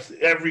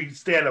 every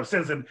stand-up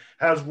since then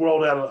has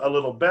rolled out a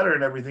little better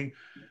and everything,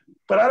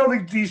 but I don't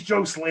think these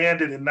jokes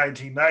landed in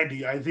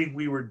 1990. I think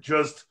we were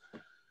just,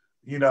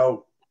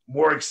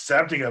 more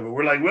accepting of it.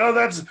 We're like, well,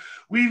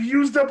 we've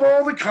used up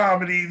all the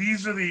comedy.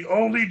 These are the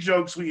only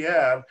jokes we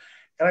have.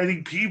 And I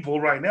think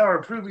people right now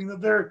are proving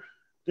that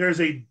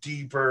there's a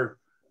deeper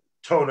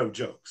tone of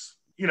jokes.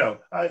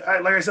 I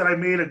like I said, I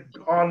made an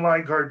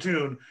online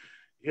cartoon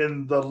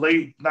in the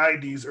late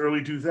 90s,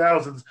 early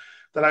 2000s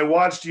that I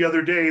watched the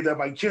other day that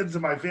my kids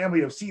and my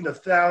family have seen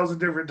 1,000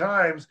 different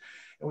times.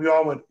 And we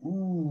all went,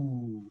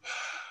 ooh,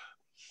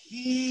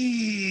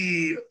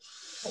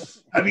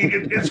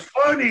 it's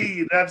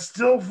funny. That's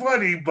still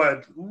funny,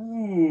 but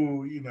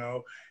ooh,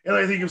 And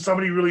I think if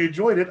somebody really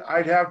enjoyed it,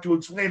 I'd have to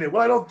explain it.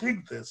 Well, I don't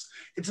think this.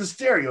 It's a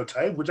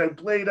stereotype, which I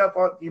played up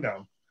on,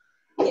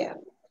 Yeah.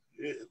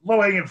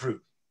 Low-hanging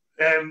fruit.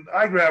 And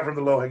I grab from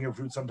the low-hanging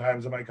fruit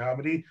sometimes in my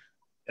comedy,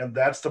 and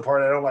that's the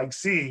part I don't like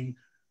seeing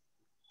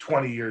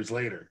 20 years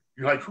later.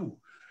 You're like, ooh,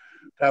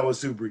 that was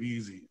super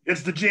easy.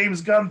 It's the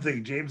James Gunn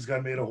thing. James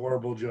Gunn made a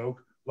horrible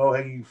joke,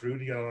 low-hanging fruit.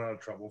 He got a lot of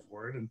trouble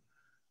for it, and,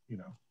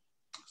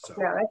 So.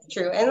 No, that's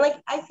true. And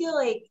I feel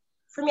like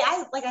for me,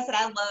 I said,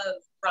 I love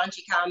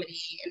raunchy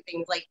comedy and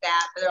things like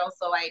that, but they're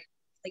also like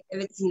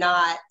if it's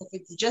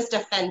just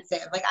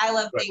offensive, I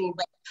love things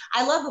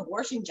I love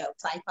abortion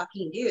jokes. I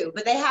fucking do,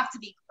 but they have to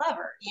be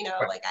clever,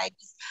 right.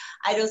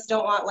 I just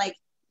don't want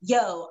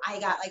yo, I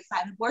got 5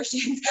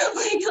 abortions. You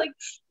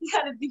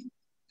gotta be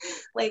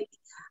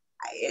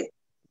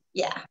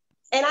yeah.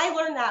 And I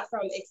learned that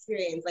from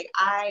experience.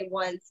 I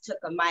once took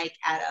a mic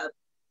at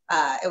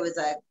it was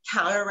a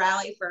counter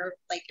rally for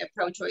a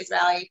pro-choice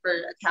rally for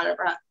a counter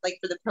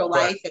for the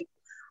pro-life. Right. And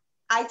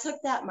I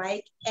took that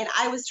mic and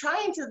I was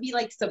trying to be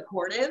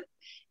supportive.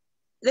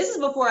 This is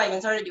before I even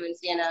started doing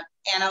stand-up.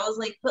 And I was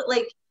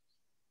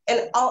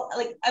I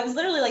was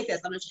literally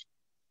this. I'm just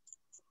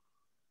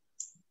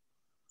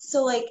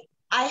so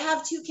I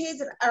have 2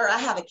 kids or I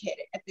have a kid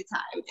at the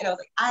time. And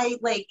I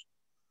was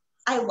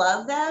I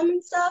love them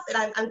and stuff, and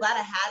I'm glad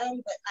I had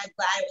them, but I'm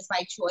glad it was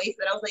my choice.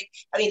 But I was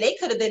they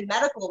could have been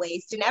medical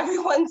waste, and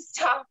everyone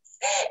stops.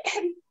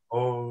 And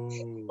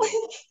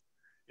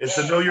it's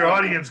a know your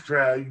audience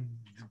crowd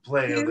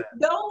play. Dude,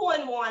 no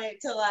one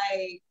wanted to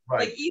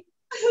right.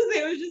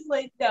 They were just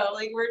no,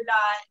 we're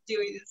not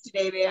doing this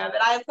today, man.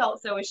 And I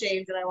felt so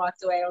ashamed, and I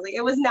walked away. I was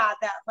it was not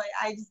that funny.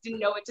 I just didn't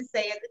know what to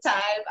say at the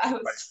time. I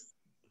was.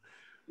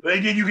 Right.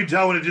 Again, you can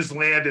tell when it just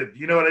landed.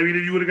 You know what I mean?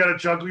 If you would have got a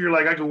chuckle, you're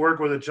I could work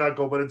with a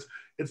chuckle, but it's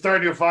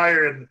starting to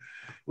fire and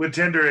with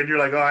Tinder, and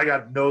you're oh, I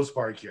got no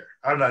spark here.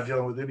 I'm not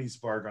dealing with any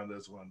spark on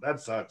this one.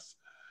 That sucks.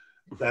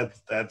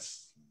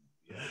 That's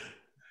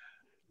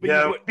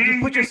yeah.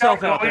 You put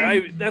yourself out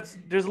there.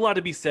 There's a lot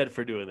to be said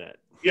for doing that.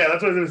 Yeah,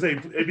 that's what I was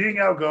going to say. Being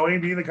outgoing,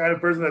 being the kind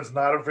of person that's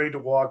not afraid to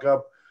walk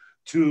up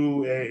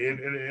to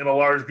in a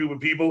large group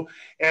of people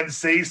and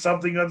say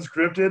something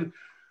unscripted.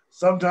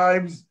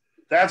 Sometimes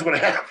that's what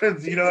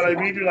happens. You know what I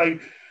mean? You're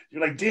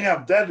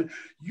damn, that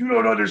you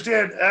don't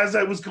understand. As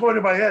I was going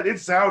in my head,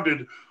 it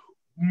sounded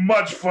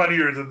much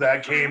funnier than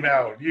that came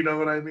out. You know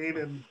what I mean?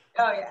 And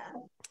oh yeah.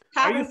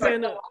 Are you a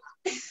fan of?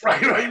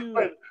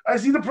 Right. I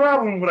see the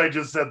problem with what I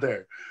just said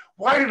there.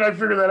 Why didn't I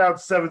figure that out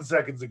 7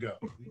 seconds ago?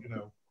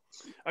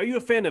 Are you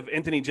a fan of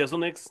Anthony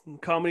Jeselnik's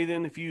comedy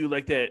then? If you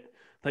like that,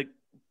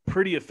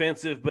 pretty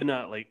offensive but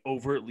not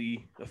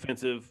overtly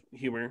offensive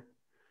humor.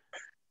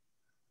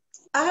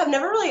 I have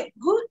never I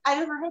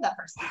never heard that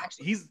person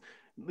actually.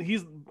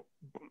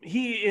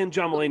 He and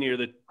John Mulaney are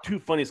the 2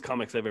 funniest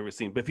comics I've ever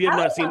seen. But if you have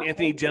not seen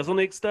Anthony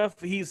Jeselnik stuff,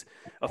 he's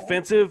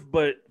offensive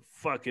but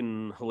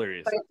fucking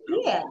hilarious.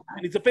 Yeah,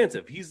 and he's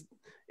offensive.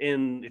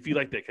 And if you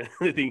like that kind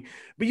of thing,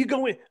 but you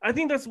go in. I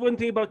think that's one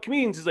thing about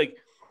comedians is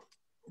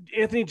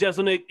Anthony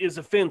Jeselnik is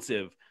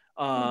offensive.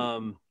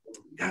 God,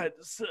 I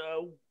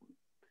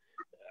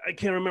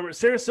can't remember.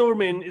 Sarah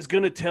Silverman is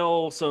going to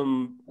tell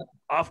some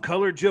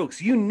off-color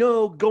jokes.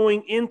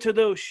 Going into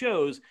those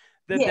shows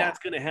that's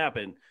going to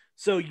happen.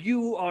 So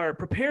you are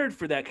prepared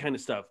for that kind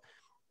of stuff.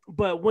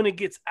 But when it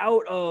gets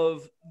out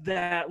of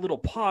that little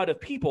pod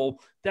of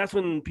people, that's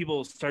when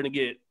people start to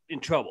get in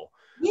trouble.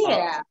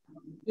 Yeah.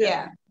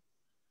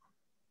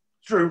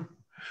 True.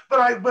 But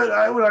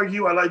I would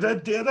argue I like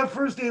that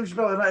first Dave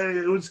Chappelle, and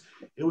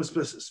it was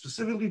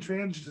specifically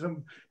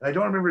transgender. I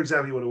don't remember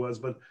exactly what it was,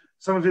 but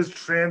some of his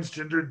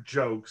transgender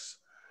jokes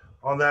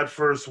on that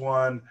first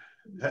one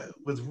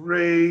with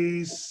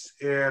race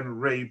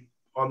and rape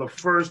on the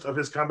first of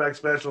his comeback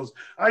specials.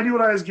 I knew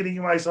what I was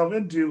getting myself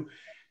into,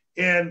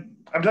 and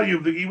I'm telling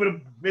you, he would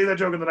have made that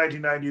joke in the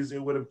 1990s. It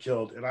would have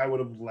killed, and I would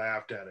have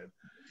laughed at it.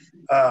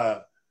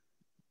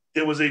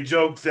 It was a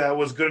joke that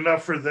was good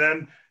enough for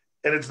then,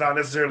 and it's not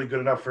necessarily good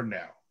enough for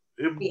now.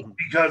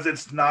 because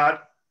it's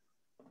not.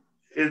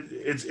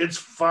 It's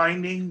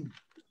finding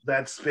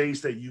that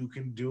space that you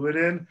can do it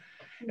in,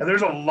 and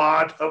there's a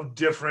lot of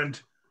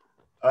different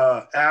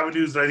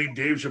avenues that I think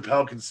Dave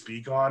Chappelle can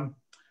speak on.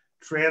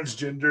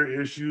 Transgender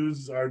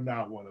issues are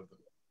not one of them.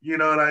 You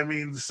know what I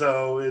mean?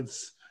 So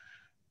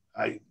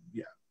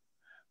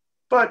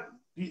but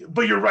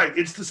you're right.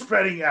 It's the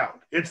spreading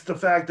out. It's the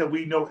fact that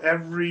we know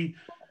every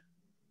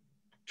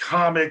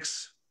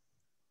comics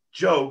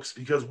jokes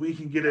because we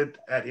can get it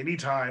at any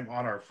time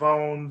on our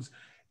phones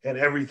and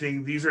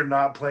everything. These are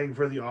not playing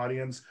for the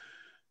audience.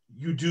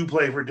 You do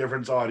play for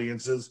different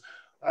audiences.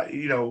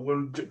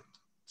 When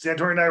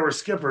Santore and I were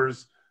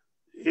skippers,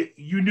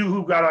 you knew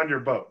who got on your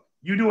boat.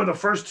 You knew in the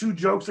first two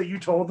jokes that you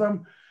told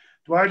them,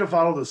 do I have to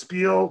follow the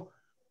spiel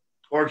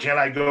or can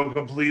I go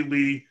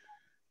completely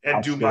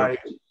and do my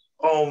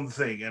own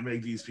thing and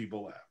make these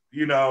people laugh?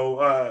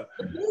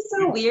 It's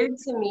so weird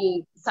to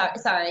me.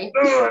 Sorry.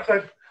 No,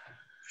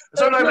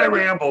 sometimes I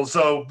ramble,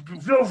 so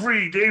feel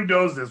free. Dave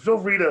knows this. Feel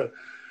free to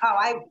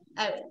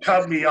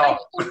cut me off.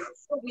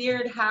 It's so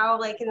weird how,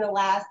 like, in the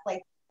last,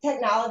 like,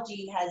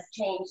 technology has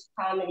changed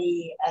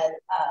comedy. And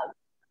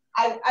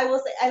I will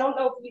say, I don't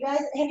know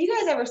if have you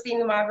guys ever seen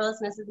The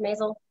Marvelous Mrs.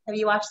 Maisel? Have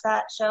you watched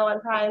that show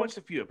on Prime? I watched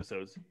a few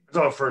episodes. It's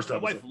on the first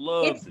episode. My wife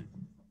loves it.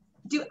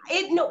 Dude,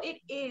 it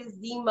is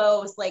the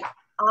most, like,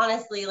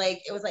 honestly,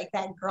 like, it was like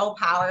that girl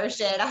power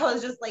shit. I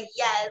was just like,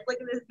 yes, look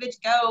at this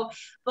bitch go.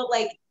 But,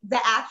 like, the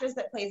actress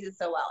that plays it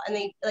so well, and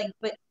they, like,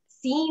 but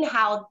seeing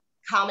how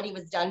comedy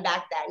was done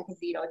back then, because,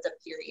 it's a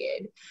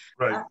period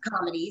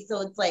comedy,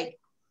 so it's like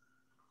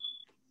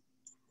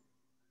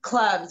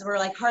clubs where,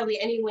 like, hardly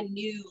anyone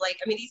knew, like,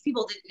 I mean, these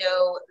people didn't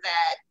know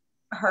that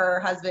her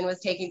husband was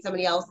taking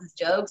somebody else's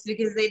jokes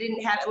because they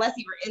didn't have, unless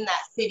you were in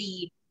that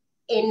city,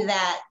 in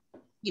that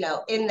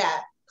in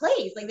that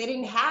place, like, they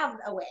didn't have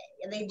a way,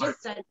 and they just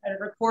started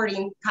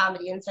recording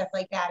comedy and stuff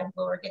like that, and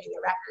people were getting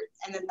the records,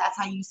 and then that's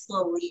how you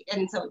slowly.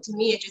 And so to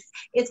me,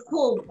 it's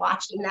cool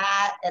watching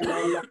that, and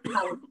then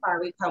how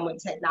far we come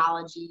with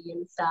technology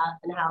and stuff,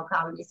 and how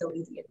comedy is so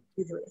easily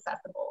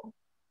accessible.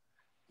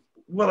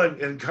 Well,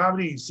 and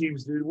comedy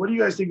seems to. What do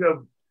you guys think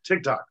of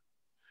TikTok?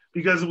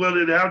 Because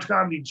how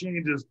comedy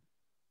changes.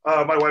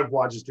 My wife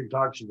watches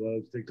TikTok. She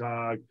loves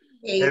TikTok.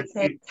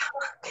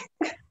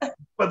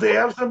 But they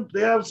have some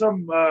people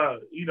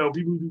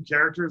who do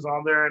characters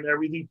on there and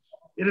everything.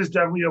 It is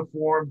definitely a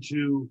form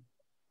to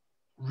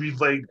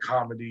relate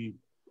comedy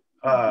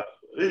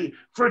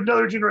for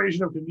another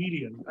generation of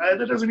comedians.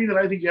 That doesn't mean that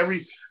I think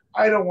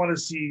I don't want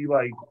to see,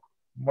 like,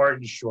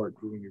 Martin Short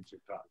doing a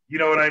TikTok. You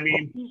know what I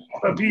mean?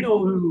 But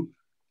people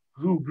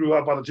who grew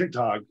up on the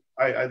TikTok,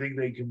 I think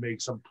they can make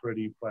some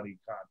pretty funny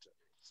content.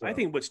 So. I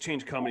think what's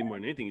changed comedy more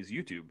than anything is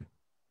YouTube.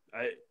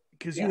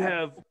 Because you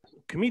have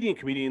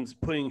comedians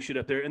putting shit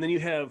up there, and then you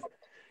have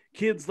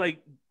kids like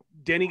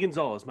Danny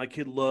Gonzalez. My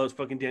kid loves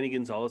fucking Danny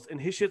Gonzalez,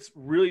 and his shit's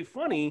really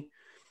funny.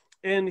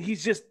 And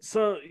he's just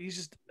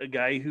a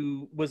guy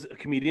who was a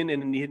comedian,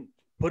 and he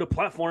put a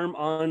platform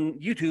on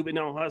YouTube, and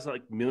now has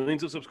like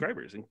millions of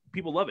subscribers, and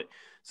people love it.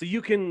 So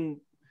you can,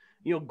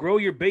 grow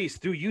your base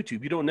through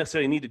YouTube. You don't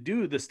necessarily need to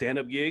do the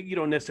stand-up gig. You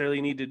don't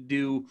necessarily need to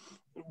do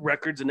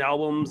records and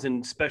albums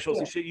and specials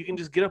and shit. You can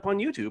just get up on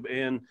YouTube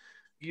and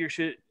get your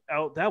shit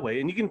out that way,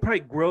 and you can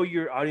probably grow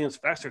your audience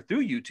faster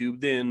through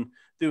YouTube than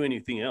through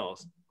anything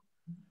else.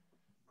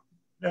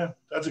 Yeah,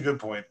 that's a good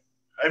point.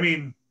 I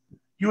mean,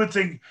 you would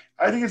think,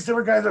 I think it's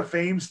different kinds of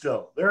fame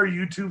still. There are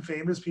YouTube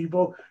famous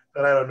people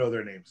that I don't know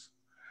their names.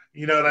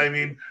 You know what I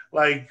mean?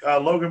 Like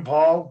Logan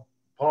Paul.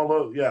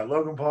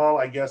 Logan Paul,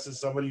 I guess, is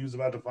somebody who's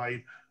about to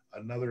fight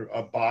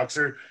a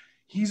boxer.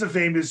 He's a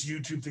famous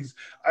YouTube thing.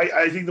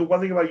 I think the one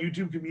thing about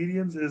YouTube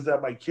comedians is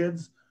that my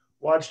kids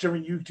watch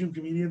different YouTube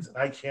comedians and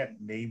I can't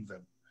name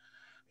them.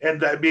 And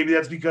that maybe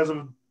that's because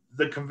of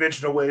the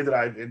conventional way that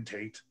I've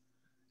intaked.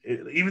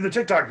 Even the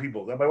TikTok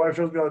people that my wife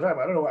shows me all the time.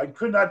 I don't know. I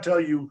could not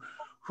tell you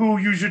who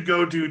you should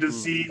go to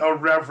see a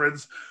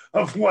reference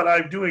of what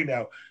I'm doing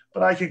now.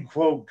 But I can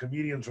quote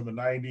comedians from the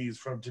 90s,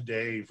 from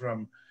today,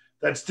 from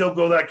that still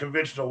go that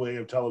conventional way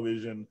of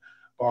television,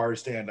 bar,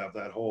 stand-up,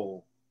 that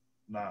whole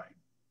nine.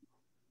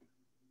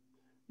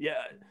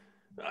 Yeah.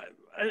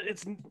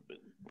 It's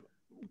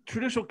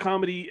traditional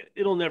comedy.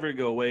 It'll never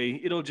go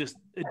away. It'll just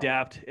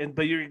adapt.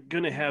 But you're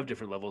going to have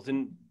different levels.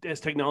 And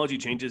as technology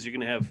changes, you're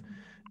going to have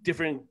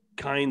different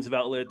kinds of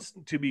outlets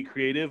to be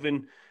creative.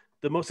 And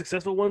the most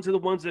successful ones are the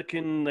ones that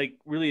can like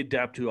really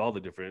adapt to all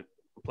the different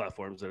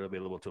platforms that are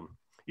available to them.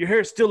 Your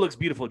hair still looks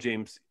beautiful,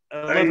 James. I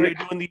love how you're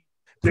doing the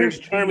Prince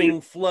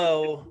Charming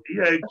flow.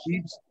 Yeah,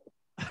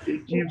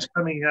 it keeps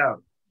coming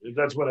out.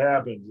 That's what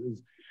happens.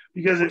 Is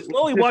because it's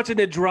slowly watching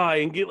it dry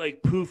and get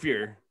like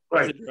poofier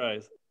as it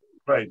dries.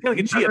 Right. Like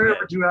a chia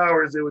for 2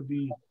 hours, it would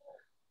be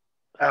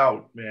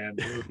out, man.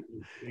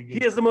 He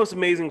has the most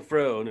amazing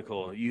fro,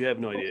 Nicole. You have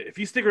no idea. If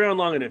you stick around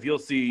long enough, you'll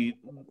see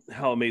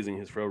how amazing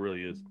his fro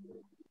really is.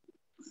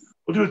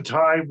 We'll do a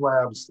time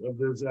lapse of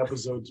this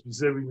episode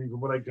specifically from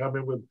when I come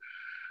in with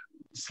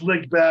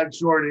slick back,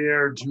 short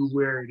hair to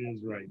where it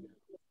is right now.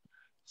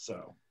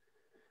 So,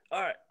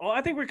 All right. Well,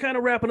 I think we're kind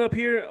of wrapping up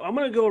here. I'm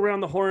going to go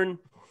around the horn,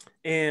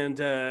 and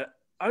I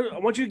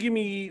want you to give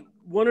me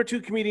one or two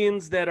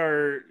comedians that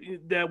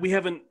we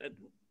haven't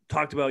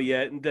talked about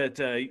yet, and that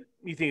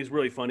you think is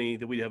really funny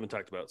that we haven't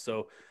talked about.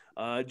 So,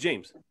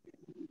 James.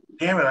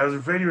 Damn it! I was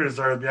afraid you were going to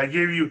start with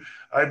me.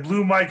 I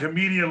blew my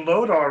comedian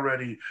load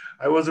already.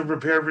 I wasn't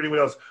prepared for anyone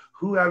else.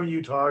 Who haven't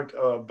you talked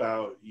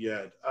about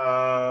yet?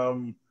 Yeah,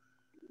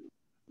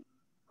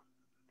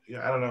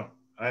 I don't know.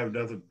 I have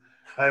nothing.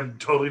 I'm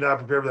totally not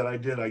prepared for that.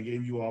 I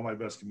gave you all my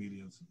best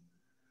comedians.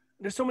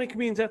 There's so many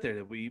comedians out there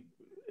that we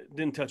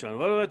didn't touch on.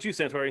 What about you,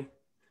 Santore?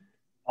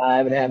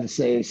 I would have to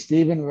say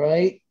Stephen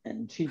Wright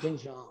and Cheech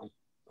and Chong.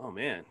 Oh,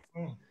 man.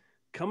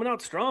 Coming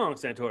out strong,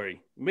 Santore.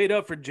 Made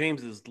up for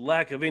James's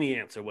lack of any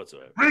answer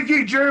whatsoever.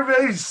 Ricky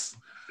Gervais.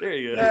 There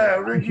you go. Yeah,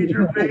 Ricky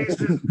Gervais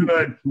is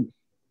good.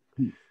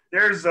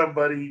 There's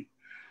somebody.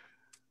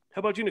 How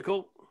about you,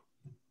 Nicole?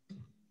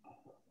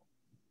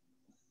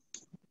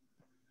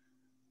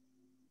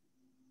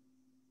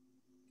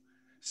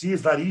 See,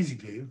 it's not easy,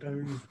 Dave. Not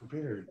everybody's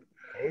prepared.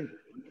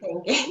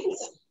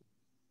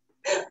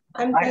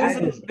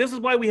 This is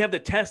why we have the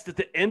test at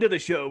the end of the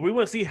show. We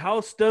want to see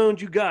how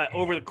stoned you got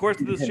over the course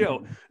of the show.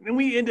 And then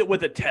we end it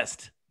with a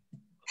test.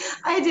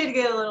 I did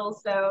get a little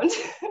stoned.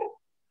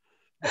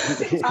 I'm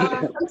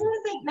trying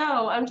to think.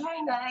 No, I am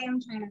trying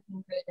to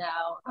think right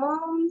now.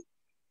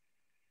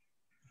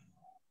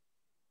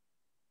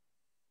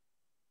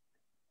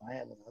 I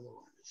have another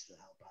one just to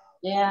help out.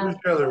 Yeah. Who's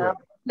the other one?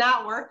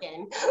 Not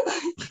working.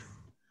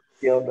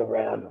 Gilda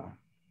Radner.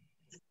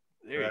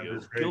 There you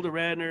go. Gilda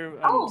Radner,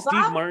 Steve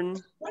Bob,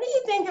 Martin. What do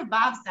you think of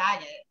Bob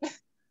Saget?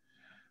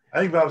 I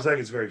think Bob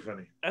Saget's very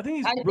funny. I think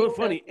he's real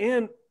funny.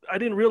 And I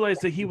didn't realize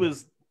that he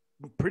was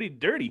pretty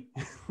dirty.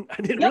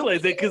 I didn't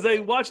realize that because I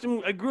watched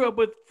him. I grew up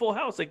with Full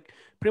House, like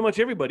pretty much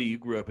everybody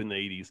grew up in the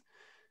 80s.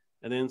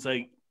 And then it's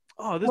like,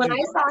 oh, this When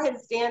I saw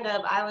his stand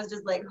up, I was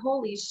just like,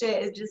 holy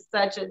shit, it's just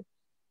such a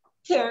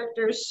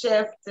character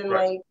shift. And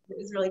like, it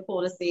was really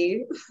cool to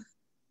see.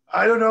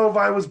 I don't know if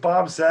I was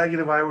Bob Saget,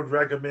 if I would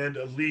recommend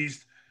at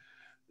least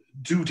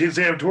to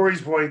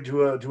Santore's point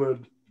to a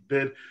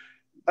bit.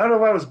 I don't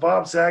know if I was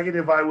Bob Saget,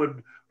 if I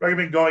would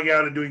recommend going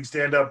out and doing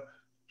stand up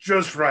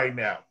just right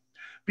now,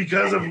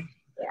 because of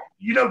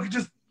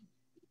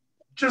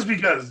just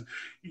because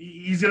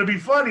he's gonna be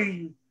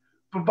funny.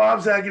 But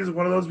Bob Saget is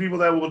one of those people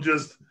that will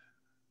just,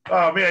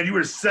 oh man, you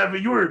were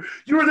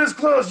this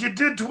close. You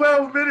did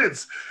 12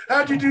 minutes.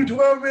 How'd you do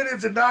 12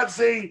 minutes and not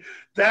say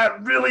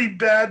that really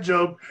bad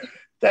joke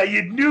that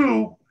you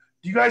knew?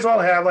 You guys all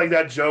have like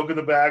that joke in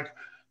the back.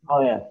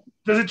 Oh yeah.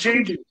 Does it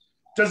change?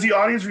 Does the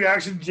audience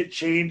reaction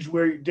change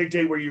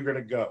dictate where you're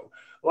gonna go?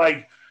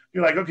 Like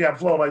you're like, okay, I'm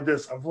flowing like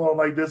this, I'm flowing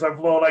like this, I'm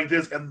flowing like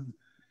this, and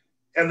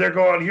they're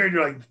going here, and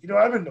you're like,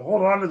 I've been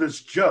holding on to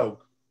this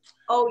joke.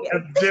 Oh yeah.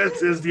 And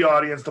this is the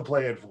audience to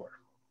play it for.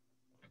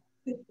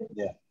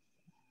 Yeah.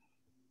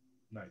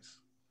 Nice.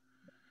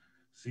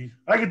 See,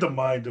 I get the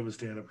mind of a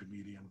stand-up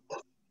comedian.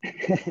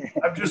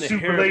 I'm just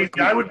super lazy.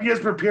 I would be as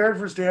prepared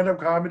for stand-up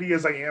comedy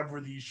as I am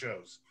for these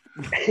shows.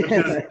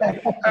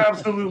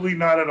 Absolutely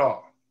not at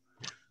all.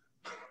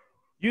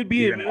 You'd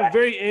be a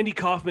very Andy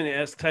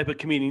Kaufman-esque type of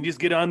comedian. You just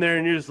get on there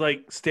and you're just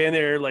like stand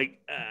there like,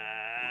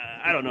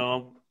 I don't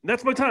know.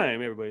 That's my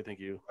time, everybody. Thank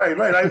you.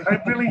 Right.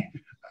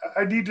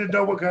 I need to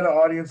know what kind of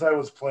audience I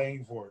was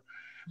playing for.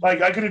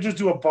 Like I could have just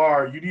do a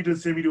bar. You need to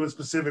send me to a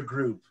specific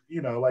group,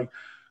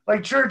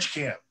 like church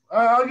camp.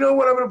 I know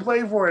what I'm going to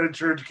play for at a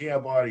church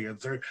camp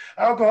audience or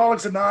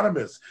Alcoholics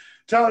Anonymous.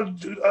 Tell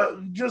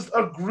just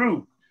a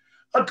group.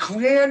 A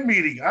clan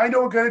meeting. I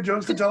know what kind of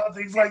jokes to tell and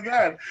things like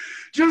that.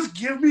 Just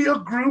give me a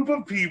group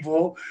of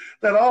people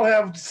that all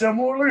have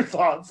similar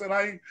thoughts, and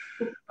I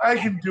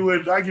can do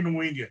it. I can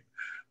wing it.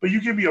 But you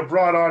give me a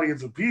broad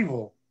audience of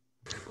people.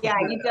 Yeah,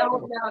 you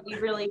don't know. You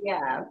really,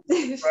 yeah.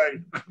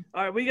 Right.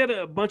 All right, we got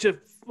a bunch of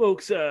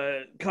folks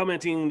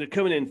commenting. They're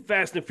coming in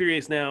fast and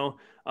furious now.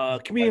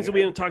 Comedians that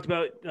we haven't talked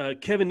about.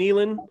 Kevin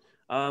Nealon.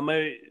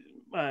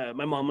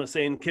 My mom was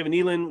saying Kevin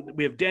Nealon.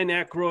 We have Dan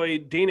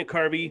Aykroyd, Dana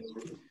Carvey.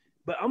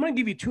 But I'm going to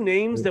give you two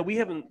names that we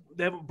haven't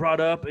brought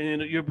up,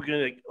 and you're going to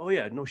be like, oh,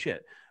 yeah, no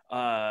shit.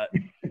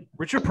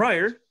 Richard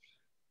Pryor,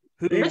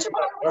 who is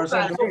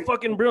so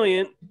fucking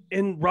brilliant,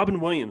 and Robin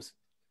Williams.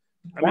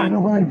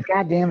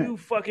 God damn it. Two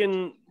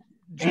fucking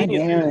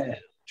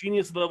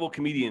genius level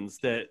comedians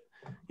that,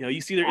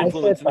 you see their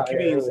influence in the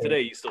comedians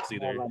today. You still see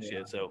their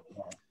shit. So,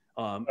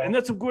 and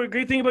that's a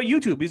great thing about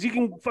YouTube is you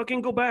can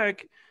fucking go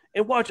back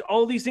and watch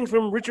all these things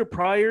from Richard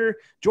Pryor,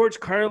 George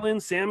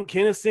Carlin, Sam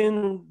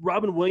Kinison,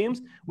 Robin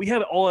Williams. We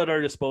have it all at our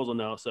disposal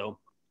now, so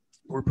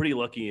we're pretty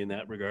lucky in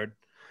that regard.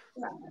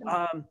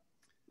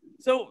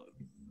 So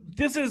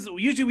this is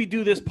usually we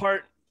do this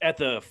part at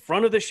the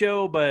front of the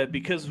show, but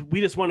because we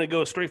just want to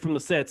go straight from the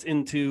sets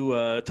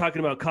into talking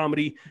about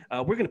comedy,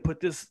 we're going to put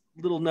this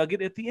little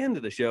nugget at the end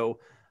of the show.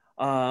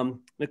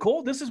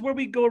 Nicole, this is where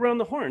we go around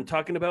the horn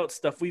talking about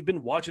stuff we've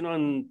been watching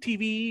on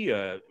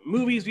TV,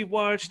 movies we've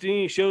watched,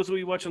 any shows that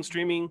we watch on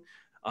streaming.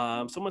 So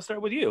I'm going to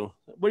start with you.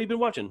 What have you been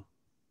watching?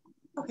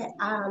 Okay.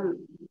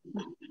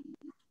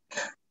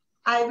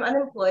 I'm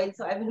unemployed,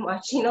 so I've been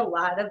watching a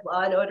lot of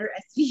Law and Order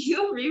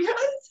SVU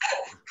reruns.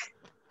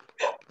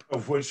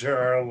 Of which there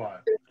are a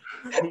lot.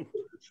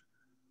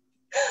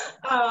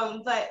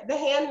 But The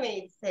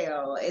Handmaid's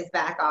Tale is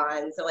back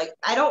on. So like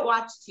I don't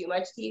watch too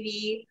much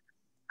TV.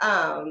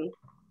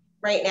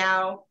 Right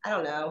now, I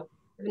don't know.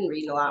 I've been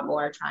reading a lot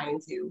more, trying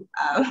to.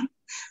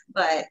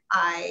 But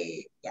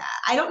I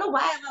don't know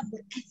why I love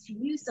the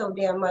SVU so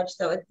damn much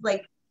though. It's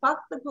like fuck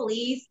the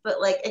police,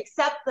 but like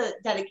accept the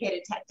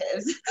dedicated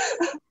detectives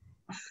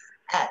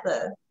at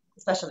the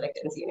Special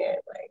Victims Unit.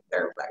 Like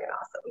they're fucking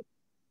awesome.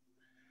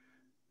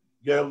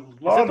 Yeah,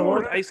 Is Law that and the one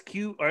with Order. Ice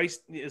Cube or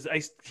is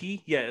Ice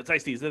T? Yeah, it's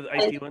Ice T. Is that the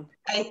Ice T one?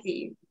 I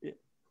see.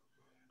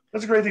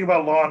 That's the great thing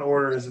about Law and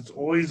Order is it's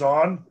always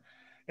on,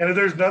 and if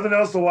there's nothing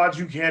else to watch,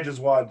 you can't just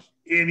watch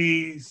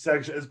any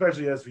section,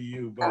 especially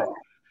SVU. But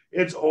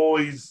it's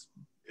always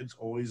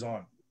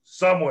on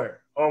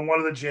somewhere on one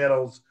of the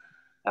channels.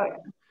 Oh, yeah.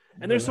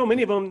 And there's so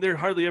many of them, they're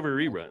hardly ever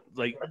rerun.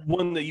 Like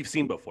one that you've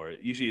seen before.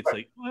 Usually it's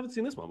like, oh, I haven't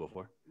seen this one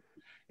before.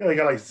 Yeah, they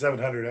got like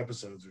 700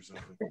 episodes or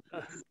something.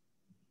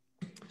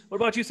 What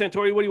about you,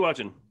 Santore? What are you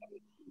watching?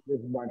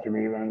 Just a bunch of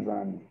reruns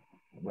on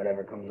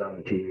whatever comes on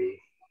the TV,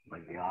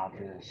 like The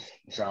Office,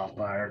 South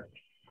Park.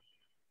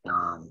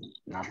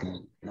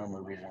 Nothing, no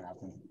movies or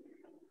nothing.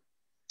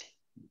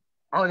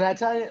 Oh, did I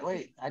tell you?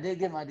 Wait, I did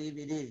get my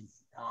DVD.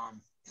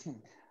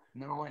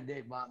 Number one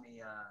date bought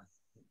me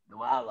The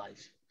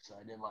Wildlife, so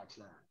I did watch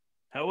that.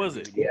 How was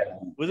it? Yeah.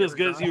 Was it as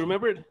good as you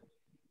remembered?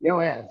 Yeah,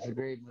 it's a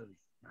great movie.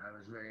 I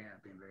was very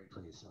happy and very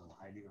pleased. So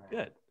I do have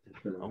Good. it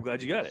for the I'm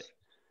glad you got it.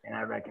 and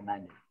I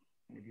recommend it.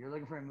 And if you're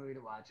looking for a movie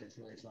to watch, it's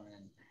really fun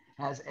and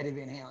has Eddie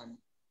Van Halen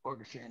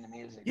orchestrating the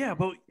music. Yeah,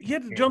 but you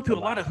had to jump through a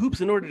lot of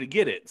hoops in order to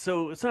get it.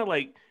 So it's not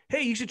like,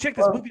 hey, you should check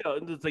this movie out.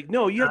 And it's like,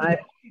 no, you have to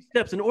go these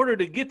steps in order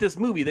to get this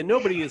movie that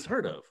nobody has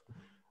heard of.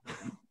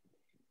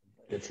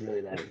 It's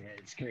really that. Yeah,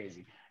 it's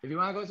crazy. If you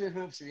want to go through the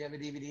hoops, if you have a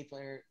DVD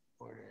player,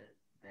 order it.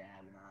 They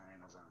have it on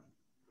Amazon.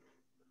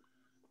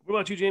 What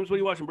about you, James? What are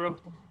you watching, bro?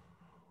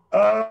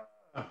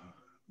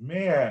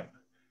 Man,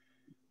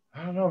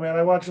 I don't know, man.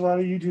 I watch a lot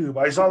of YouTube.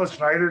 I saw the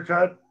Snyder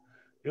Cut.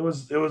 It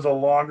was a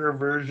longer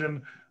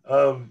version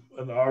of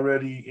an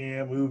already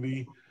in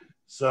movie.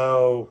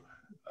 So,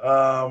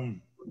 I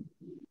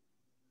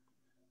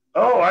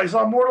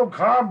saw Mortal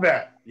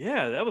Kombat.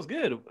 Yeah, that was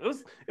good.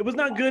 It was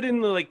not good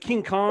in the like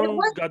King Kong,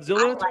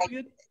 Godzilla.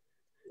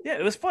 Yeah,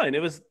 it was fun.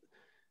 It was.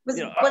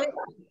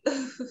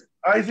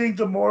 I think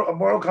the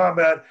Mortal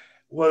Kombat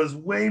was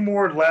way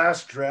more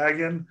Last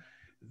Dragon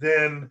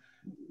than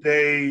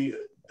they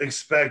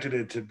expected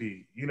it to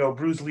be. You know,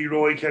 Bruce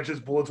Leroy catches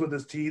bullets with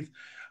his teeth.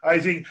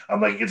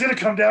 I'm like, it's gonna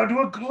come down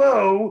to a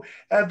glow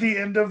at the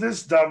end of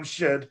this dumb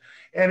shit.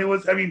 And it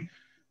was, I mean,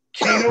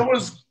 Kano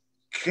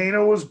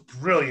was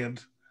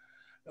brilliant.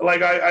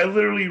 Like I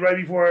literally right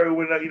before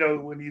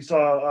when you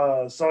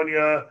saw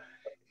Sonya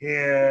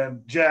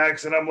and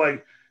Jax, and I'm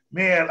like,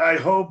 man, I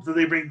hope that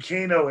they bring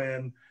Kano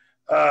in,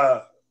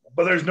 but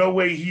there's no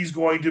way he's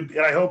going to.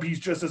 And I hope he's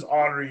just as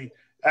ornery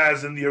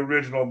as in the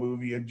original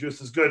movie and just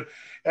as good.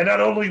 And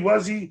not only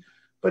was he,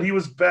 but he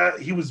was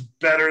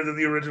better than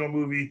the original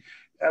movie.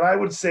 And I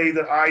would say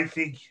that I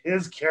think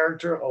his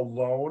character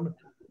alone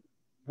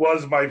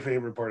was my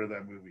favorite part of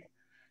that movie.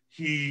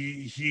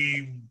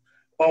 He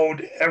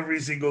owned every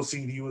single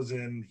scene he was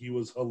in. He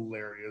was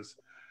hilarious.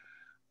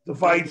 The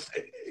fights,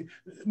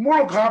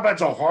 Mortal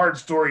Kombat's a hard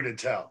story to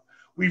tell.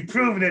 We've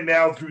proven it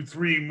now through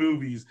 3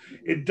 movies.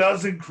 It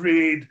doesn't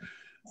create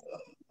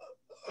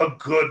a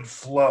good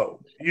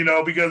flow,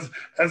 because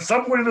at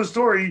some point in the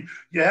story,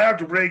 you have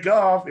to break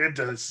off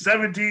into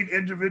 17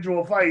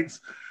 individual fights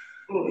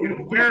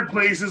in weird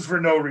places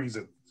for no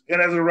reason.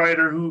 And as a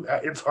writer,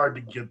 it's hard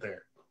to get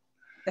there.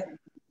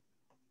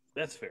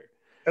 That's fair.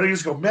 And they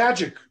just go,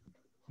 magic.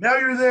 Now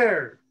you're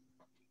there.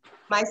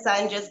 My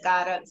son just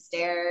got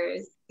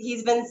upstairs.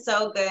 He's been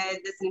so good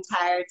this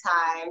entire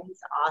time.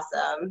 He's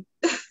awesome.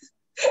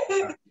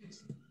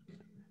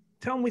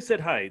 Tell him we said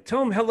hi.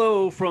 Tell him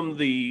hello from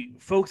the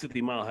folks at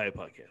the Mile High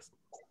Podcast.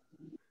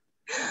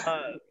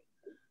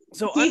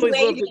 He's waving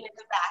in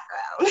the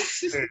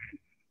background.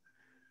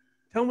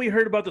 Tell him we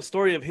heard about the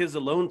story of his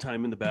alone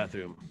time in the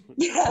bathroom.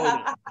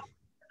 Yeah.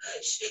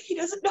 He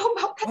doesn't know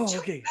about that. Oh,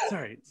 okay.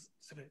 Sorry.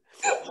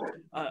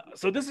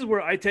 So this is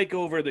where I take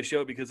over the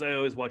show because I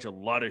always watch a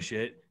lot of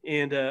shit.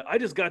 And I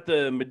just got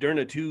the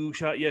Moderna 2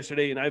 shot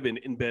yesterday, and I've been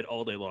in bed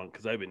all day long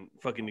because I've been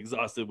fucking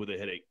exhausted with a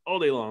headache all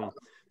day long.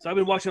 So I've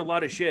been watching a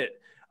lot of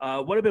shit.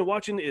 What I've been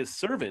watching is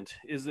Servant,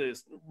 is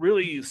this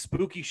really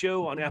spooky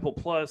show on Apple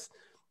Plus,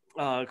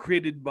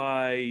 created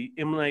by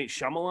M. Night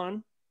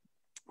Shyamalan.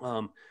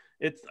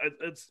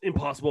 It's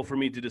impossible for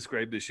me to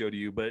describe this show to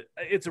you, but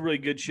it's a really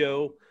good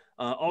show.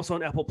 Also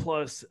on Apple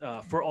Plus,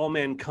 For All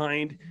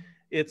Mankind.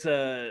 It's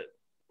a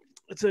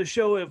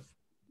show of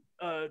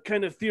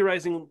kind of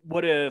theorizing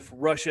what if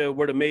Russia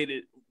were to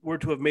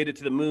have made it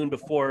to the moon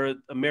before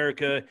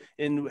America,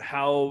 and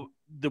how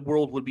the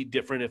world would be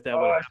different if that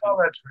would happen. I saw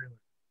that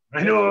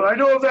trailer. I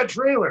know of that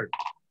trailer.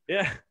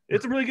 Yeah,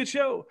 it's a really good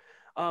show.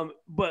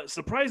 But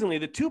surprisingly,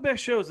 the two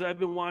best shows that I've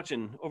been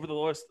watching over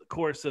the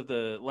course of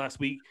the last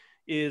week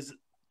is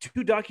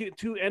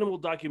two animal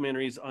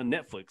documentaries on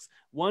Netflix.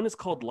 One is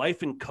called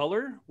Life in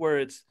Color, where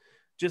it's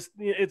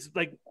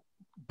like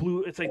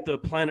blue. It's like the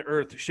planet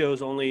Earth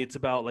shows, only it's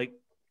about like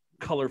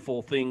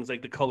colorful things,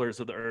 like the colors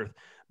of the Earth.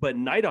 But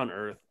Night on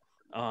Earth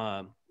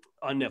on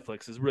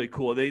Netflix is really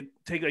cool. They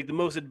take like the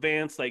most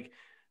advanced like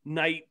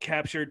night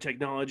capture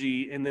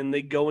technology, and then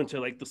they go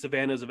into like the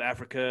savannas of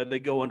Africa. They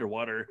go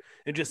underwater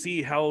and just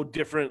see how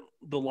different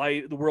the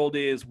world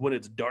is when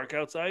it's dark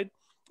outside.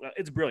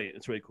 It's brilliant.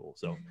 It's really cool.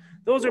 So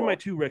those are my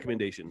two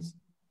recommendations.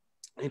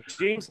 And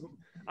James,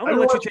 I'm going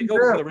to let you take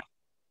over. I've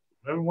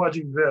been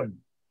watching them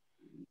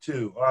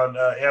too on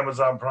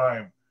Amazon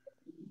Prime.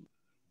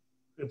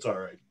 It's all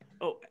right.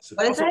 Oh,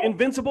 also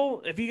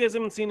Invincible. If you guys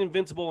haven't seen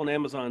Invincible on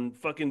Amazon,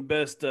 fucking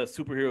best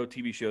superhero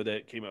TV show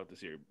that came out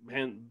this year,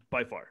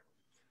 by far.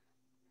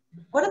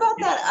 What about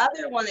that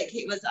other one that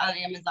was on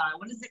Amazon?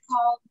 What is it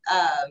called?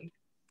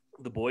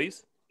 The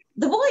Boys.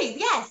 The Boys.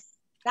 Yes.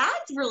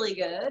 That's really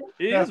good.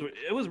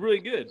 It was really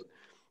good.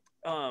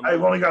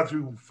 I've only got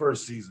through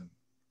first season.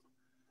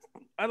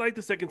 I like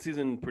the second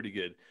season pretty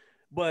good.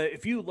 But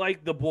if you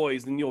like The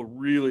Boys, then you'll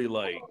really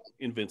like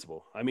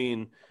Invincible. I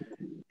mean,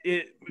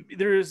 it's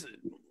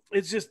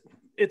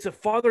a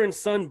father and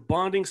son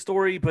bonding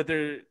story, but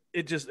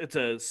it's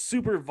a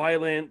super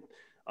violent,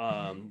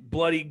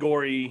 bloody,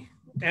 gory,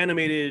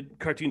 animated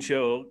cartoon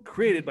show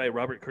created by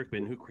Robert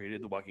Kirkman, who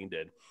created The Walking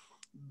Dead.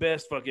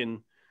 Best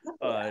fucking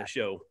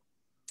show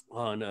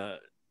on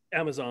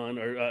Amazon,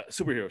 or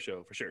superhero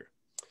show for sure.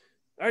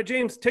 All right,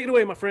 James, take it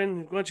away, my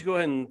friend. Why don't you go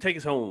ahead and take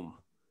us home?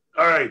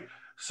 All right.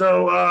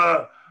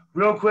 So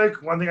real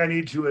quick, one thing I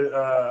need to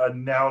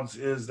announce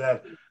is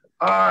that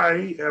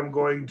I am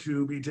going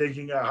to be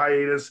taking a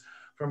hiatus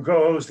from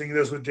co-hosting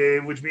this with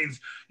Dave, which means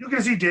you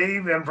can see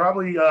Dave and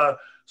probably a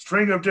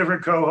string of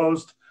different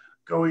co-hosts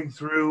going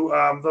through.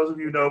 Those of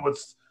you know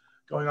what's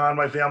going on.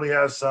 My family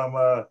has some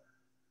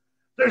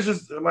there's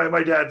just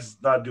my dad's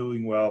not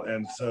doing well,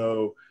 and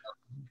so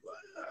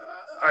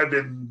I've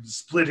been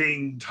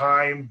splitting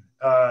time,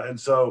 and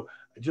so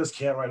I just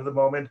can't right at the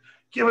moment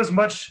give as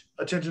much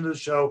attention to the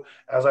show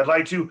as I'd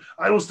like to.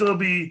 I will still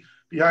be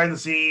behind the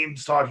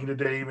scenes talking to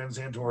Dave and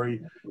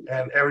Santore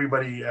and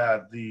everybody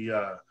at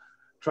the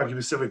Truckee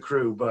Pacific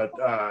crew, but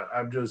I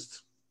had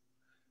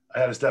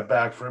to step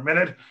back for a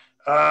minute.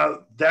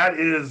 That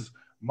is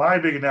my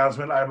big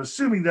announcement. I'm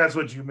assuming that's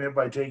what you meant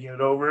by taking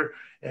it over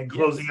and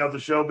closing out the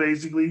show,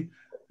 basically.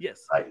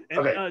 Yes.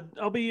 Okay.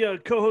 I'll be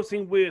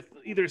co-hosting with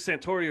either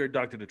Santore or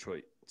Dr.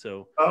 Detroit.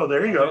 So. Oh,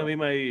 there you go. That'll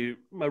be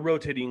my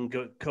rotating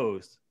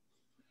co-host.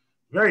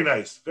 Very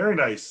nice. Very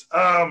nice.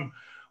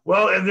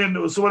 Well, and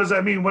then, so what does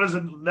that mean? What does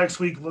the next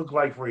week look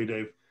like for you,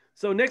 Dave?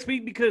 So next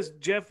week, because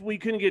we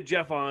couldn't get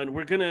Jeff on,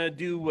 we're going to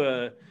do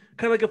kind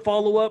of like a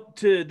follow-up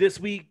to this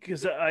week,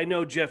 because I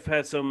know Jeff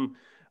has some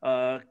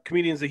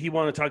comedians that he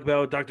want to talk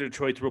about. Dr.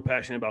 Detroit's real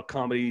passionate about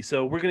comedy.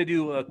 So we're going to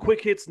do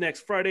quick hits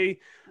next Friday.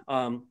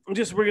 We're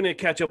going to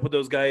catch up with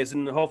those guys,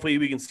 and hopefully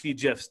we can see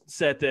Jeff's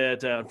set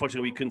that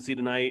unfortunately we couldn't see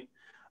tonight.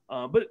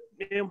 But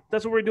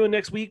that's what we're doing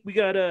next week. We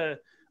got a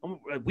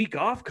week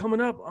off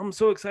coming up. I'm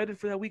so excited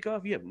for that week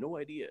off. You have no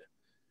idea.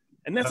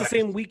 And that's the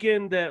same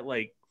weekend that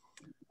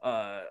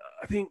I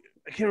can't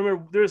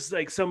remember. There's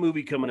like some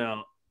movie coming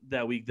out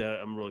that week that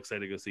I'm real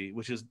excited to go see,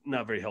 which is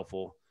not very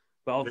helpful,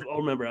 but I'll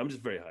remember. I'm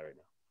just very high right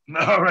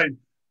now. All right.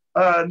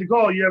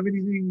 Nicole, you have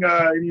anything,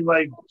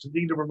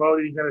 something to promote,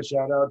 any kind of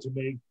shout out to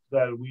make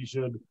that we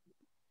should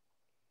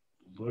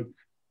look?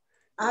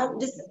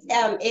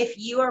 If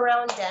you are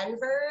around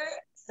Denver,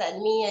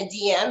 send me a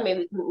DM. Maybe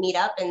we can meet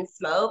up and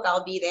smoke.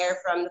 I'll be there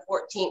from the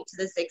 14th to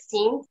the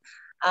 16th.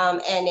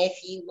 And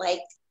if you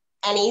liked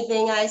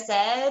anything I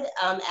said,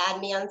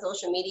 add me on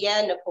social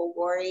media, Nicole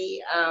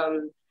Gory.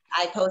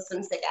 I post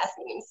some sick ass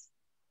memes.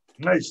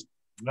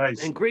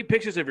 Nice. And great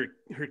pictures of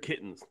her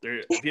kittens.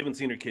 If you haven't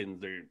seen her kittens,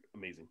 they're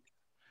amazing.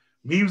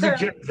 Memes and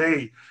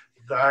kittens.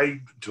 I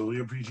totally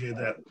appreciate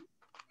that.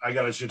 I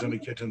got a shit ton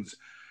of kittens.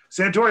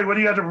 Santore, what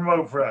do you have to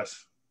promote for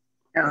us?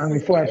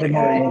 Before I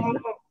promote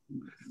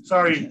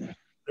Sorry,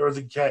 there was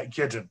a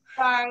kitten.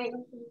 Sorry.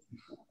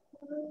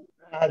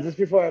 Just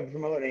before I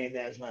promote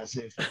anything, I just want to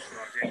say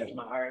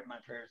my heart, my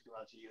prayers go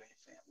out to you and your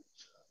family.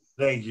 So.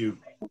 Thank you.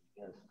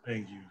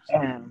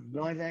 And the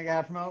only thing I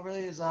got to promote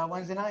really is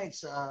Wednesday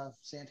nights.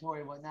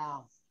 Santore, what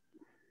now?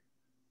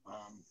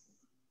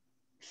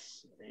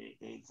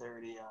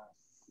 8:30.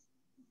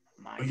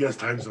 Yes,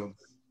 time zone.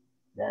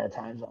 Yeah,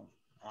 time zone.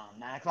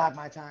 9 o'clock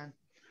my time,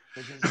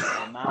 which is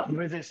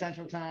Mountain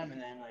Central Time, and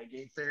then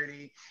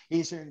 8:30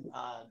 Eastern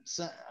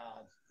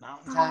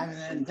Mountain Time,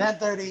 and then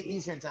 10:30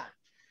 Eastern Time.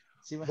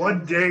 See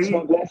what day.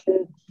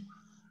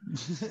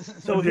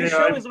 So his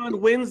show is on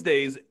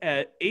Wednesdays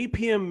at 8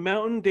 p.m.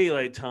 Mountain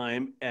Daylight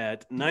Time,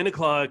 at 9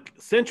 o'clock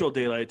Central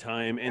Daylight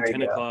Time, and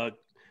 10 o'clock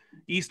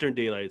Eastern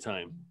Daylight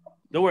Time.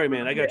 Don't worry,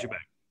 man. I got your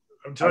back.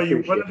 I'm telling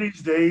you, one of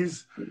these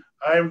days,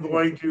 I'm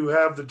going to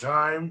have the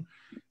time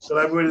that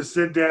I'm going to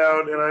sit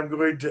down and I'm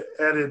going to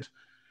edit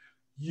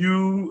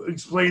you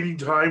explaining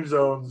time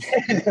zones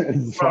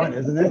It's fun,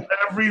 isn't it?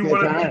 every Good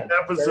one of time. these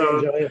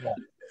episodes Very enjoyable.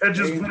 and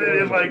just Very put it in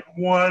enjoyable. like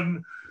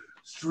one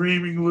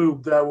streaming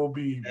loop. That will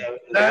be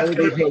That would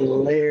be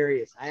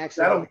hilarious. I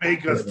actually that'll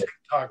make us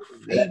TikTok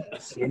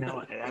famous. You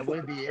know, that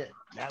would be it.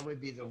 That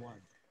would be the one.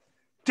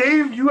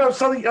 Dave, you have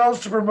something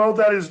else to promote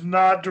that is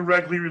not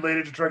directly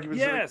related to Truckee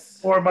Pacific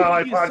Yes. or Mile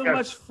High Thank you Podcast. so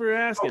much for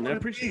asking. I Oh,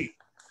 appreciate it.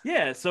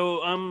 Yeah,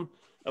 so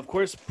of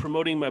course,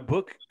 promoting my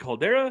book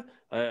Caldera,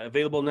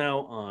 available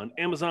now on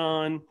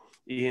Amazon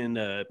in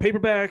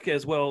paperback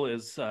as well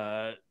as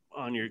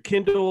on your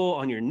Kindle,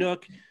 on your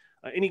Nook.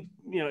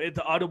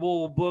 The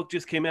Audible book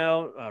just came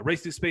out.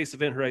 Race Through Space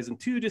Event Horizon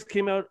 2 just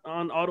came out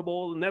on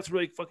Audible, and that's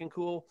really fucking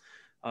cool.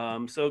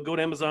 So go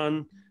to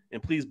Amazon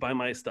and please buy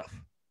my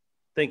stuff.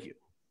 Thank you.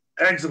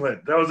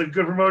 Excellent. That was a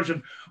good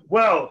promotion.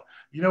 Well,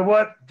 you know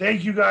what?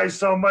 Thank you guys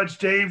so much,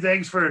 Dave.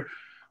 Thanks for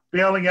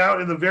bailing out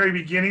in the very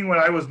beginning when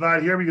I was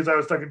not here because I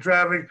was stuck in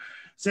traffic.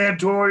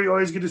 Santore,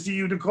 always good to see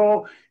you.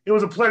 Nicole, it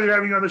was a pleasure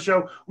having you on the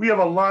show. We have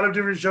a lot of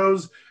different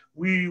shows.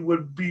 We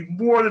would be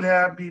more than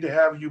happy to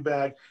have you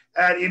back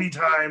at any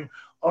time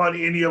on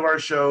any of our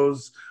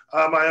shows.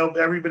 I hope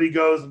everybody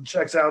goes and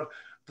checks out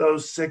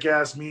those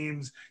sick-ass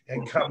memes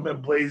and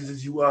comment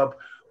blazes you up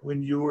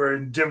when you were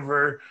in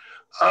Denver.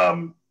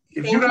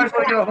 If you guys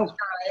want to get a hold,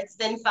 it's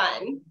been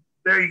fun.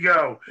 there you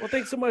go. Well,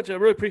 thanks so much. I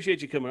really appreciate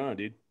you coming on,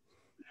 dude.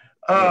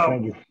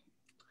 Thank you.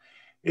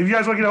 If you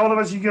guys want to get a hold of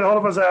us, you can get a hold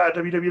of us at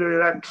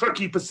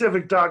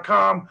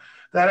www.truckypacific.com.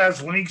 That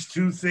has links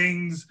to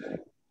things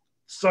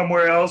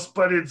somewhere else,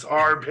 but it's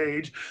our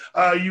page.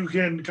 You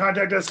can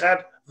contact us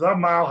at the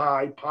Mile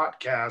High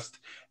Podcast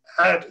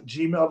at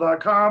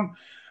gmail.com.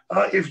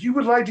 If you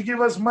would like to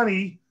give us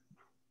money,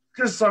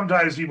 because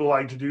sometimes people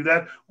like to do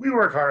that. We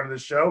work hard on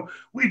this show.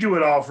 We do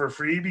it all for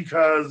free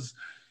because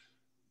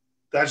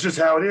that's just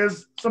how it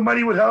is. Some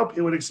money would help.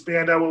 It would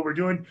expand out what we're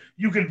doing.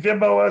 You can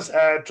Venmo us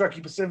at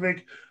Truckee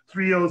Pacific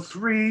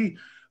 303.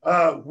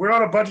 We're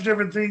on a bunch of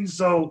different things.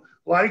 So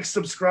like,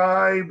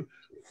 subscribe,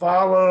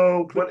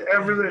 follow,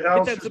 whatever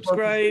else. Hit that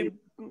subscribe,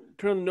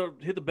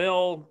 hit the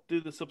bell, do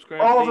the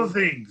subscribe. All thing. the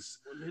things.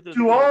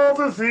 Do all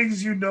the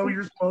things you know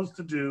you're supposed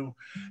to do.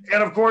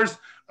 And of course,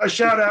 a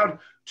shout out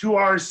to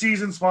our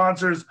season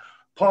sponsors,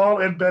 Paul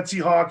and Betsy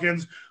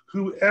Hawkins,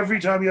 who every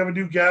time you have a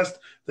new guest,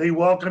 they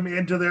welcome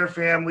into their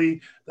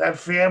family. That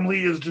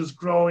family is just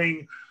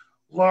growing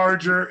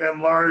larger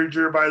and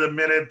larger by the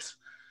minute.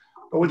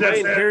 But with that my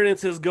said,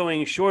 inheritance is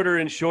going shorter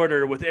and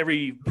shorter with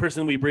every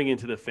person we bring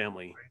into the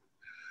family.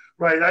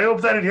 right. I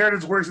hope that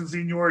inheritance works in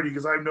seniority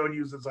because I've known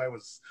you since I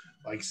was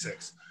like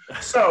 6.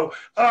 So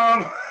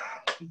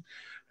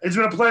it's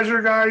been a pleasure,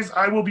 guys.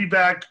 I will be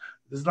back.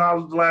 This is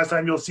not the last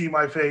time you'll see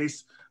my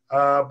face.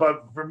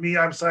 But for me,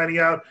 I'm signing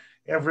out.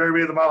 And for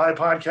everybody at the Mile High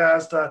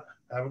Podcast,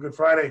 have a good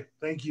Friday.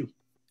 Thank you.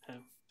 Have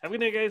a good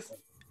night, guys.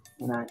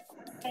 Good night.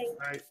 All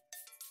right.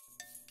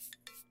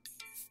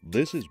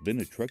 This has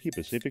been a Truckee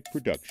Pacific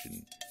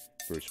production.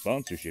 For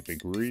sponsorship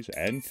inquiries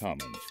and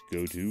comments,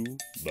 go to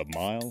the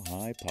Mile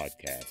High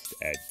Podcast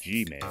at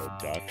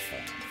gmail.com.